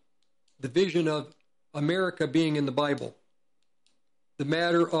about the vision of America being in the Bible, the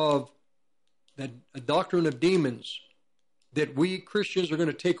matter of the doctrine of demons, that we Christians are going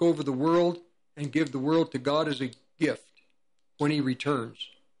to take over the world and give the world to God as a gift when he returns.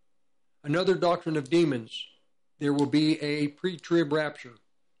 Another doctrine of demons, there will be a pre-trib rapture,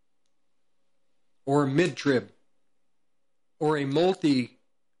 or a mid-trib, or a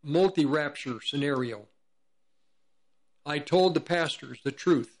multi-rapture scenario. I told the pastors the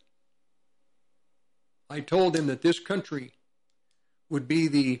truth. I told them that this country would be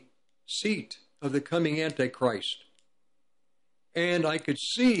the seat of the coming Antichrist. And I could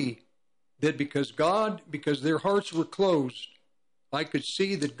see that because their hearts were closed, I could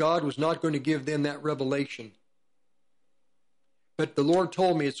see that God was not going to give them that revelation. But the Lord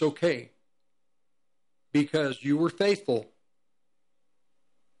told me it's okay, because you were faithful.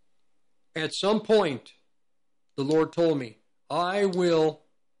 At some point, the Lord told me, I will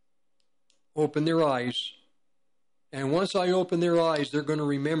open their eyes. And once I open their eyes, they're going to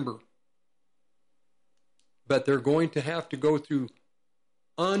remember. But they're going to have to go through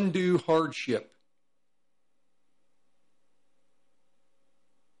undue hardship.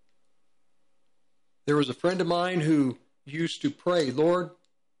 There was a friend of mine who used to pray, Lord,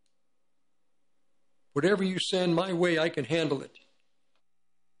 whatever you send my way, I can handle it.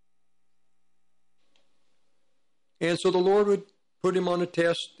 And so the Lord would put him on a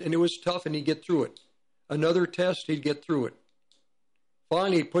test, and it was tough, and he'd get through it. Another test, he'd get through it.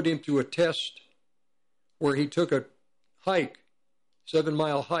 Finally, he put him through a test where he took a hike,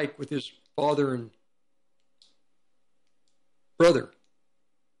 7-mile hike with his father and brother.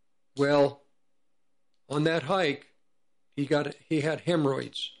 Well, on that hike, he had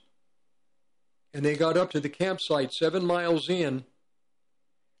hemorrhoids. And they got up to the campsite 7 miles in,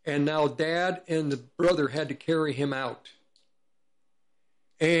 and now Dad and the brother had to carry him out.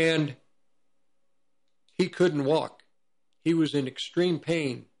 And he couldn't walk. He was in extreme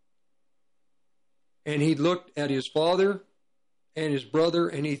pain. And he looked at his father and his brother,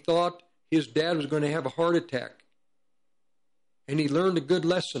 and he thought his dad was going to have a heart attack. And he learned a good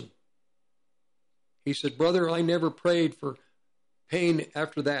lesson. He said, Brother, I never prayed for pain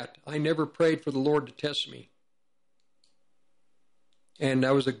after that. I never prayed for the Lord to test me. And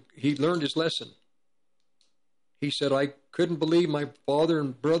he learned his lesson. He said, I couldn't believe my father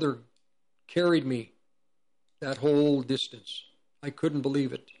and brother carried me that whole distance. I couldn't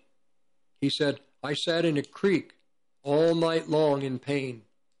believe it. He said, I sat in a creek all night long in pain,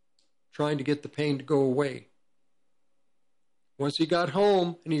 trying to get the pain to go away. Once he got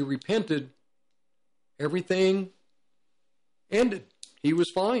home and he repented, everything ended. He was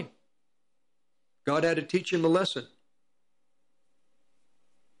fine. God had to teach him a lesson.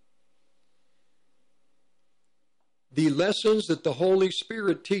 The lessons that the Holy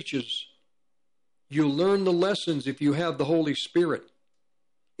Spirit teaches, you learn the lessons if you have the Holy Spirit.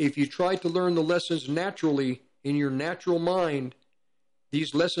 If you try to learn the lessons naturally in your natural mind,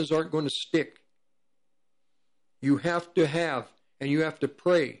 these lessons aren't going to stick. You have to have, and you have to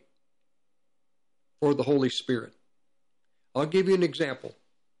pray for the Holy Spirit. I'll give you an example.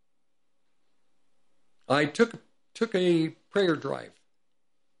 I took a prayer drive.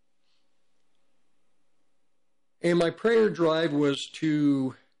 And my prayer drive was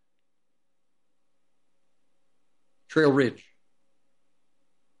to Trail Ridge.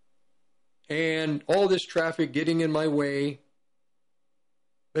 And all this traffic getting in my way,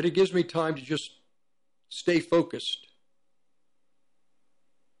 but it gives me time to just stay focused.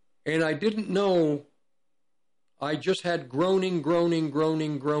 And I didn't know, I just had groaning.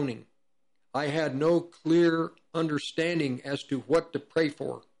 I had no clear understanding as to what to pray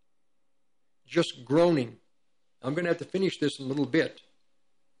for. Just groaning. I'm going to have to finish this in a little bit.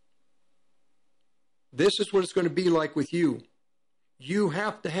 This is what it's going to be like with you. You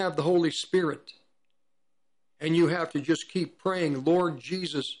have to have the Holy Spirit. And you have to just keep praying, Lord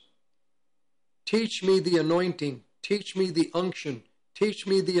Jesus, teach me the anointing. Teach me the unction. Teach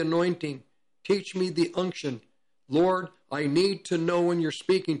me the anointing. Teach me the unction. Lord, I need to know when you're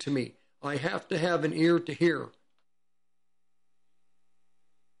speaking to me. I have to have an ear to hear.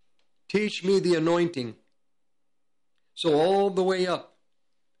 Teach me the anointing. So all the way up,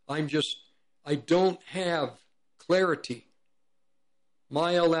 I don't have clarity.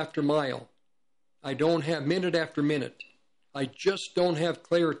 Mile after mile. I don't have minute after minute. I just don't have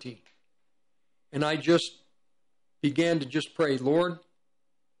clarity. And I just began to just pray, Lord,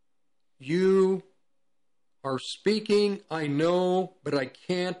 you are speaking, I know, but I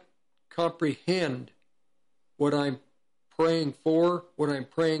can't comprehend what I'm praying for, what I'm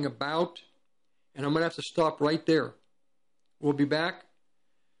praying about, and I'm going to have to stop right there. We'll be back.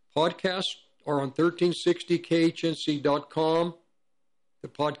 Podcasts are on 1360khnc.com, the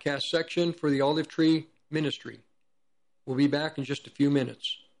podcast section for the Olive Tree Ministry. We'll be back in just a few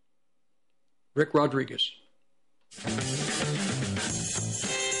minutes. Rick Rodriguez.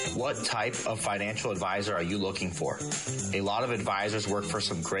 What type of financial advisor are you looking for? A lot of advisors work for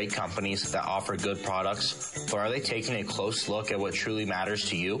some great companies that offer good products, but are they taking a close look at what truly matters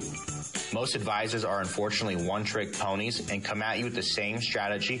to you? Most advisors are unfortunately one-trick ponies and come at you with the same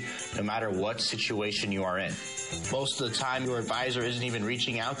strategy no matter what situation you are in. Most of the time, your advisor isn't even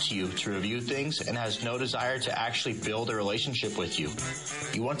reaching out to you to review things and has no desire to actually build a relationship with you.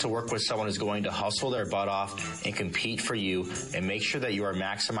 You want to work with someone who's going to hustle their butt off and compete for you and make sure that you are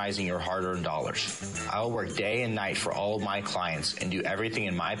maximizing your hard-earned dollars. I will work day and night for all of my clients and do everything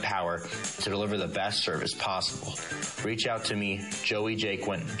in my power to deliver the best service possible. Reach out to me, Joey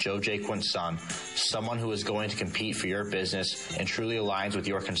Jaquint, Joe Jaquint's son, someone who is going to compete for your business and truly aligns with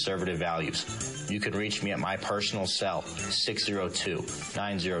your conservative values. You can reach me at my personal cell,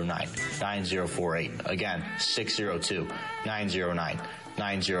 602-909-9048. Again,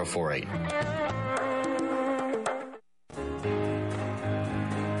 602-909-9048.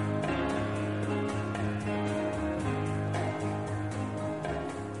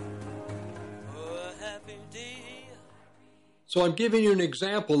 So I'm giving you an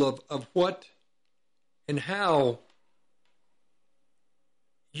example of what and how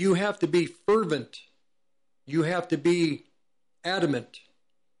you have to be fervent. You have to be adamant.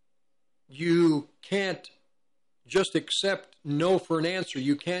 You can't just accept no for an answer.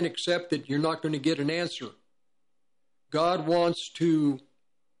 You can't accept that you're not going to get an answer. God wants to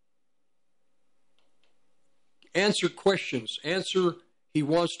answer questions. He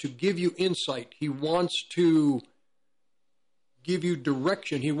wants to give you insight. He wants to give you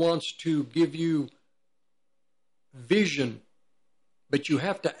direction. He wants to give you vision. But you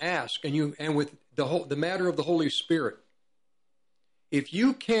have to ask, and with the matter of the Holy Spirit. If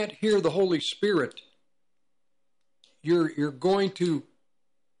you can't hear the Holy Spirit, you're going to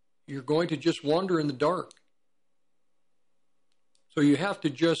just wander in the dark. So you have to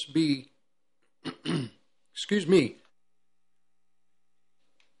just be excuse me.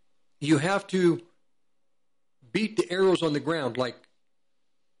 You have to beat the arrows on the ground, like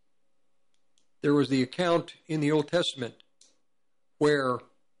there was the account in the Old Testament where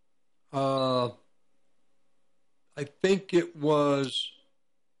I think it was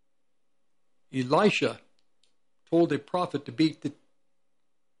Elisha told a prophet to beat the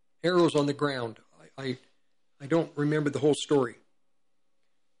arrows on the ground. I don't remember the whole story.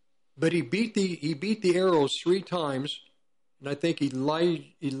 But he beat the arrows 3 times, and I think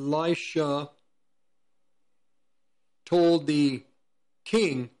Elisha told the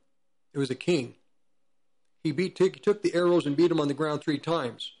king, it was a king, he took the arrows and beat them on the ground 3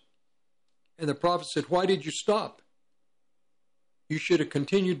 times. And the prophet said, why did you stop? You should have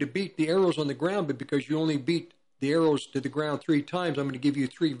continued to beat the arrows on the ground, but because you only beat the arrows to the ground 3 times, I'm going to give you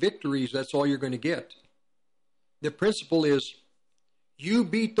 3 victories. That's all you're going to get. The principle is, You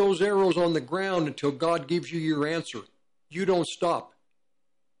beat those arrows on the ground until God gives you your answer. You don't stop.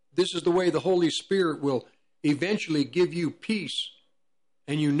 This is the way the Holy Spirit will eventually give you peace,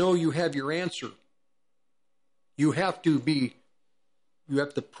 and you know you have your answer. You have to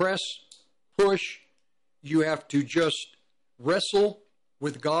press, push. You have to just wrestle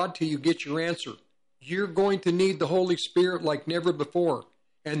with God till you get your answer. You're going to need the Holy Spirit like never before.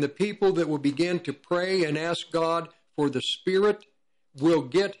 And the people that will begin to pray and ask God for the Spirit will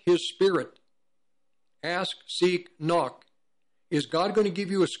get His Spirit. Ask, seek, knock. Is God going to give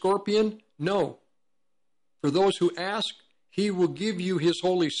you a scorpion? No. For those who ask, He will give you His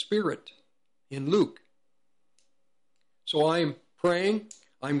Holy Spirit in Luke. So I'm praying,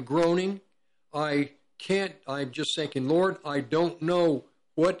 I'm groaning, I'm just thinking, Lord, I don't know.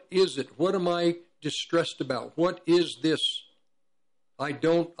 What is it? What am I distressed about? What is this? I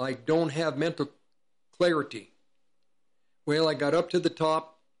don't have mental clarity. Well, I got up to the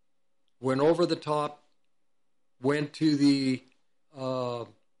top, went over the top, went to the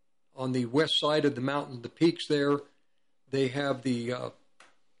on the west side of the mountain, the peaks there, they have the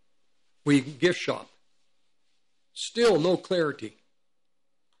gift shop. Still no clarity.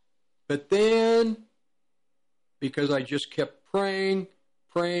 But then, because I just kept praying,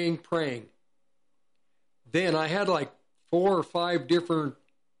 then I had like 4 or 5 different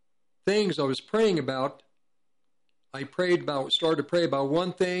things I was praying about. I started to pray about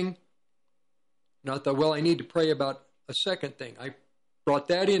one thing, and I thought, well, I need to pray about a second thing. I brought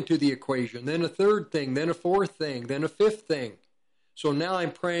that into the equation, then a third thing, then a fourth thing, then a fifth thing. So now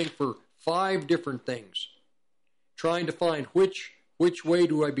I'm praying for 5 different things, trying to find which way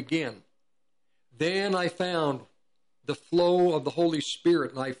do I begin. Then I found the flow of the Holy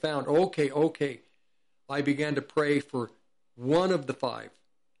Spirit, and I found, okay. I began to pray for one of the 5.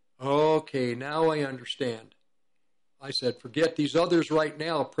 Okay, now I understand. I said, forget these others right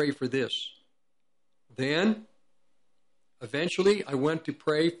now, pray for this. Then, eventually, I went to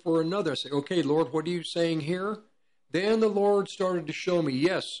pray for another. I said, okay, Lord, what are you saying here? Then the Lord started to show me,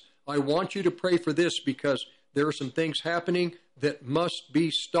 yes, I want you to pray for this because there are some things happening that must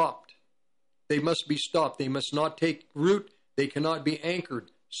be stopped. They must be stopped. They must not take root. They cannot be anchored.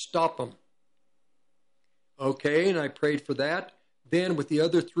 Stop them. Okay, and I prayed for that. Then with the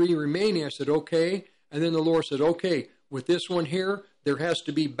other 3 remaining, I said, okay. And then the Lord said, okay, with this one here, there has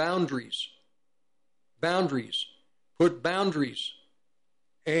to be boundaries. Boundaries. Put boundaries.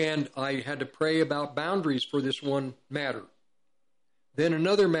 And I had to pray about boundaries for this one matter. Then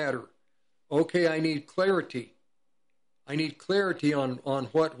another matter. Okay, I need clarity. I need clarity on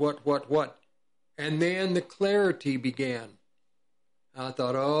what. And then the clarity began. I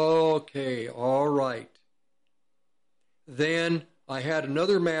thought, okay, all right. Then I had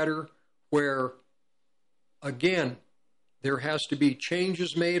another matter where, again, there has to be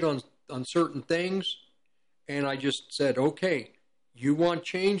changes made on certain things. And I just said, okay, you want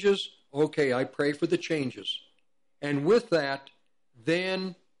changes? Okay, I pray for the changes. And with that,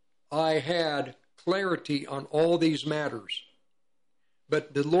 then I had clarity on all these matters.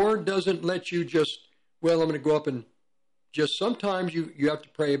 But the Lord doesn't let you just, well, I'm going to go up and just, sometimes you have to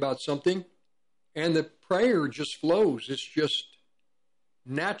pray about something, and the prayer just flows. It's just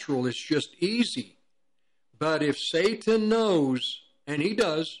natural. It's just easy. But if Satan knows, and he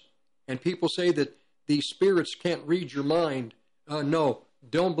does, and people say that these spirits can't read your mind, no,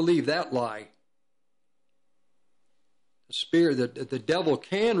 don't believe that lie. The devil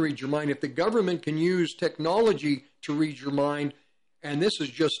can read your mind. If the government can use technology to read your mind, and this is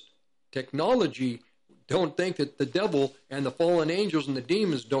just technology, don't think that the devil and the fallen angels and the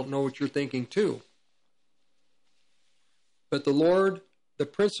demons don't know what you're thinking too. But the Lord, the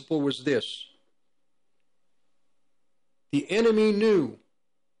principle was this. The enemy knew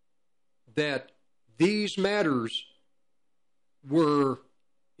that these matters were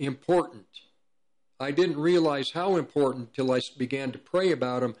important. I didn't realize how important till I began to pray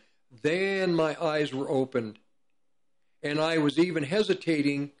about them. Then my eyes were opened. And I was even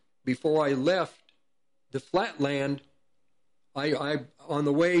hesitating before I left the flatland. I on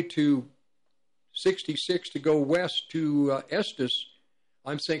the way to 66 to go west to Estes,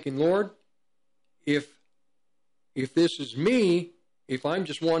 I'm thinking, Lord, if this is me, if I'm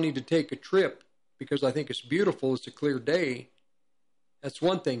just wanting to take a trip because I think it's beautiful, it's a clear day, that's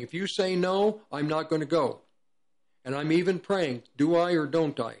one thing. If you say no, I'm not going to go. And I'm even praying, do I or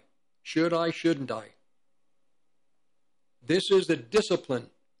don't I? Should I, shouldn't I? This is the discipline.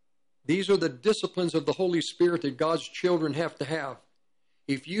 These are the disciplines of the Holy Spirit that God's children have to have.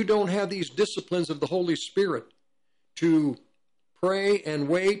 If you don't have these disciplines of the Holy Spirit to pray and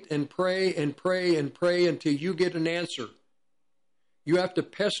wait and pray and pray and pray until you get an answer, You have to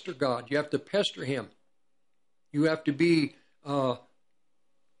pester God. You have to pester Him. You have to be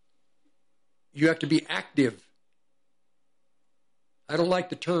active. I don't like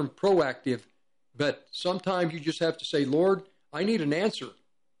the term proactive, but sometimes you just have to say, Lord, I need an answer.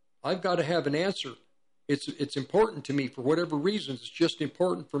 I've got to have an answer. It's important to me for whatever reasons. It's just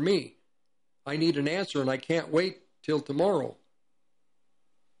important for me. I need an answer, and I can't wait till tomorrow.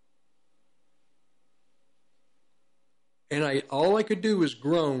 And all I could do was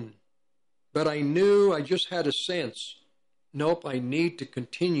groan. But I knew, I just had a sense, nope, I need to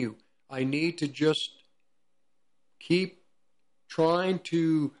continue. I need to just keep trying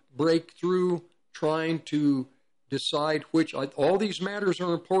to break through, trying to decide which. All these matters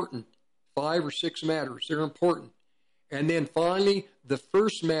are important. 5 or 6 matters, they're important. And then finally, the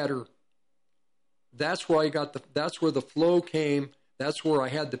first matter, that's where that's where the flow came. That's where I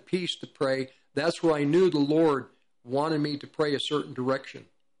had the peace to pray. That's where I knew the Lord wanted me to pray a certain direction.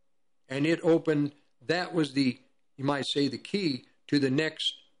 And it opened, that was you might say, the key to the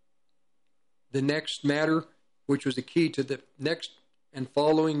next matter, which was the key to the next and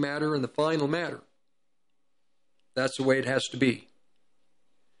following matter and the final matter. That's the way it has to be.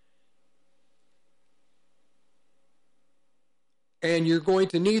 And you're going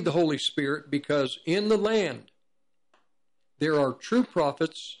to need the Holy Spirit, because in the land there are true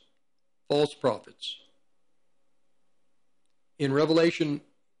prophets, false prophets. In Revelation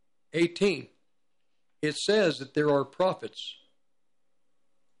 18, it says that there are prophets.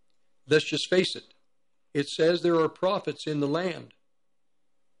 Let's just face it. It says there are prophets in the land.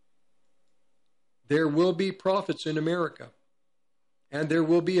 There will be prophets in America, and there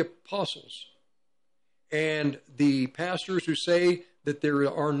will be apostles. And the pastors who say that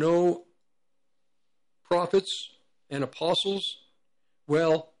there are no prophets and apostles,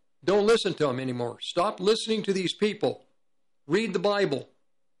 well, don't listen to them anymore. Stop listening to these people. Read the Bible.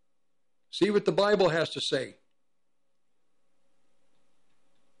 See what the Bible has to say.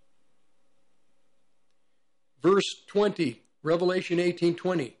 Verse 20, Revelation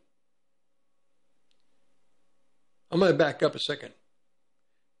 18:20. I'm going to back up a second.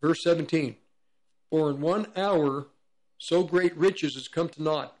 Verse 17. For in 1 hour, so great riches has come to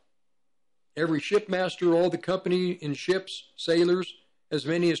naught. Every shipmaster, all the company in ships, sailors, as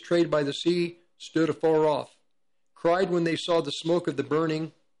many as trade by the sea, stood afar off, cried when they saw the smoke of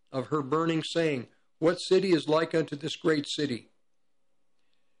her burning, saying, what city is like unto this great city?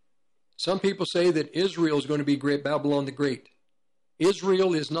 Some people say that Israel is going to be great, Babylon the Great.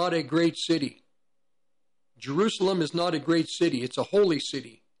 Israel is not a great city. Jerusalem is not a great city. It's a holy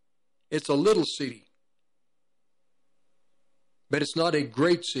city. It's a little city. But it's not a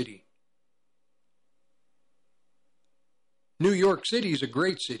great city. New York City is a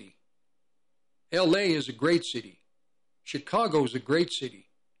great city. LA is a great city. Chicago is a great city.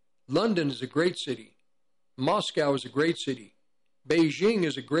 London is a great city. Moscow is a great city. Beijing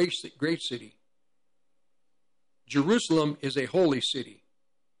is a great city. Jerusalem is a holy city,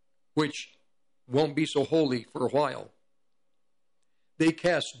 which won't be so holy for a while. They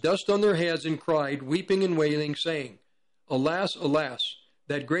cast dust on their heads and cried, weeping and wailing, saying, alas, alas,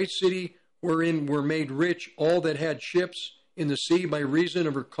 that great city wherein were made rich all that had ships in the sea by reason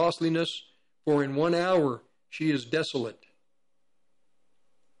of her costliness, for in 1 hour she is desolate.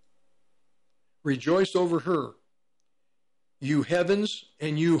 Rejoice over her, you heavens,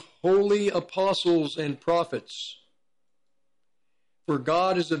 and you holy apostles and prophets, for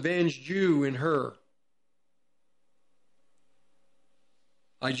God has avenged you in her.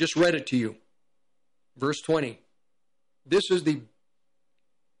 I just read it to you. Verse 20. This is the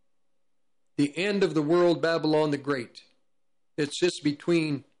end of the world, Babylon the Great. It sits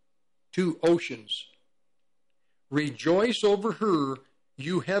between 2 oceans. Rejoice over her,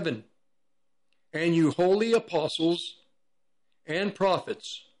 you heaven, and you holy apostles and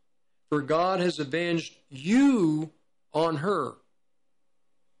prophets, for God has avenged you on her.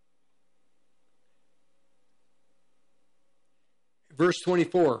 Verse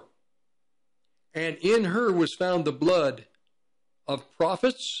 24, and in her was found the blood of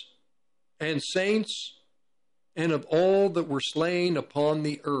prophets and saints and of all that were slain upon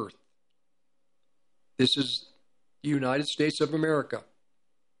the earth. This is the United States of America.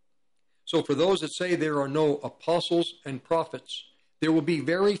 So for those that say there are no apostles and prophets, there will be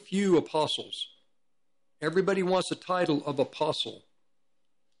very few apostles. Everybody wants the title of apostle,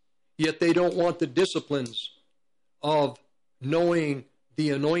 yet they don't want the disciplines of knowing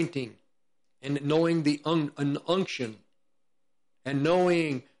the anointing and knowing the unction and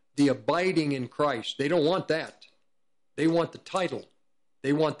knowing the abiding in Christ. They don't want that. They want the title.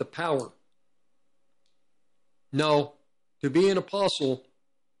 They want the power. No, To be an apostle,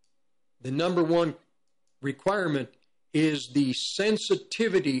 the number one requirement is the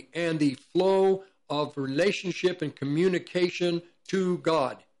sensitivity and the flow of relationship and communication to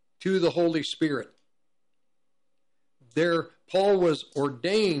God, to the Holy Spirit. There, Paul was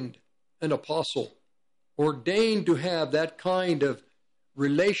ordained an apostle, ordained to have that kind of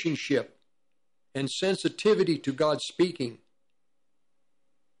relationship and sensitivity to God speaking.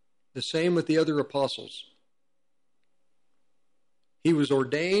 The same with the other apostles. He was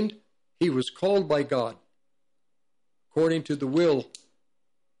ordained, he was called by God, according to the will,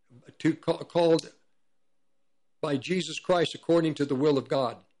 called by Jesus Christ according to the will of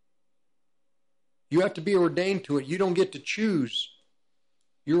God. You have to be ordained to it. You don't get to choose.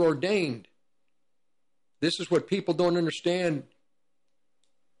 You're ordained. This is what people don't understand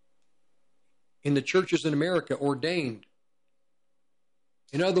in the churches in America, ordained.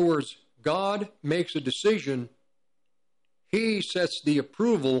 In other words, God makes a decision. He sets the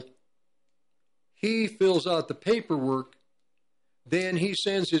approval. He fills out the paperwork. Then he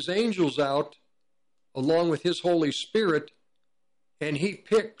sends his angels out along with his Holy Spirit, and he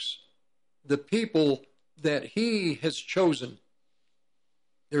picks the people that he has chosen.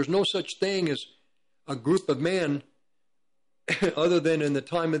 There's no such thing as a group of men other than in the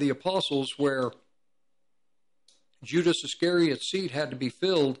time of the apostles where Judas Iscariot's seat had to be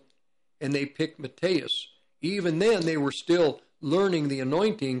filled and they picked Matthias. Even then they were still learning the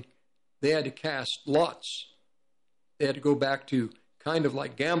anointing. They had to cast lots. They had to go back to kind of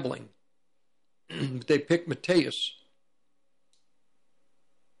like gambling. But they picked Matthias.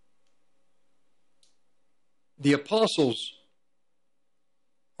 The apostles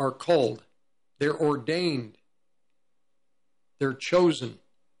are called. They're ordained. They're chosen.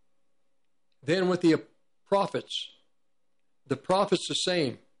 Then with the prophets the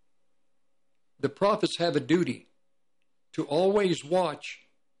same. The prophets have a duty to always watch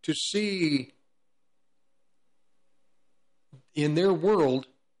to see in their world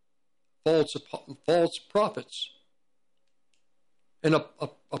false prophets. And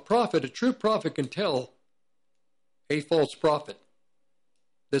a prophet, a true prophet, can tell a false prophet.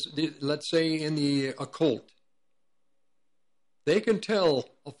 Let's say in the occult. They can tell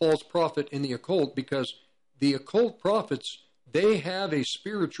a false prophet in the occult because the occult prophets, they have a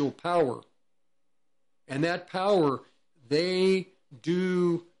spiritual power. And that power, they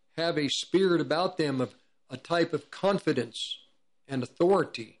do have a spirit about them of a type of confidence and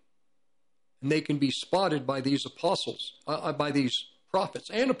authority. And they can be spotted by these apostles, by these prophets,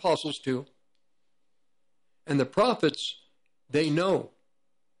 and apostles too. And the prophets, they know,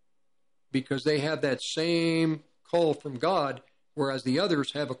 because they have that same call from God, whereas the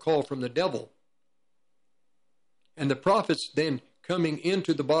others have a call from the devil. And the prophets then coming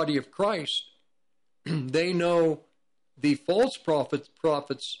into the body of Christ, they know the false prophets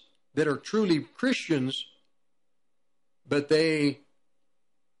that are truly Christians, but they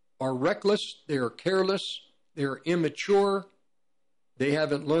are reckless, they are careless, they are immature, they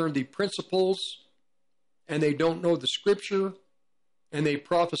haven't learned the principles, and they don't know the scripture, and they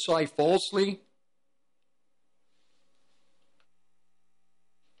prophesy falsely.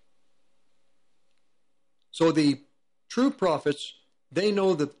 So the true prophets, they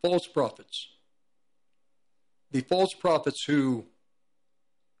know the false prophets. The false prophets who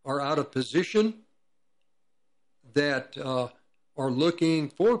are out of position, that are looking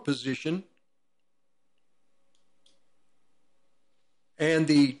for position, and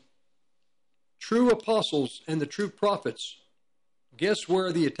the true apostles and the true prophets, guess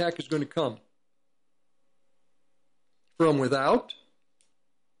where the attack is going to come? From without,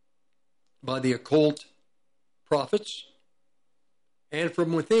 by the occult prophets, and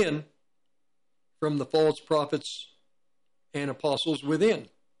from within, from the false prophets and apostles within.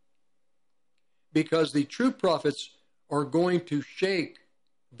 Because the true prophets are going to shake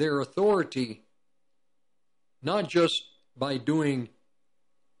their authority, not just by doing,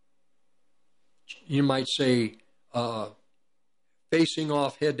 you might say, facing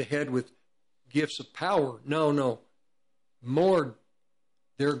off head to head with gifts of power. No. More,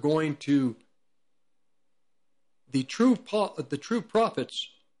 they're going to, the true prophets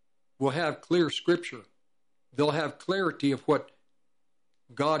will have clear scripture. They'll have clarity of what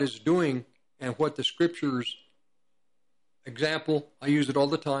God is doing and what the scriptures. Example, I use it all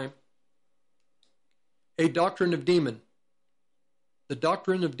the time. A doctrine of demon. The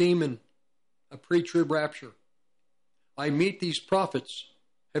doctrine of demon, a pre-trib rapture. I meet these prophets,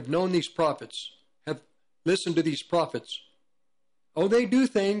 have known these prophets, have listened to these prophets. Oh, they do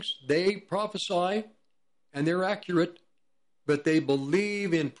things, they prophesy, and they're accurate, but they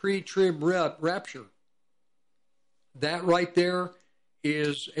believe in pre-trib rapture. That right there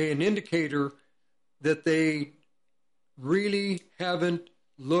is an indicator that they really haven't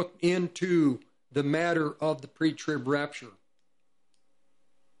looked into the matter of the pre-trib rapture.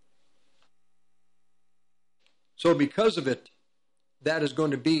 So because of it, that is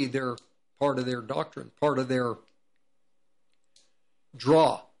going to be their part of their doctrine, part of their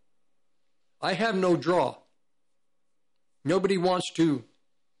draw. I have no draw. Nobody wants to.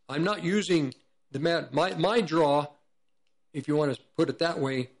 I'm not using my draw, if you want to put it that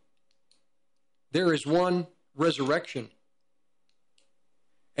way. There is one resurrection.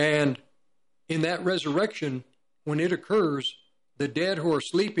 And in that resurrection, when it occurs, the dead who are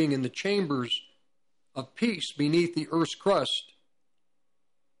sleeping in the chambers of peace beneath the earth's crust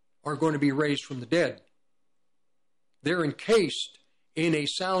are going to be raised from the dead. They're encased in a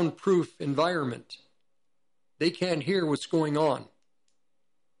soundproof environment. They can't hear what's going on.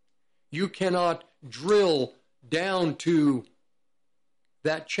 You cannot drill down to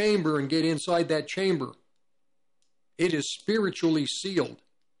that chamber and get inside that chamber. It is spiritually sealed.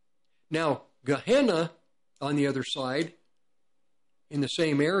 Now, Gehenna, on the other side, in the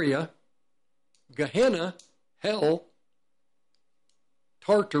same area, Gehenna, hell,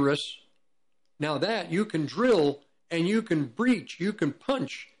 Tartarus, now that you can drill and you can breach, you can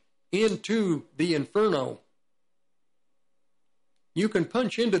punch into the inferno. You can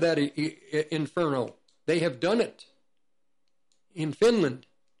punch into that inferno. They have done it in Finland.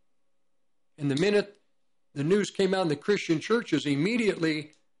 And the minute the news came out in the Christian churches,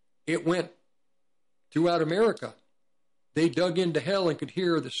 immediately it went throughout America. They dug into hell and could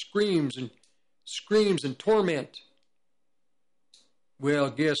hear the screams and torment.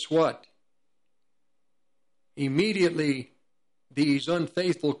 Well, guess what? Immediately, these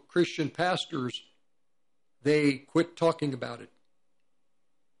unfaithful Christian pastors, they quit talking about it.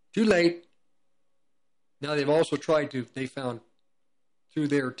 Too late. Now they've also they found through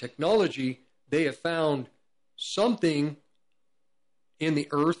their technology, they have found something in the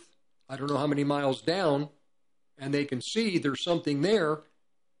earth, I don't know how many miles down, and they can see there's something there.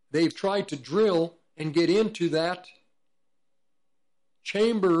 They've tried to drill and get into that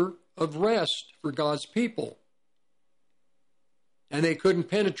chamber of rest for God's people. And they couldn't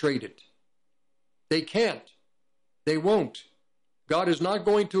penetrate it. They can't. They won't. God is not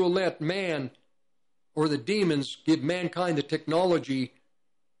going to let man or the demons give mankind the technology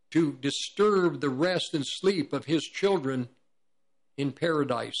to disturb the rest and sleep of his children in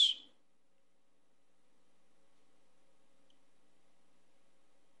paradise.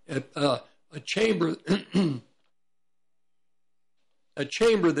 A chamber a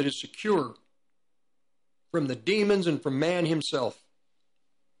chamber that is secure from the demons and from man himself.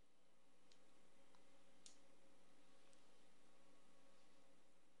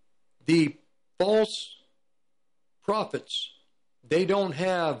 The false prophets, they don't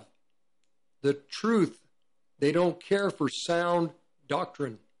have the truth. They don't care for sound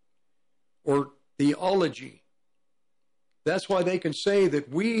doctrine or theology. That's why they can say that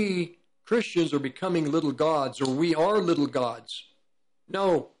we Christians are becoming little gods, or we are little gods.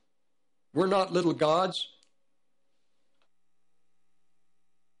 No, we're not little gods.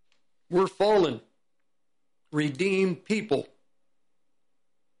 We're fallen, redeemed people.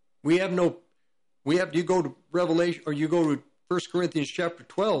 You go to Revelation, or you go to 1 Corinthians chapter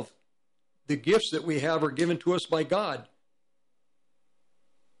 12. The gifts that we have are given to us by God.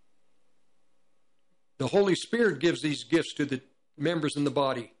 The Holy Spirit gives these gifts to the members in the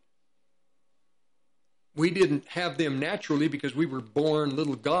body. We didn't have them naturally because we were born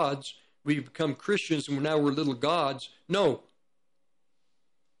little gods. We become Christians and now we're little gods. No.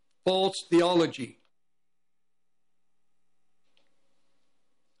 False theology.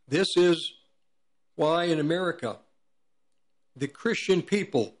 This is why in America the Christian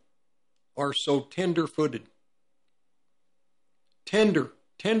people are so tender-footed. Tender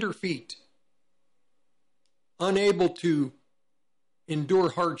feet. Unable to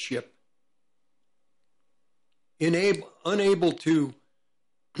endure hardship. Unable to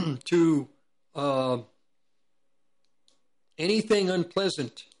anything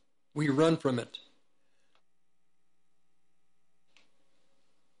unpleasant, we run from it.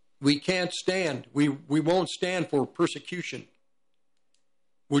 We can't stand. We won't stand for persecution.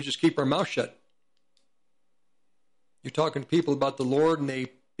 We'll just keep our mouth shut. You're talking to people about the Lord and they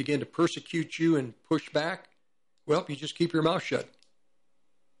begin to persecute you and push back. Well, you just keep your mouth shut.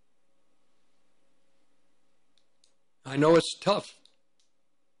 I know it's tough.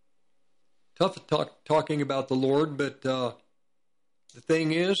 Tough talking about the Lord, but the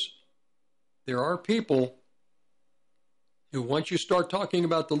thing is, there are people who once you start talking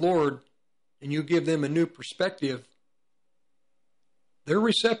about the Lord and you give them a new perspective They're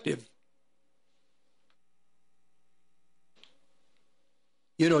receptive.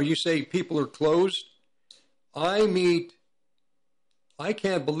 You know, you say people are closed. I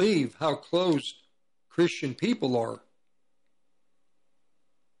can't believe how closed Christian people are.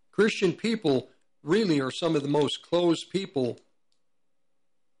 Christian people really are some of the most closed people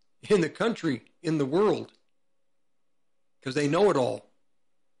in the country, in the world, because they know it all.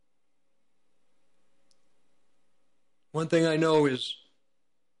 One thing I know is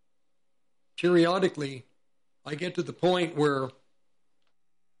periodically I get to the point where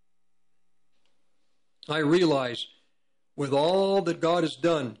I realize with all that God has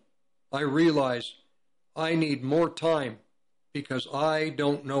done, I realize I need more time because I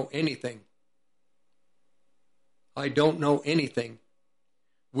don't know anything. I don't know anything.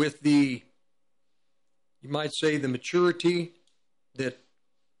 With the, you might say, the maturity that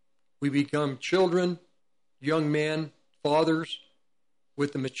we become children, young men, fathers,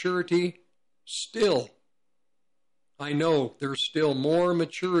 with the maturity, still, I know there's still more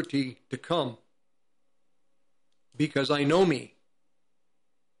maturity to come because I know me.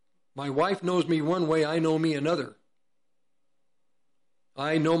 My wife knows me one way, I know me another.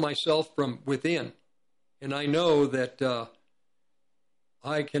 I know myself from within, and I know that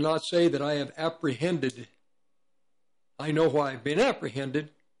I cannot say that I have apprehended. I know why I've been apprehended.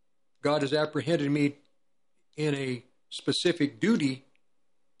 God has apprehended me in a specific duty.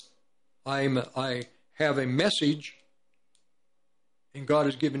 I have a message, and God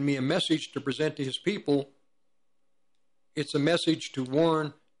has given me a message to present to His people. It's a message to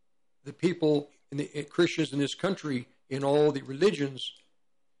warn the people, Christians in this country, in all the religions,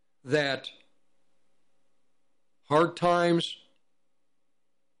 that hard times,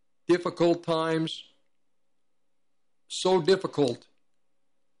 difficult times, so difficult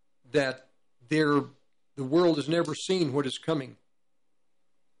that the world has never seen what is coming.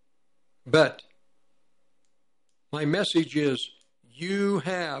 But my message is, you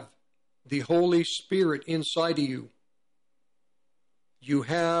have the Holy Spirit inside of you. You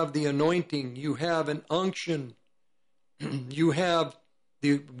have the anointing. You have an unction. You have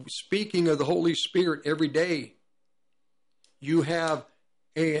the speaking of the Holy Spirit every day. You have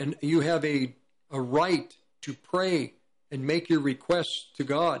a right to pray and make your requests to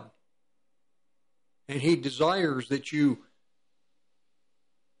God. And He desires that you,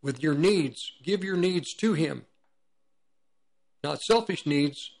 with your needs, give your needs to Him. Not selfish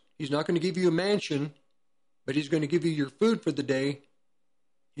needs. He's not going to give you a mansion, but He's going to give you your food for the day.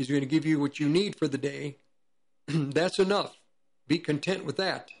 He's going to give you what you need for the day. That's enough. Be content with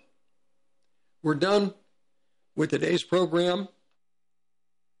that. We're done with today's program.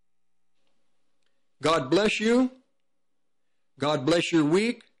 God bless you. God bless your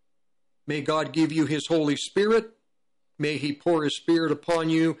week. May God give you His Holy Spirit. May He pour His Spirit upon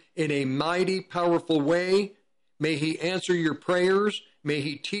you in a mighty, powerful way. May He answer your prayers. May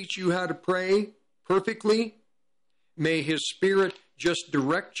He teach you how to pray perfectly. May His Spirit just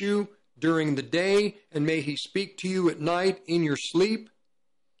direct you during the day, and may He speak to you at night in your sleep.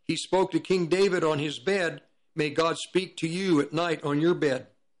 He spoke to King David on his bed. May God speak to you at night on your bed.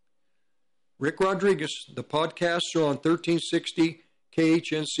 Rick Rodriguez, the podcasts are on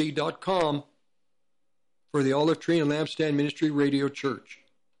 1360khnc.com for the Olive Tree and Lampstand Ministry Radio Church.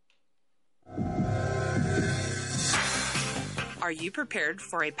 Are you prepared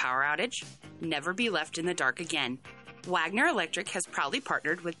for a power outage? Never be left in the dark again. Wagner Electric has proudly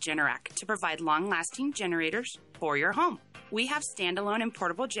partnered with Generac to provide long-lasting generators for your home. We have standalone and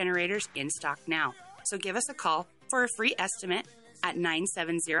portable generators in stock now, so give us a call for a free estimate at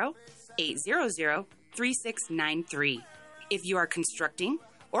 970-800-3693. If you are constructing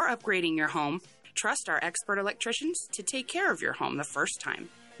or upgrading your home, trust our expert electricians to take care of your home the first time.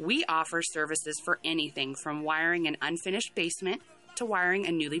 We offer services for anything from wiring an unfinished basement to wiring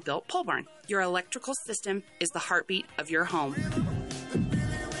a newly built pole barn. Your electrical system is the heartbeat of your home.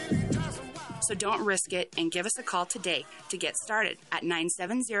 So don't risk it and give us a call today to get started at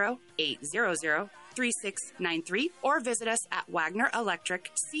 970-800-3693 or visit us at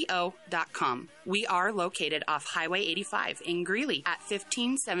WagnerElectricCO.com. We are located off Highway 85 in Greeley at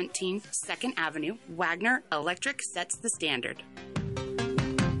 1517 2nd Avenue. Wagner Electric sets the standard.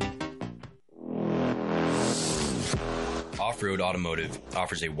 Off-Road Automotive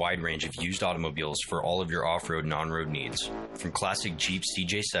offers a wide range of used automobiles for all of your off-road and on-road needs. From classic Jeep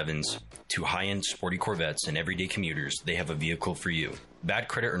CJ7s to high-end sporty Corvettes and everyday commuters, they have a vehicle for you. Bad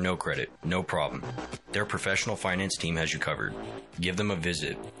credit or no credit, no problem. Their professional finance team has you covered. Give them a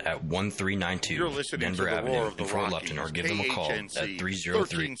visit at 1392 Denver Avenue in Fort Lupton, or give them a call at 303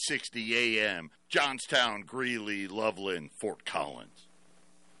 1360 AM, Johnstown, Greeley, Loveland, Fort Collins.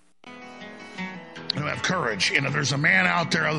 who have courage. There's a man out there